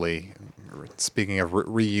literally, speaking of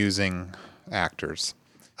reusing actors.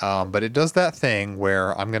 But it does that thing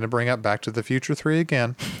where I'm going to bring up Back to the Future 3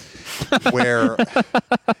 again, where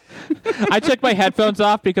I took my headphones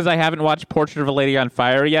off because I haven't watched Portrait of a Lady on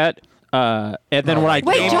Fire yet. And then when I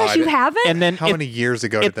Wait, Josh, you haven't? and then how many years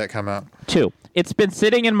ago did that come out? 2. It's been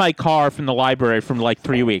sitting in my car from the library for like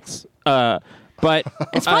 3 weeks. But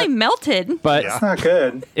it's probably melted. But It's not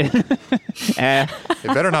good. It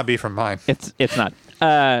better not be from mine. it's not.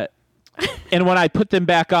 And when I put them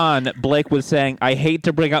back on, Blake was saying, "I hate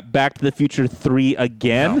to bring up Back to the Future 3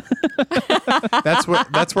 again." No.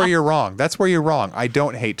 That's where you're wrong. That's where you're wrong. I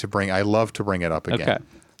don't hate to I love to bring it up again.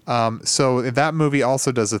 Okay. So that movie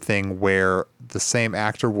also does a thing where the same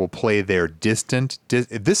actor will play their distant.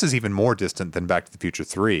 This is even more distant than Back to the Future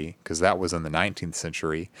 3 because that was in the 19th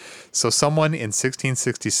century. So someone in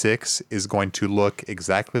 1666 is going to look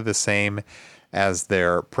exactly the same as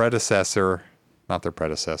their predecessor, not their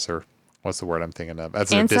predecessor. What's the word I'm thinking of?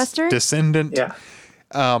 As ancestor? Their descendant. Yeah.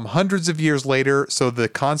 Hundreds of years later, so the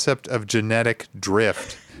concept of genetic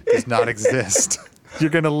drift does not exist.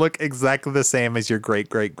 You're going to look exactly the same as your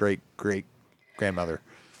great-great-great-great-grandmother.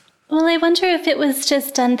 Well, I wonder if it was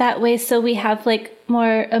just done that way so we have like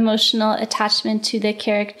more emotional attachment to the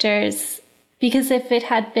characters. Because if it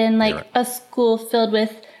had been like a school filled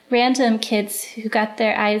with random kids who got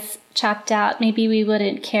their eyes chopped out, maybe we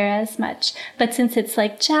wouldn't care as much. But since it's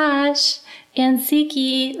like Josh and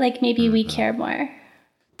Ziggy, like maybe we care more.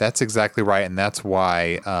 That's exactly right, and that's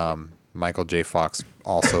why Michael J. Fox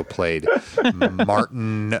also played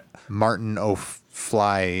Martin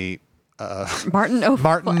O'Fly. Martin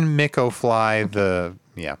Mick O'Fly.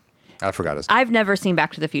 I forgot his name. I've never seen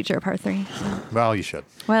Back to the Future Part 3. So. Well, you should.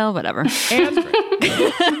 Well, whatever.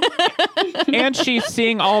 And she's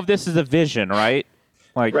seeing all of this as a vision, right?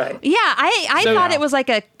 Like, Right. Yeah, I thought it was like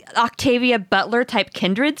a Octavia Butler type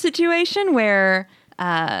Kindred situation where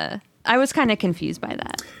I was kind of confused by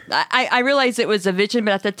that. I realized it was a vision,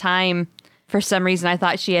 but at the time, for some reason, I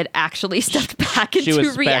thought she had actually stepped back she into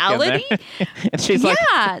was reality. Back in there. And she's like,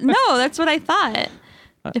 Yeah, no, that's what I thought.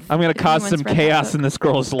 I'm going to cause some chaos in this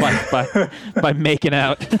girl's life by making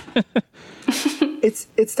out.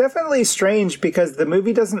 It's definitely strange because the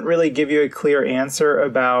movie doesn't really give you a clear answer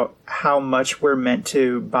about how much we're meant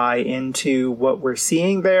to buy into what we're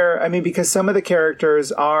seeing there. I mean, because some of the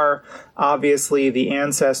characters are obviously the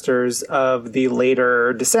ancestors of the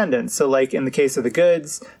later descendants. So like in the case of the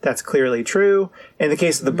Goods, that's clearly true. In the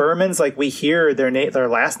case of the Bermans, like we hear their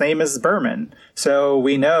last name is Berman. So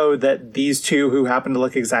we know that these two who happen to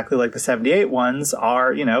look exactly like the 78 ones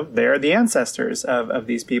are, they're the ancestors of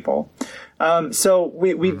these people. So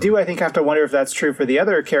we do, I think, have to wonder if that's true for the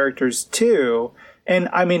other characters too. And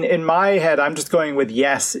I mean, in my head, I'm just going with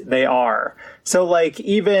yes, they are. So like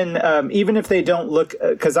even if they don't look,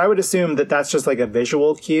 because I would assume that that's just like a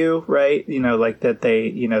visual cue, right? Like that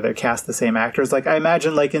they're cast the same actors. Like I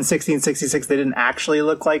imagine like in 1666 they didn't actually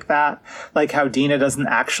look like that, like how Dina doesn't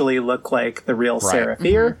actually look like the real Sarah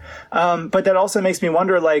Fier. But that also makes me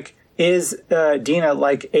wonder, like, is Dina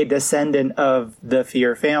like a descendant of the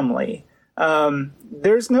Fier family?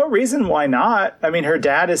 There's no reason why not. I mean, her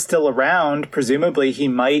dad is still around. Presumably he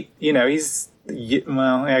might,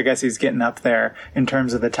 I guess he's getting up there in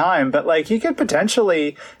terms of the time, but like he could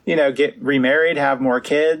potentially, get remarried, have more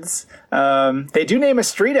kids. They do name a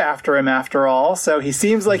street after him after all. So he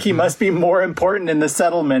seems like he must be more important in the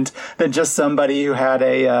settlement than just somebody who had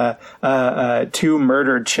two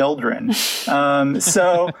murdered children.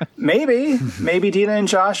 So maybe Dina and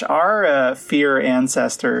Josh are Fier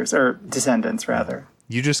ancestors or descendants rather.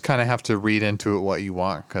 You just kind of have to read into it what you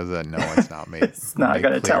want because no, it's not made. It's not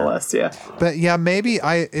going to tell us, yeah. But yeah, maybe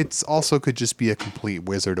it's also could just be a complete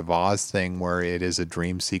Wizard of Oz thing where it is a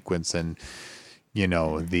dream sequence and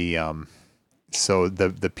so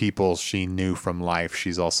the people she knew from life,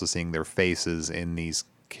 she's also seeing their faces in these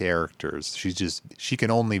characters. She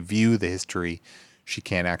can only view the history. She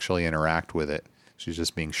can't actually interact with it. She's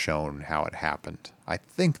just being shown how it happened. I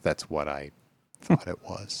think that's what I thought it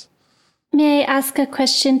was. May I ask a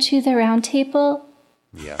question to the round table?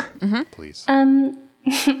 Yeah, please.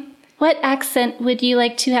 What accent would you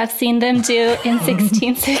like to have seen them do in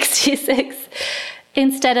 1666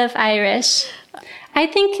 instead of Irish? I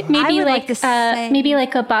think maybe maybe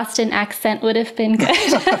like a Boston accent would have been good.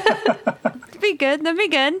 That'd be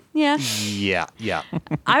good. Yeah. Yeah.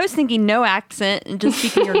 I was thinking no accent and just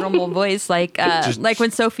speaking your normal voice, like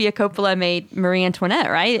when Sofia Coppola made Marie Antoinette,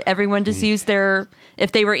 right? Everyone just used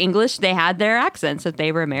if they were English, they had their accents. If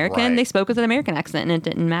they were American, they spoke with an American accent and it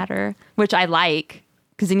didn't matter, which I like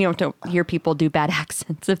because then you don't hear people do bad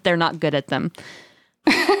accents if they're not good at them.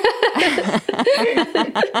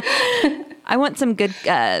 I want some good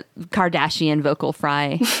Kardashian vocal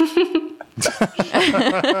fry.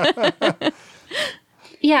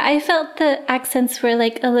 Yeah, I felt the accents were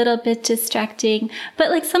like a little bit distracting,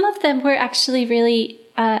 but like some of them were actually really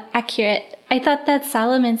accurate. I thought that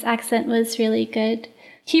Solomon's accent was really good.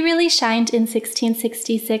 He really shined in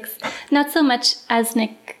 1666. Not so much as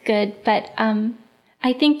Nick Good, but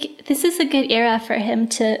I think this is a good era for him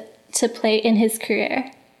to play in his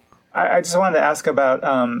career. I just wanted to ask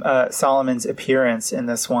about Solomon's appearance in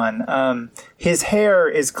this one. His hair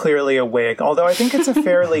is clearly a wig, although I think it's a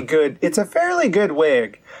fairly good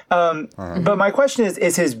wig. But my question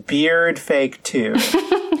is his beard fake too?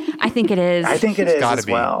 I think it is. I think it is as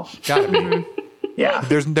be. well. Gotta be. Yeah.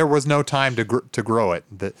 There was no time to grow it.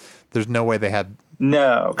 There's no way they had.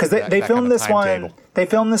 No, because they that filmed kind of this one. timetable. They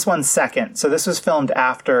filmed this one second, so this was filmed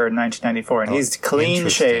after 1994, and he's clean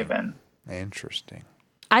shaven. Interesting.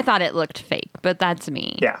 I thought it looked fake, but that's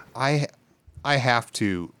me. Yeah. I have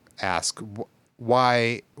to ask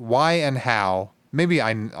why and how. Maybe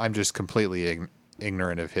I'm just completely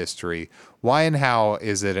ignorant of history. Why and how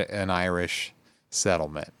is it an Irish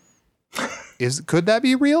settlement? Could that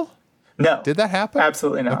be real? No. Did that happen?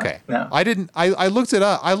 Absolutely not. Okay. No. I didn't. I looked it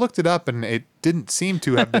up. I looked it up, and it didn't seem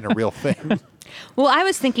to have been a real thing. Well, I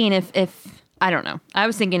was thinking if I don't know. I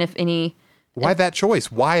was thinking if any. Why that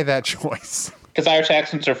choice? Why that choice? Because Irish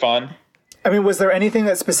accents are fun. I mean, was there anything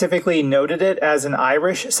that specifically noted it as an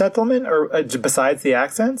Irish settlement, or besides the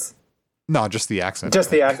accents? No, just the accent.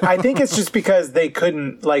 Just the accent. I think it's just because they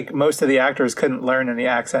couldn't, like, most of the actors couldn't learn any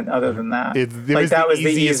accent other than that. That was the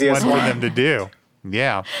easiest one for them to do.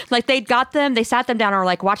 Yeah. Like they sat them down and were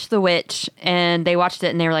like, watch The Witch, and they watched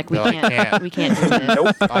it and they were like, we can't do this.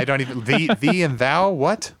 Nope. I don't even thee and thou,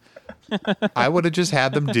 what? I would have just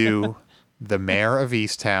had them do the mayor of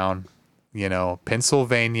Easttown,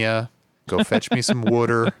 Pennsylvania, go fetch me some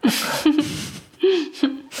water. That's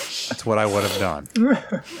what I would have done.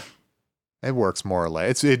 It works more or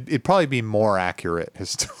less. It'd probably be more accurate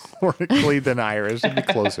historically than Irish. It'd be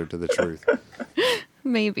closer to the truth.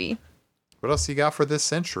 Maybe. What else you got for this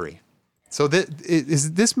century? So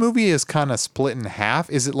this movie is kind of split in half.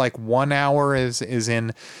 Is it like 1 hour is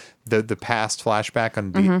in the past flashback,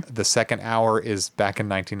 and the second hour is back in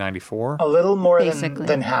 1994? A little more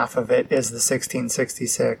than half of it is the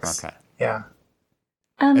 1666. Okay. Yeah.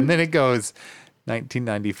 And then it goes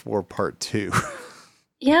 1994 part 2.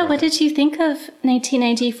 Yeah, what did you think of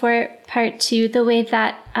 1994 part 2, the way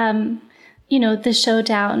that, the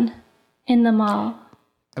showdown in the mall?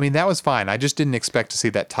 I mean, that was fine. I just didn't expect to see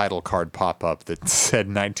that title card pop up that said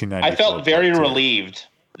 1994. I felt very relieved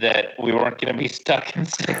that we weren't going to be stuck in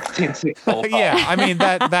 1664. Yeah, I mean,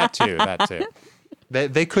 that too.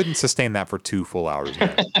 They couldn't sustain that for 2 full hours.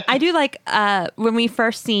 I do like when we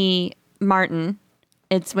first see Martin,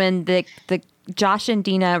 it's when the Josh and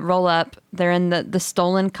Dina roll up. They're in the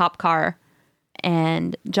stolen cop car,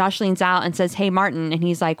 and Josh leans out and says, "Hey, Martin," and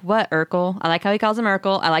he's like, "What, Urkel?" I like how he calls him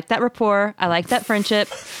Urkel. I like that rapport. I like that friendship.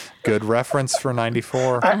 Good reference for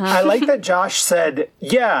 94. I like that Josh said,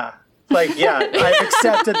 "Yeah." Like, yeah, I've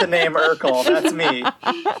accepted the name Urkel. That's me.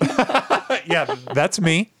 Yeah, that's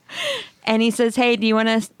me. And he says, "Hey, do you want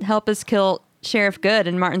to help us kill Sheriff Good?"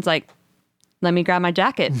 And Martin's like, "Let me grab my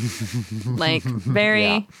jacket." Like,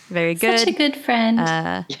 very good. Such a good friend.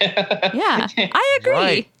 Yeah, I agree.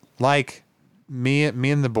 Right. Like me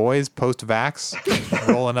and the boys post-vax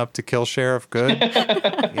rolling up to kill Sheriff Good.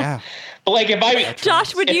 Yeah. Blake, if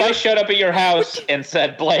I showed up at your house and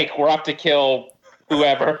said, "Blake, we're up to kill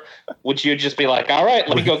whoever," would you just be like, "All right,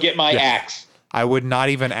 let me go get my axe"? I would not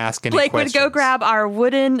even ask any Blake questions. would go grab our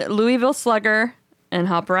wooden Louisville Slugger and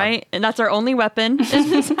hop right, and that's our only weapon in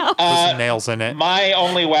his house. Put some nails in it. My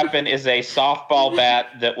only weapon is a softball bat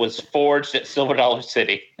that was forged at Silver Dollar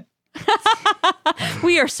City.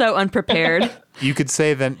 We are so unprepared. You could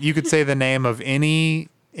say the name of any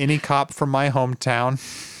cop from my hometown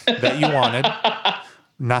that you wanted.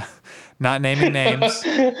 Not naming names.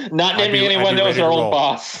 Not naming anyone that was our old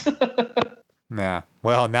boss. Nah.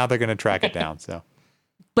 Well, now they're going to track it down. So.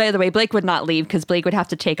 By the way, Blake would not leave because Blake would have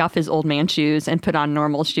to take off his old man shoes and put on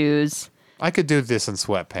normal shoes. I could do this in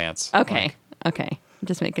sweatpants. Okay.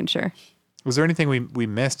 Just making sure. Was there anything we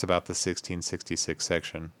missed about the 1666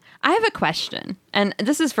 section? I have a question, and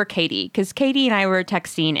this is for Katie, because Katie and I were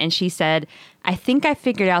texting, and she said, "I think I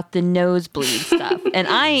figured out the nosebleed stuff," and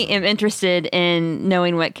I am interested in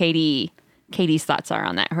knowing what Katie's thoughts are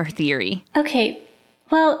on that, her theory. Okay,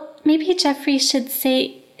 well, maybe Jeffrey should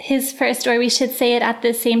say his first, or we should say it at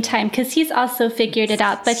the same time, because he's also figured it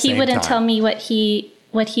out, but he wouldn't tell me what he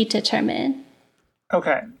determined.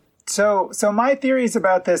 Okay. So my theories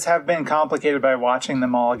about this have been complicated by watching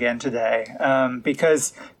them all again today,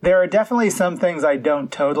 because there are definitely some things I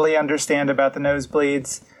don't totally understand about the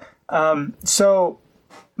nosebleeds. So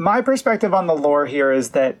my perspective on the lore here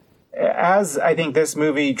is that, as I think this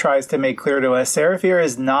movie tries to make clear to us, Seraphir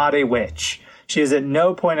is not a witch. She is at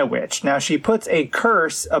no point a witch. Now, she puts a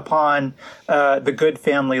curse upon the good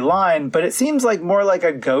family line, but it seems like more like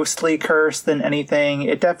a ghostly curse than anything.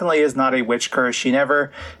 It definitely is not a witch curse. She never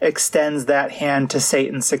extends that hand to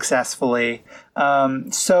Satan successfully.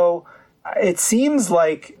 So it seems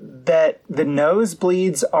like that the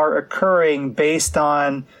nosebleeds are occurring based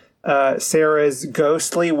on Sarah's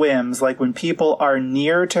ghostly whims. Like when people are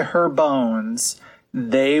near to her bones,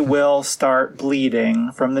 they will start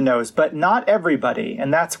bleeding from the nose, but not everybody,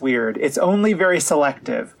 and that's weird. It's only very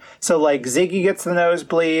selective. So, like, Ziggy gets the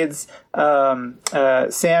nosebleeds,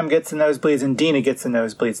 Sam gets the nosebleeds, and Dina gets the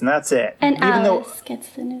nosebleeds, and that's it. And Alice gets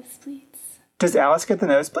the nosebleeds. Does Alice get the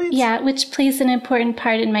nosebleeds? Yeah, which plays an important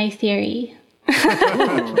part in my theory.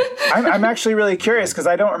 I'm actually really curious because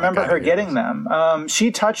I don't remember her getting them.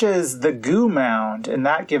 She touches the goo mound, and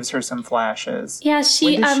that gives her some flashes. Yeah,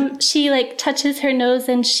 she like touches her nose,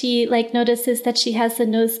 and she like notices that she has a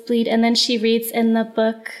nosebleed, and then she reads in the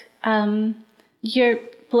book, "Your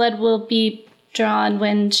blood will be drawn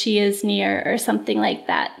when she is near," or something like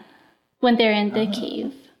that, when they're in the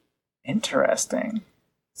cave. Interesting.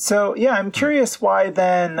 So, yeah, I'm curious why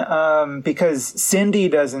then, because Cindy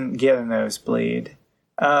doesn't get a nosebleed.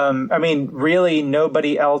 I mean, really,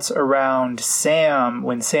 nobody else around Sam,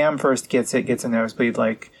 when Sam first gets it, gets a nosebleed.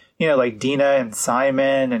 Like, you know, like Dina and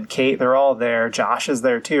Simon and Kate, they're all there. Josh is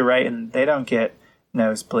there too, right? And they don't get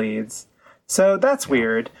nosebleeds. So that's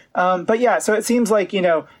weird. But yeah, so it seems like, you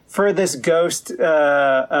know, for this ghost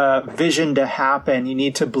vision to happen, you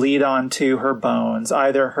need to bleed onto her bones.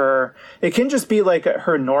 Either it can just be like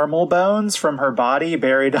her normal bones from her body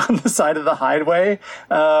buried on the side of the hideaway,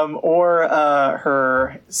 or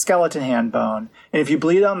her skeleton hand bone. And if you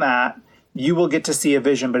bleed on that, you will get to see a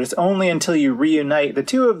vision, but it's only until you reunite the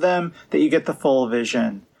two of them that you get the full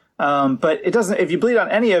vision. But it doesn't. If you bleed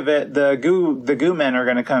on any of it, the goo men are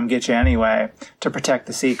going to come get you anyway to protect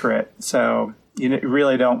the secret. So you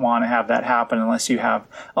really don't want to have that happen unless you have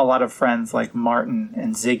a lot of friends like Martin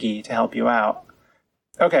and Ziggy to help you out.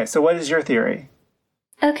 Okay, so what is your theory?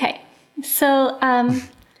 Okay, so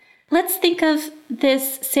let's think of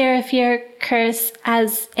this Seraphir curse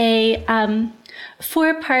as a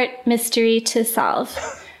 4-part mystery to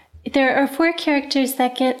solve. There are 4 characters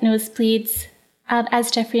that get nosebleeds. As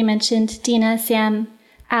Jeffrey mentioned, Dina, Sam,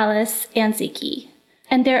 Alice, and Ziggy.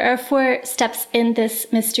 And there are 4 steps in this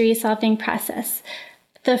mystery-solving process.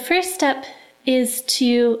 The first step is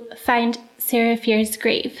to find Seraphir's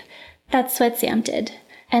grave. That's what Sam did.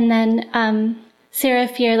 And then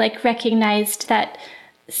Seraphir recognized that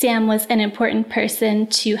Sam was an important person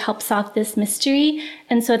to help solve this mystery.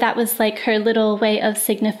 And so that was her little way of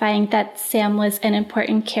signifying that Sam was an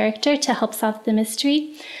important character to help solve the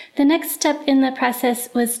mystery. The next step in the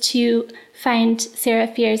process was to find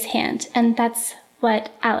Seraphir's hand, and that's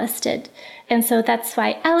what Alice did. And so that's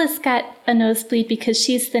why Alice got a nosebleed, because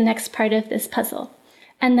she's the next part of this puzzle.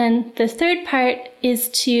 And then the third part is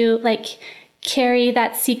to carry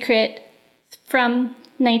that secret from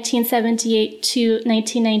 1978 to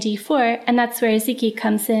 1994, and that's where Ziggy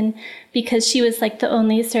comes in, because she was the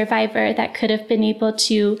only survivor that could have been able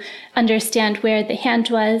to understand where the hand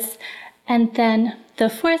was. And then the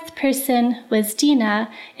fourth person was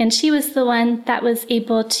Dina, and she was the one that was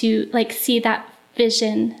able to see that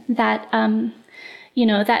vision that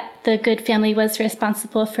that the good family was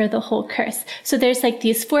responsible for the whole curse. So there's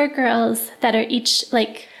these 4 girls that are each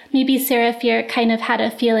maybe Seraphir kind of had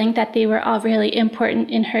a feeling that they were all really important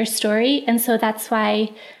in her story. And so that's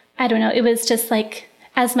why, I don't know, it was just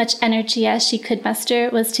as much energy as she could muster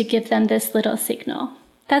was to give them this little signal.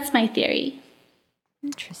 That's my theory.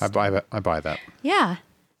 Interesting. I buy that. Yeah.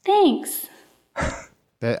 Thanks.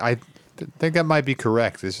 I think that might be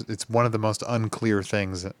correct. It's one of the most unclear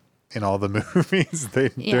things in all the movies.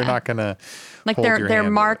 They're not going to they're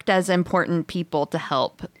marked as important people to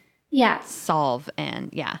help. Yeah. Solve and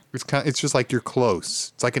yeah. It's just like you're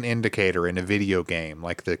close. It's like an indicator in a video game,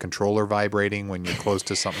 like the controller vibrating when you're close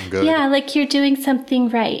to something good. Yeah, you're doing something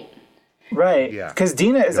right. Right. Yeah. Because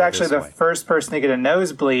Dina is actually the first person to get a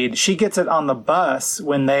nosebleed. She gets it on the bus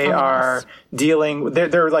when they are dealing.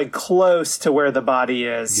 They're close to where the body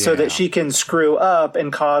is, so that she can screw up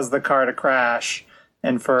and cause the car to crash.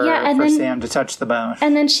 And for Sam to touch the bone.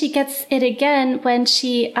 And then she gets it again when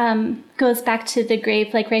she goes back to the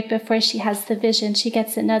grave, right before she has the vision. She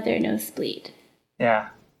gets another nosebleed. Yeah.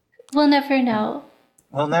 We'll never know.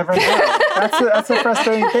 We'll never know. That's a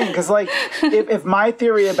frustrating thing, because like if my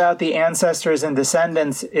theory about the ancestors and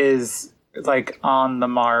descendants is like on the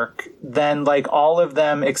mark, then like all of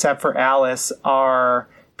them except for Alice are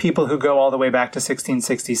people who go all the way back to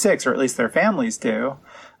 1666, or at least their families do.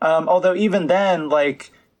 Although even then,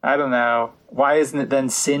 like, I don't know, why isn't it then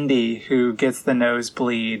Cindy who gets the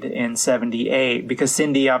nosebleed in 78? Because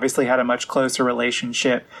Cindy obviously had a much closer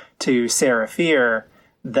relationship to Sarah Fear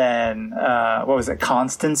than,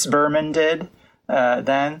 Constance Berman did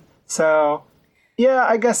then. So, yeah,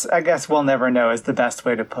 I guess we'll never know is the best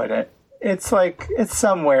way to put it. It's like, it's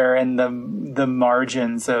somewhere in the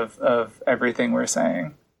margins of everything we're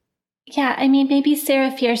saying. Yeah, I mean, maybe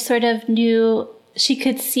Sarah Fear sort of knew, she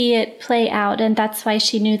could see it play out, and that's why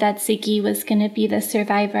she knew that Ziggy was going to be the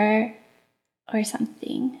survivor or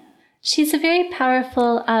something. She's a very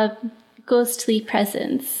powerful ghostly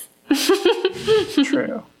presence.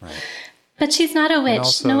 True. Right. But she's not a witch.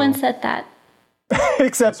 Also, no one said that.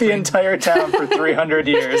 Except the entire town for 300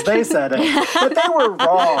 years. They said it. But they were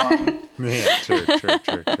wrong. Yeah,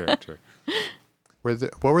 true.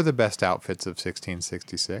 What were the best outfits of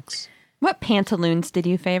 1666? What pantaloons did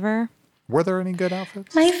you favor? Were there any good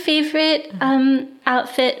outfits? My favorite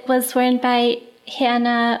outfit was worn by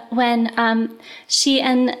Hannah when she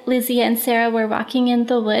and Lizzie and Sarah were walking in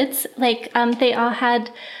the woods. Like, they all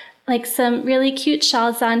had like some really cute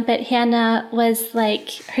shawls on, but Hannah was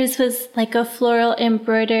like, hers was like a floral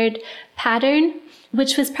embroidered pattern,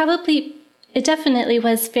 which was it definitely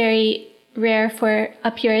was very rare for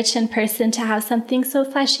a Puritan person to have something so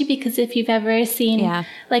flashy, because if you've ever seen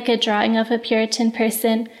like a drawing of a Puritan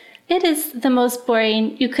person, it is the most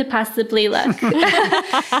boring you could possibly look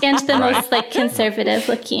and the most like conservative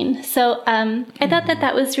looking. So I thought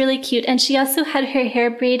that was really cute. And she also had her hair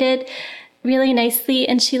braided really nicely,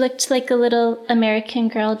 and she looked like a little American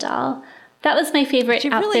Girl doll. That was my favorite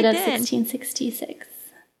outfit of 1666.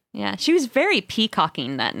 Yeah, she was very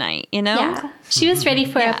peacocking that night, you know? Yeah, she was ready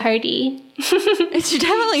for a party. She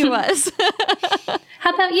definitely was.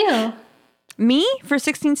 How about you? Me for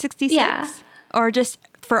 1666? Yeah. Or just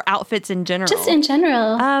for outfits in general? Just in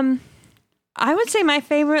general. I would say my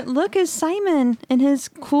favorite look is Simon in his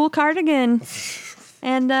cool cardigan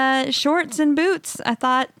and shorts and boots. I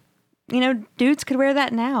thought, dudes could wear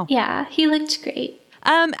that now. Yeah, he looked great.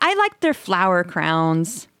 I liked their flower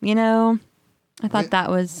crowns, I thought that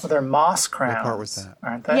was... Well, they're moss crowns. What part was that?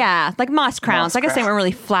 Aren't they? Yeah, like moss crowns. I guess they weren't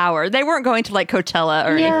really flower. They weren't going to like Coachella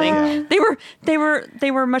or anything. They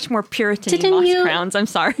were much more Puritan moss crowns. I'm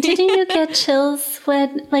sorry. Didn't you get chills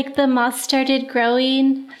when like the moss started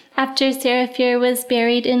growing after Sarah Fear was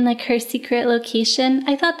buried in like her secret location?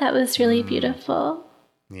 I thought that was really beautiful.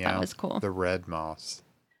 Yeah, that was cool. The red moss.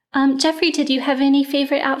 Jeffrey, did you have any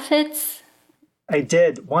favorite outfits? I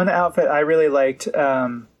did. One outfit I really liked,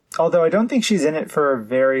 although I don't think she's in it for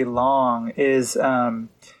very long, is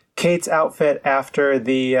Kate's outfit after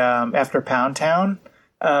after Pound Town.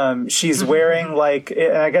 She's wearing like,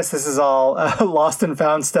 and I guess this is all Lost and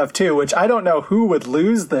Found stuff too, which I don't know who would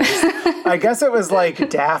lose this. I guess it was like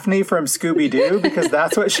Daphne from Scooby-Doo, because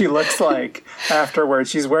that's what she looks like afterwards.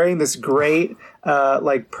 She's wearing this great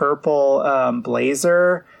like purple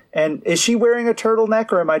blazer. And is she wearing a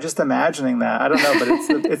turtleneck, or am I just imagining that? I don't know,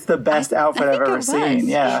 but it's the best outfit I've ever seen.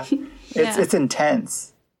 Yeah, it's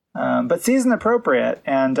intense, but season appropriate,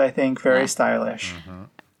 and I think very stylish. Mm-hmm.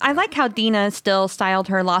 I like how Dina still styled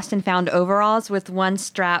her Lost and Found overalls with one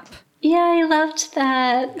strap. Yeah, I loved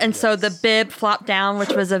that. And so the bib flopped down, which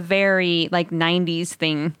was a very like 90s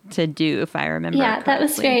thing to do, if I remember. Yeah, correctly. that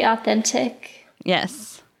was very authentic. Yes.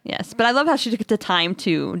 But I love how she took the time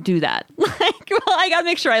to do that. I gotta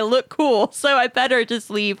make sure I look cool, so I better just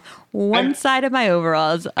leave one side of my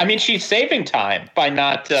overalls. I mean, she's saving time by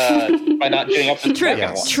not doing up the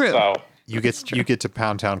second one. True. So. You get to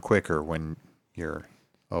Pound Town quicker when your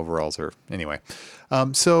overalls are anyway.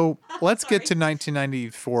 So let's get to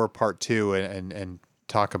 1994 Part 2 and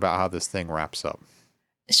talk about how this thing wraps up.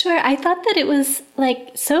 Sure. I thought that it was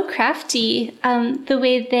like so crafty, the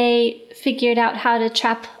way they figured out how to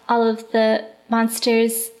trap all of the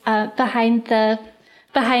monsters behind the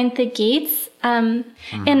gates. And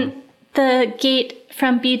the gate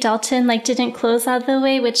from B. Dalton like didn't close all the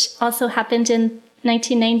way, which also happened in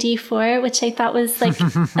 1994, which I thought was like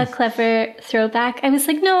a clever throwback. I was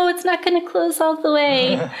like, no, it's not going to close all the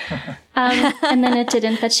way. And then it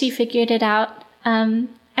didn't, but she figured it out.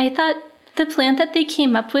 I thought the plan that they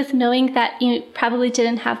came up with, knowing that you probably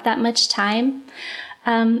didn't have that much time,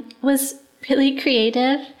 was really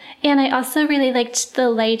creative. And I also really liked the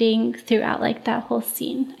lighting throughout, like that whole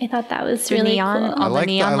scene. I thought that was really cool. I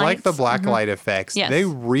like the black light effects. Yes. They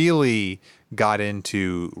really got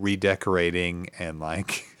into redecorating and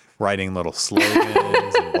like writing little slogans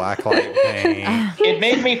and blacklight paint. It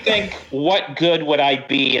made me think, what good would I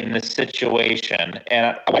be in this situation?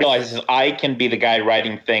 And I realized I can be the guy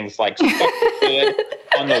writing things like good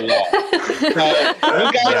on the wall.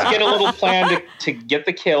 You guys get a little plan to get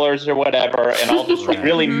the killers or whatever, and I'll just write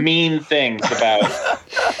really mean things about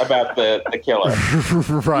the killer.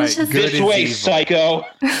 Right. This way, evil. Psycho.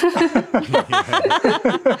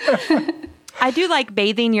 I do like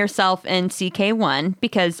bathing yourself in CK1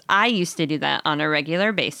 because I used to do that on a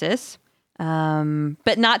regular basis,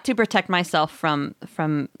 but not to protect myself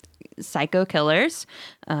from psycho killers,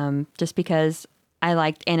 just because I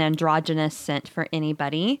liked an androgynous scent for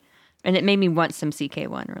anybody, and it made me want some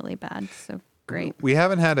CK1 really bad. So great. We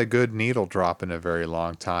haven't had a good needle drop in a very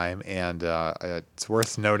long time, and it's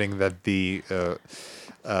worth noting that the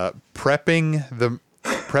prepping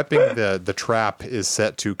the trap is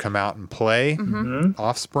set to come out and play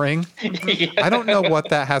Offspring. Yeah. I don't know what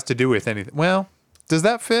that has to do with anything. Well, does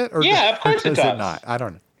that fit? Or of course it does. Not? I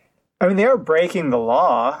don't know. I mean, they are breaking the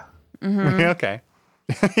law. Okay.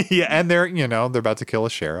 Yeah, and they're about to kill a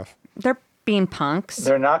sheriff. They're being punks.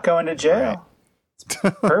 They're not going to jail.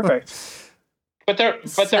 Right. Perfect. But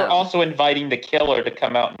they're also inviting the killer to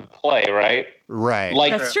come out and play, right? Right.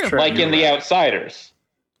 Like, that's true. Like in The Outsiders.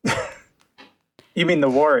 You mean the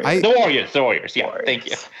Warriors? The Warriors. Yeah, thank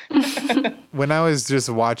you. When I was just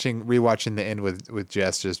rewatching the end with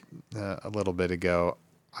Jess just a little bit ago,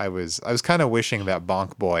 I was kind of wishing that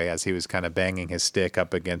Bonk Boy, as he was kind of banging his stick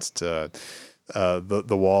up against the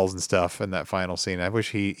walls and stuff in that final scene, I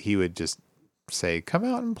wish he would just say, "Come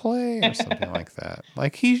out and play," or something like that.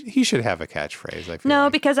 Like he should have a catchphrase. I feel No,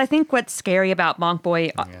 like. because I think what's scary about Bonk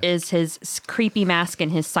Boy is his creepy mask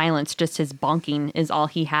and his silence. Just his bonking is all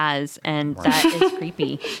he has, and that is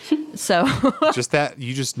creepy. So just that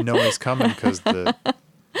you just know he's coming because the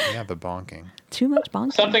bonking. Too much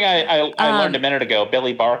bonking. Something I learned a minute ago,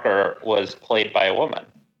 Billy Barker was played by a woman,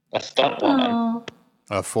 a stunt woman.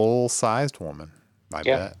 A full-sized woman, I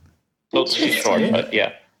bet. Well, she's short, but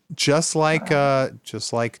yeah. Just like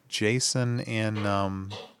Jason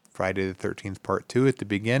in Friday the 13th Part 2 at the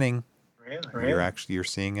beginning. Really? You're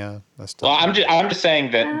seeing a stunt. Well, I'm just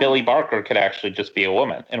saying that Billy Barker could actually just be a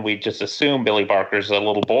woman, and we just assume Billy Barker's a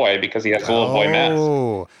little boy because he has a little boy mask.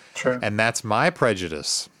 Oh, true. And that's my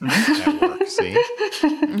prejudice at work. See?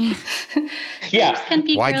 Yeah.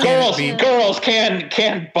 Why girls can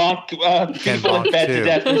bonk people in bed to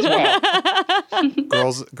death as well.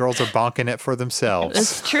 Girls are bonking it for themselves.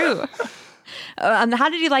 It's true. How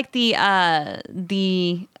did you like the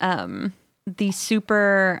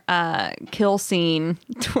super kill scene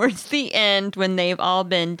towards the end when they've all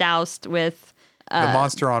been doused with the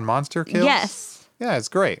monster on monster kills? Yes. Yeah, it's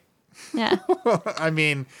great. Yeah. I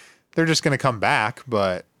mean, they're just going to come back,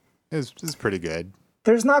 but it's pretty good.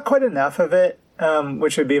 There's not quite enough of it,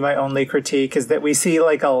 which would be my only critique, is that we see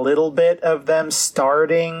like a little bit of them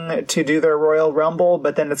starting to do their Royal Rumble,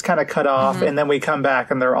 but then it's kind of cut off, and then we come back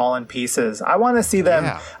and they're all in pieces. I want to see them.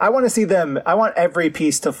 Yeah. I want every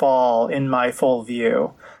piece to fall in my full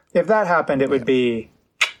view. If that happened, it would be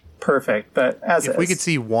perfect. But if we could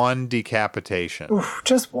see one decapitation,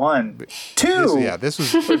 just one, two, this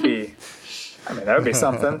would be. I mean, that would be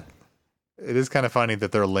something. It is kind of funny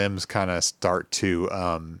that their limbs kind of start to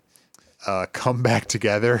come back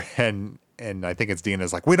together, and I think it's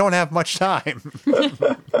Dina's like, we don't have much time.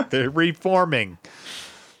 They're reforming.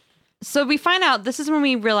 So we find out, this is when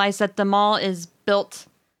we realize that the mall is built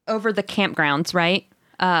over the campgrounds, right?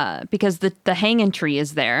 Because the hanging tree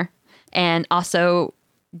is there. And also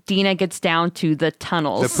Dina gets down to the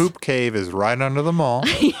tunnels. The poop cave is right under the mall.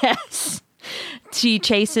 Yes. She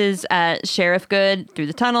chases Sheriff Good through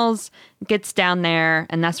the tunnels, gets down there,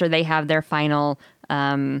 and that's where they have their final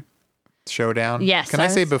showdown. Yes. Can I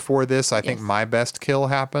say before this, I think my best kill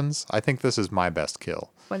happens? I think this is my best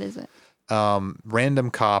kill. What is it?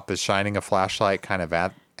 Random cop is shining a flashlight kind of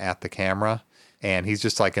at the camera, and he's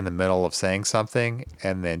just like in the middle of saying something,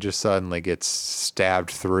 and then just suddenly gets stabbed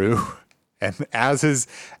through. And as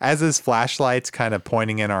his flashlight's kind of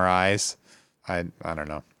pointing in our eyes, I don't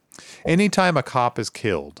know. Anytime a cop is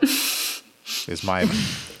killed is my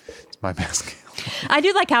best kill. I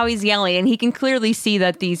do like how he's yelling, and he can clearly see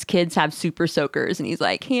that these kids have super soakers, and he's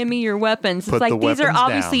like, "Hand me your weapons." It's like these are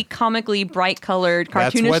obviously comically bright-colored,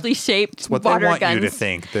 cartoonishly shaped what water they want guns. you to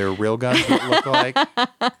think they're real guns that look like.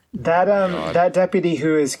 That deputy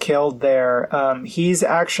who is killed there, he's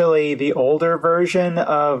actually the older version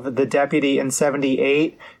of the deputy in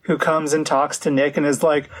 78 who comes and talks to Nick and is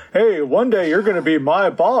like, hey, one day you're going to be my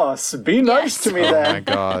boss. Be nice to me then. Oh my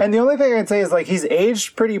God. And the only thing I can say is, like, he's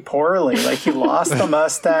aged pretty poorly. Like, he lost the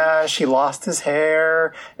mustache, he lost his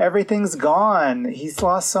hair, everything's gone. He's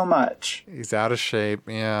lost so much. He's out of shape.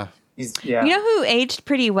 Yeah. Yeah. You know who aged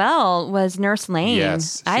pretty well was Nurse Lane.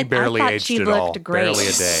 Yes, she barely I thought aged she at looked all. great. Barely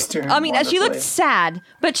a day. I mean, she looked sad,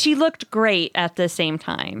 but she looked great at the same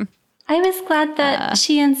time. I was glad that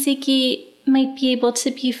she and Ziggy might be able to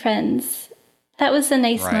be friends. That was a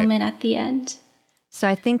nice moment at the end. So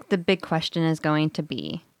I think the big question is going to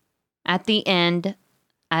be, at the end,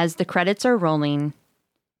 as the credits are rolling,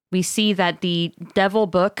 we see that the Devil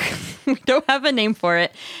Book, we don't have a name for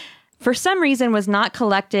it, for some reason was not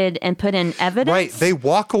collected and put in evidence. Right. They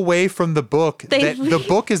walk away from the book. The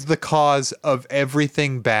book is the cause of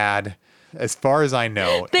everything bad, as far as I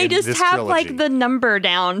know. They just have trilogy. like the number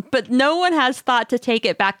down, but no one has thought to take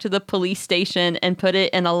it back to the police station and put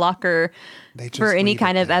it in a locker for any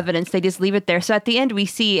kind of evidence. They just leave it there. So at the end, we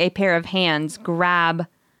see a pair of hands grab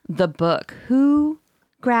the book. Who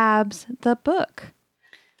grabs the book?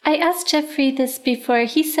 I asked Jeffrey this before.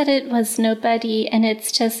 He said it was nobody, and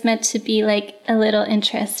it's just meant to be like a little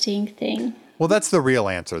interesting thing. Well, that's the real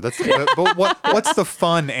answer. But what's the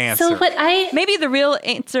fun answer? So maybe the real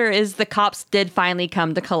answer is the cops did finally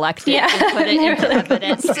come to collect it and put it into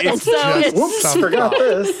evidence. Whoops, forgot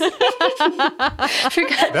this.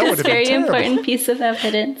 Forgot this very important piece of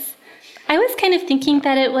evidence. I was kind of thinking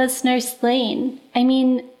that it was Nurse Lane. I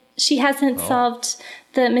mean, she hasn't solved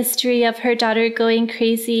the mystery of her daughter going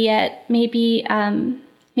crazy yet. Maybe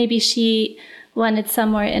she wanted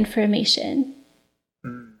some more information.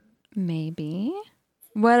 Maybe.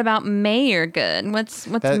 What about Mayor Good? What's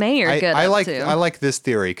Mayor Good up to? I like this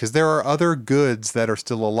theory because there are other Goods that are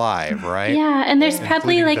still alive, right? Yeah, and there's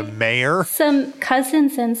probably Including like the mayor, some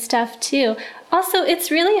cousins and stuff too. Also,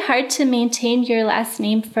 it's really hard to maintain your last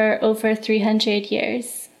name for over 300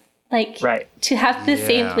 years. Like, to have the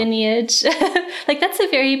same lineage. Like, that's a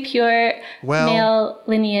very pure male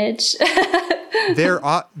lineage.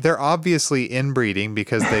 they're obviously inbreeding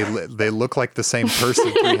because they look like the same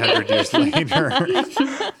person 300 years later.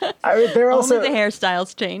 They're also only the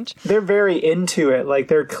hairstyles change. They're very into it. Like,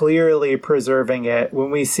 they're clearly preserving it. When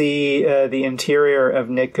we see the interior of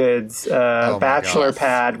Nick Good's bachelor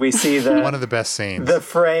pad, we see one of the best scenes, the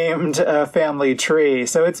framed family tree.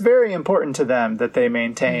 So it's very important to them that they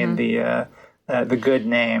maintain the Good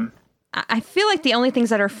name. I feel like the only things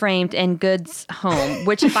that are framed in Good's home,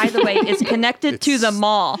 which, by the way, is connected to the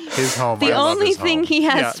mall. His home. The only thing he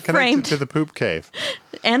has framed to the poop cave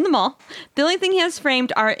and the mall. The only thing he has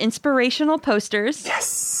framed are inspirational posters.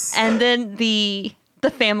 Yes. And then the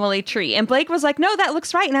family tree. And Blake was like, "No, that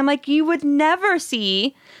looks right." And I'm like, "You would never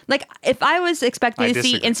see." Like, if I was expecting to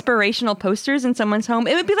see inspirational posters in someone's home,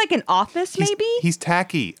 it would be like an office, maybe. He's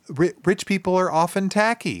tacky. Rich people are often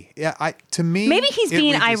tacky. Yeah, to me, maybe he's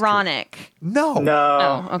being ironic. No.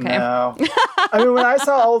 Oh, okay. No. I mean, when I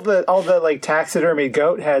saw all the like taxidermy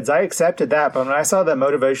goat heads, I accepted that. But when I saw that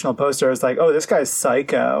motivational poster, I was like, "Oh, this guy's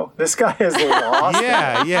psycho. This guy is lost."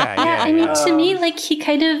 Yeah. I mean, to me, like, he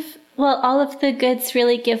kind of. Well, all of the Goods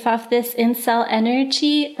really give off this incel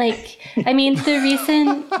energy. Like, I mean, the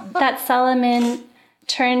reason that Solomon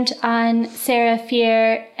turned on Sarah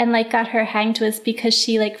Fier and like got her hanged was because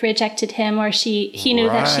she like rejected him, or he knew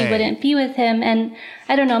that she wouldn't be with him. And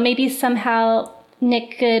I don't know, maybe somehow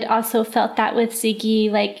Nick Good also felt that with Ziggy,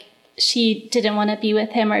 like she didn't want to be with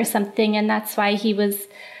him or something, and that's why he was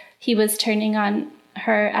turning on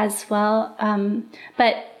her as well.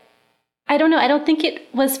 But I don't know. I don't think it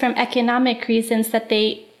was from economic reasons that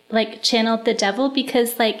they like channeled the devil,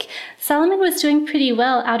 because like Solomon was doing pretty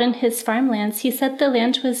well out in his farmlands. He said the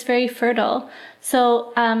land was very fertile.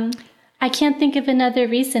 So I can't think of another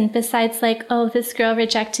reason besides like, oh, this girl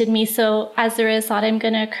rejected me, so as a result, I'm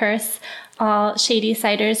going to curse all Shady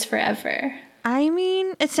Siders forever. I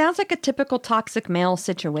mean, it sounds like a typical toxic male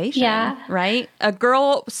situation. Yeah. Right? A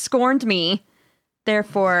girl scorned me,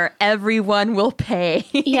 therefore everyone will pay.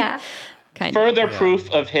 Yeah. Further proof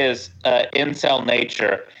of his incel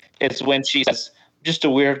nature is when she says, "Just a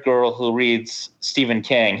weird girl who reads Stephen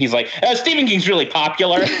King." He's like, "Stephen King's really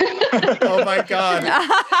popular." Oh my God.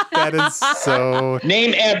 That is so...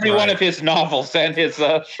 Name every one of his novels and his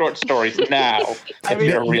short stories now. If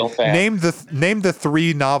you're a real fan. Name the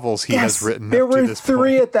 3 novels he has written. There up to were this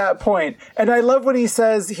 3 point. at that point. And I love when he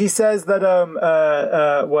says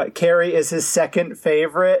that Carrie is his second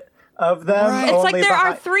favorite of them. Right. It's like there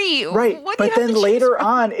are 3. Right. But then later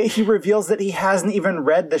on, he reveals that he hasn't even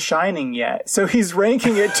read The Shining yet. So he's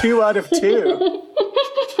ranking it 2 out of 2.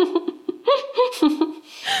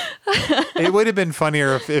 It would have been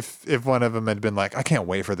funnier if one of them had been like, I can't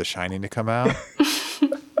wait for The Shining to come out.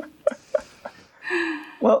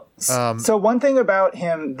 Well, so one thing about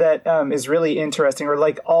him that is really interesting, or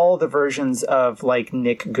like all the versions of like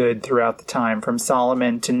Nick Good throughout the time, from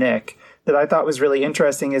Solomon to Nick, that I thought was really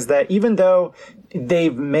interesting is that even though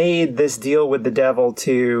they've made this deal with the devil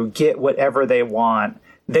to get whatever they want,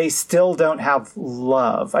 they still don't have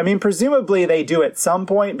love. I mean, presumably they do at some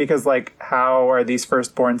point because, like, how are these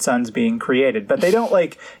firstborn sons being created? But they don't,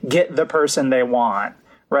 like, get the person they want,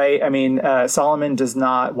 right? I mean, Solomon does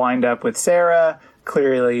not wind up with Sarah.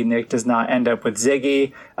 Clearly, Nick does not end up with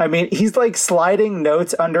Ziggy. I mean, he's, like, sliding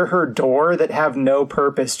notes under her door that have no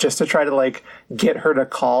purpose just to try to, like, get her to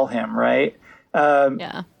call him, right?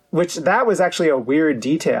 Yeah. Which that was actually a weird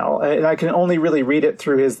detail, and I can only really read it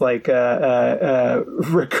through his like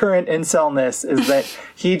recurrent incelness. Is that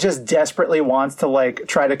he just desperately wants to like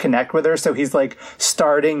try to connect with her, so he's like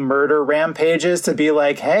starting murder rampages to be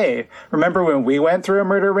like, "Hey, remember when we went through a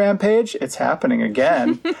murder rampage? It's happening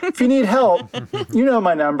again. If you need help, you know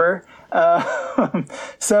my number."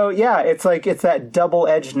 So yeah, it's like it's that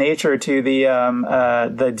double-edged nature to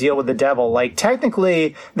the deal with the devil. Like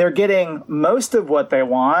technically, they're getting most of what they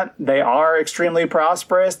want. They are extremely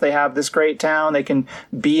prosperous. They have this great town. They can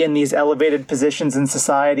be in these elevated positions in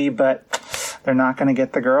society, but they're not going to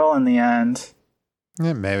get the girl in the end.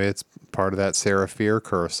 Yeah, maybe it's part of that Sarah Fear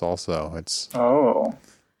curse. Also, it's Oh.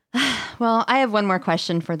 Well, I have one more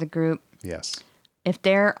question for the group. yes. If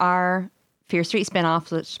there are Fear Street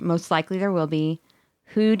spinoffs, which most likely there will be,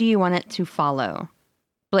 who do you want it to follow?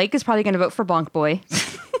 Blake is probably going to vote for Bonk Boy.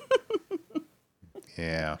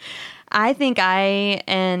 Yeah. I think I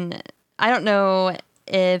don't know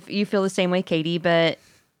if you feel the same way, Katie, but,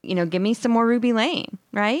 you know, give me some more Ruby Lane,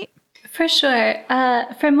 right? For sure.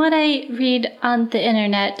 From what I read on the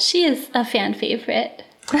internet, she is a fan favorite.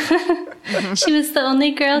 She was the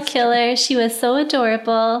only girl killer. She was so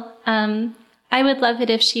adorable. I would love it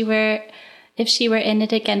if she were in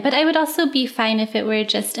it again. But I would also be fine if it were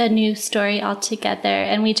just a new story altogether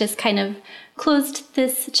and we just kind of closed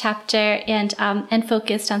this chapter and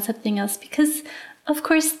focused on something else, because of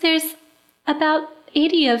course there's about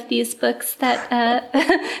 80 of these books that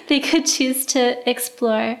they could choose to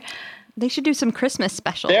explore. They should do some Christmas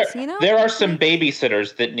specials, you know? There are some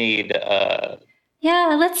babysitters that need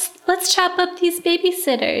Yeah, let's chop up these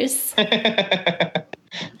babysitters.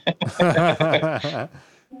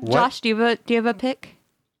 Josh, do you have a pick?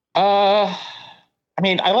 I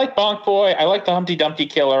mean, I like Bonk Boy. I like the Humpty Dumpty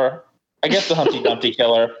Killer. I guess the Humpty Dumpty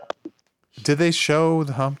Killer. Did they show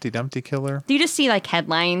the Humpty Dumpty Killer? Do you just see like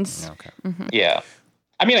headlines? Okay. Mm-hmm. Yeah.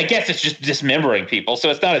 I mean, I guess it's just dismembering people,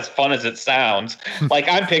 so it's not as fun as it sounds. Like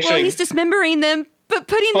I'm picturing. Well, he's dismembering them, but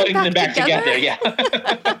putting them back together. Yeah.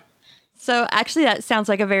 So actually, that sounds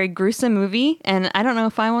like a very gruesome movie, and I don't know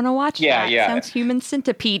if I want to watch that. Yeah. It sounds human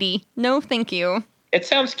centipede. No, thank you. It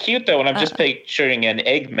sounds cute though, and I'm just picturing an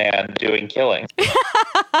Eggman doing killing.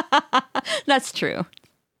 That's true.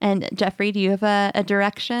 And Jeffrey, do you have a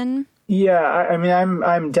direction? Yeah, I mean,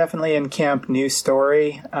 I'm definitely in camp new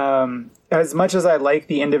story. As much as I like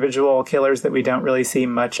the individual killers that we don't really see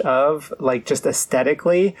much of, like just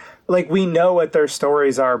aesthetically, like we know what their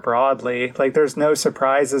stories are broadly. Like there's no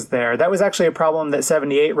surprises there. That was actually a problem that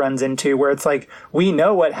 78 runs into, where it's like, we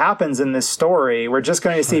know what happens in this story. We're just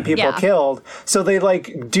going to see people killed. So they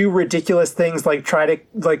like do ridiculous things, like try to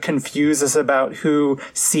like confuse us about who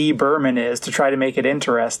C. Berman is to try to make it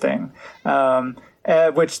interesting.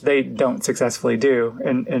 Which they don't successfully do,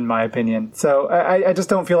 in my opinion. So I just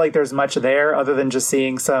don't feel like there's much there other than just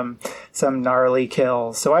seeing some gnarly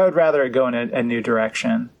kills. So I would rather it go in a new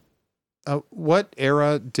direction. What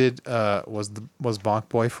era was Bonk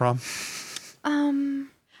Boy from?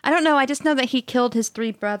 I don't know. I just know that he killed his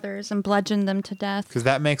 3 brothers and bludgeoned them to death. Because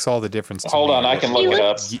that makes all the difference. Hold on, I can look it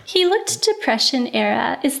up. He looked Depression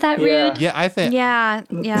era. Is that rude? Yeah, I think. Yeah.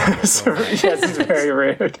 Yes, it's very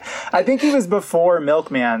rude. I think he was before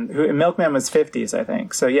Milkman. Milkman was 50s, I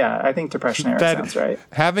think. So yeah, I think Depression era sounds right.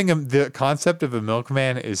 Having the concept of a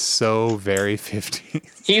milkman is so very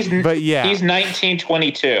 50s. He's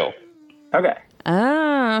 1922. Okay.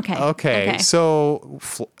 Oh, okay. Okay. So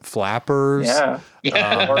Flappers. Yeah. You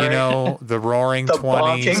know, the Roaring The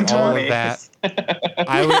 20s, all of that.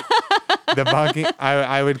 I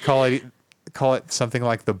would call it something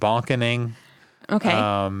like the bonkening. Okay.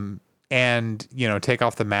 And you know, take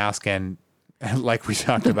off the mask and like we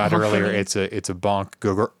talked about earlier, it's a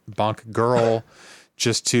bonk girl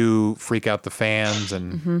just to freak out the fans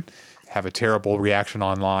and have a terrible reaction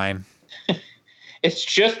online. It's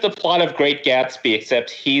just the plot of Great Gatsby,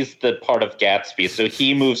 except he's the part of Gatsby, so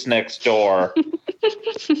he moves next door.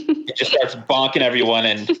 It just starts bonking everyone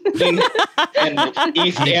in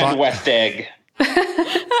East and West Egg.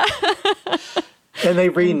 And they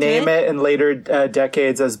rename it in later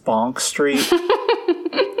decades as Bonk Street.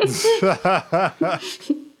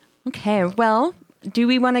 Okay, well, do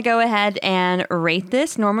we want to go ahead and rate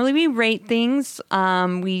this? Normally we rate things.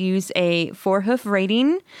 We use a 4-hoof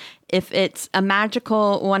rating. If it's a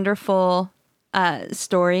magical, wonderful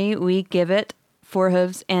story, we give it 4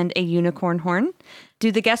 hooves and a unicorn horn. Do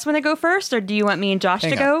the guests want to go first, or do you want me and Josh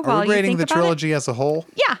to go while Are we you rating think the about trilogy as a whole?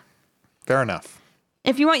 Yeah. Fair enough.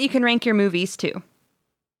 If you want, you can rank your movies too.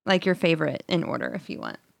 Like your favorite in order if you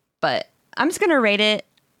want. But I'm just going to rate it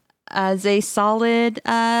as a solid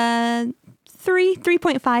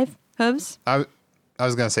 3.5 hooves. I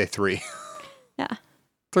was going to say 3. Yeah.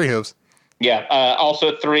 3 hooves. Yeah,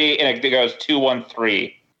 also 3, and it goes 2, 1,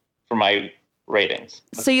 3 for my ratings.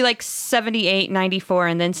 So you like 78, 94,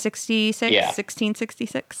 and then 66? Yeah. 16,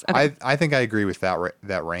 66? Okay. I think I agree with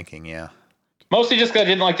that ranking, yeah. Mostly just because I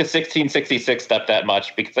didn't like the 1666 stuff that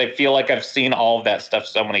much, because I feel like I've seen all of that stuff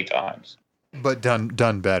so many times. But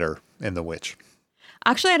done better in The Witch.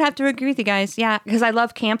 Actually, I'd have to agree with you guys. Yeah, because I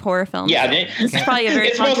love camp horror films. Yeah, it's probably a very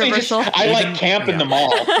it's mostly controversial. just, I like camp in the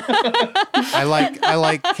mall. I like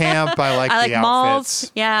camp. I like the malls.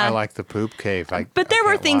 outfits. Yeah, I like the poop cave. But there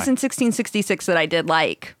were things in 1666 that I did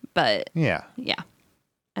like. But yeah,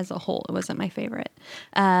 as a whole, it wasn't my favorite.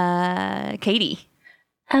 Katie.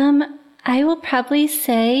 I will probably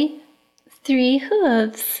say 3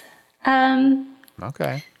 hooves.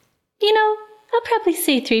 Okay. I'll probably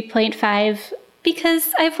say 3.5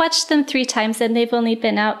 because I've watched them 3 times and they've only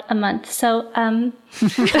been out a month. So I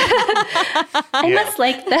must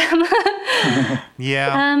like them.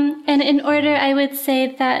 Yeah. And in order, I would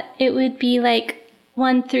say that it would be like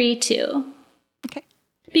 1, 3, 2. Okay.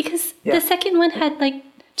 Because the second one had like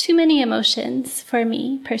too many emotions for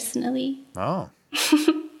me personally. Oh.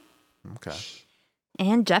 Okay.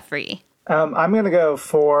 And Jeffrey. I'm going to go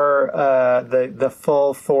for the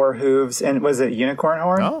full 4 hooves. And was it unicorn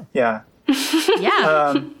horn? Oh. Yeah.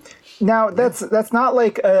 Yeah. Now that's not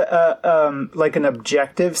like like an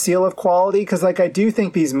objective seal of quality, because like I do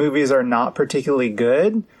think these movies are not particularly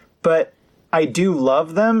good, but I do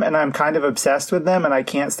love them and I'm kind of obsessed with them and I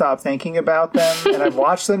can't stop thinking about them. And I've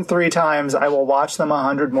watched them 3 times. I will watch them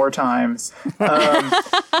 100 more times.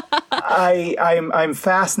 I'm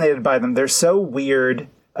fascinated by them. They're so weird.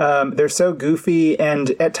 They're so goofy, and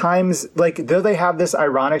at times, like, though they have this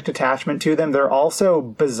ironic detachment to them, they're also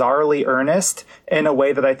bizarrely earnest in a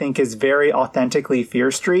way that I think is very authentically Fear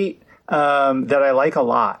Street, that I like a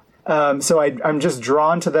lot. So I'm just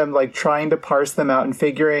drawn to them, like, trying to parse them out and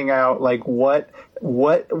figuring out, like, what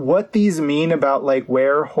these mean about, like,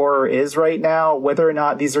 where horror is right now, whether or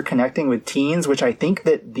not these are connecting with teens, which I think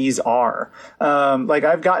that these are. Like,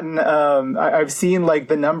 I've gotten, I've seen, like,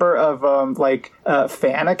 the number of,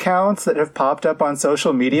 fan accounts that have popped up on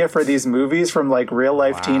social media for these movies from, like,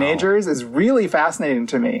 real-life teenagers is really fascinating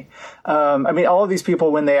to me. I mean, all of these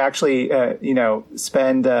people, when they actually,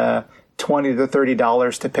 spend $20 to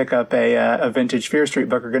 $30 to pick up a vintage Fear Street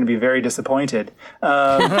book, are going to be very disappointed.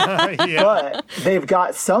 But they've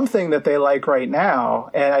got something that they like right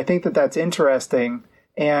now, and I think that that's interesting.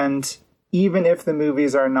 And even if the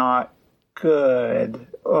movies are not good,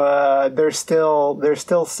 there's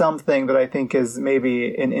still something that I think is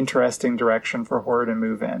maybe an interesting direction for horror to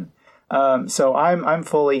move in. So I'm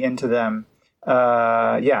fully into them.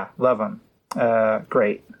 Love them.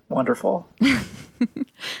 Great, wonderful.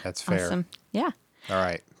 That's fair. Awesome. Yeah. All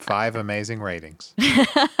right. 5 amazing ratings.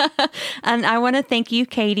 And I want to thank you,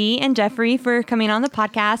 Katie and Jeffrey, for coming on the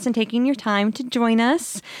podcast and taking your time to join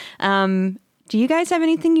us. Do you guys have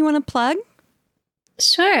anything you want to plug?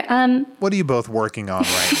 Sure. What are you both working on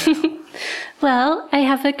right now? Well, I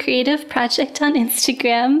have a creative project on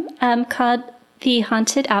Instagram called The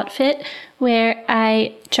Haunted Outfit, where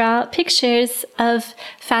I draw pictures of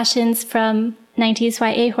fashions from 90s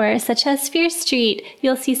YA horror, such as Fear Street.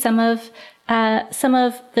 You'll see some of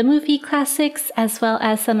the movie classics as well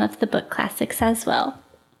as some of the book classics as well.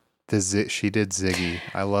 She did Ziggy.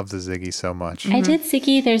 I love the Ziggy so much. I did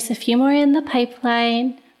Ziggy. There's a few more in the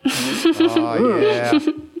pipeline. Oh, yeah.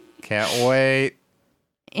 Can't wait.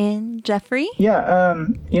 And Jeffrey? Yeah,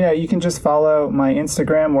 you can just follow my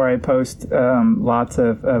Instagram, where I post lots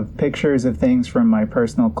of pictures of things from my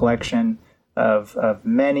personal collection of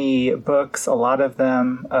many books, a lot of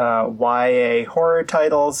them YA horror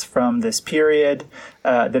titles from this period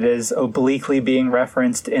that is obliquely being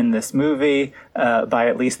referenced in this movie by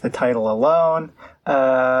at least the title alone.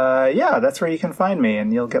 Yeah, that's where you can find me,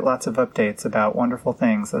 and you'll get lots of updates about wonderful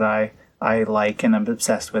things that I like and I'm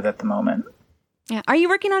obsessed with at the moment. Yeah. Are you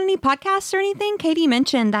working on any podcasts or anything? Katie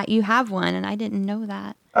mentioned that you have one, and I didn't know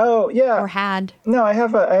that. Oh, yeah. Or had. No, I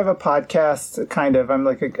have a podcast, kind of. I'm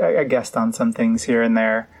like a guest on some things here and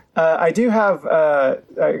there. I do have, I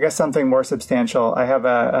guess, something more substantial. I have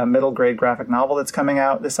a middle grade graphic novel that's coming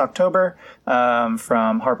out this October from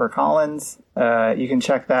HarperCollins. You can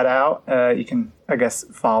check that out. You can, I guess,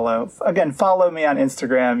 follow me on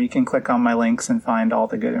Instagram. You can click on my links and find all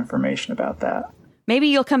the good information about that. Maybe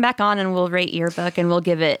you'll come back on and we'll rate your book and we'll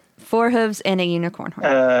give it 4 hooves and a unicorn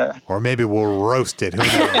horn. Or maybe we'll roast it. Who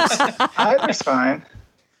knows? Either's fine.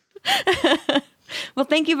 Well,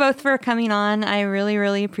 thank you both for coming on. I really,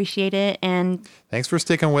 really appreciate it. And thanks for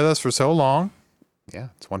sticking with us for so long. Yeah,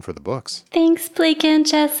 it's one for the books. Thanks, Blake and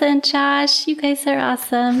Jess and Josh. You guys are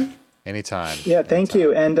awesome. Anytime. Yeah, thank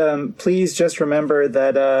you. And please just remember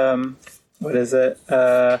that, what is it?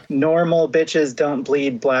 Normal bitches don't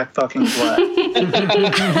bleed black fucking blood.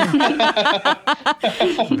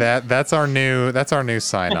 That's our new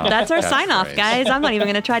sign off. That's our sign off, guys. I'm not even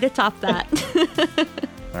going to try to top that.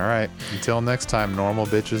 All right. Until next time, normal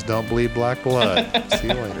bitches don't bleed black blood. See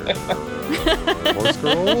you later. Horse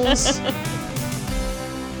girls.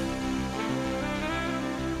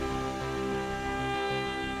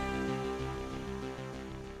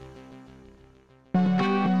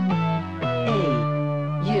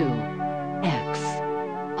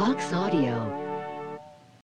 AUX Audio.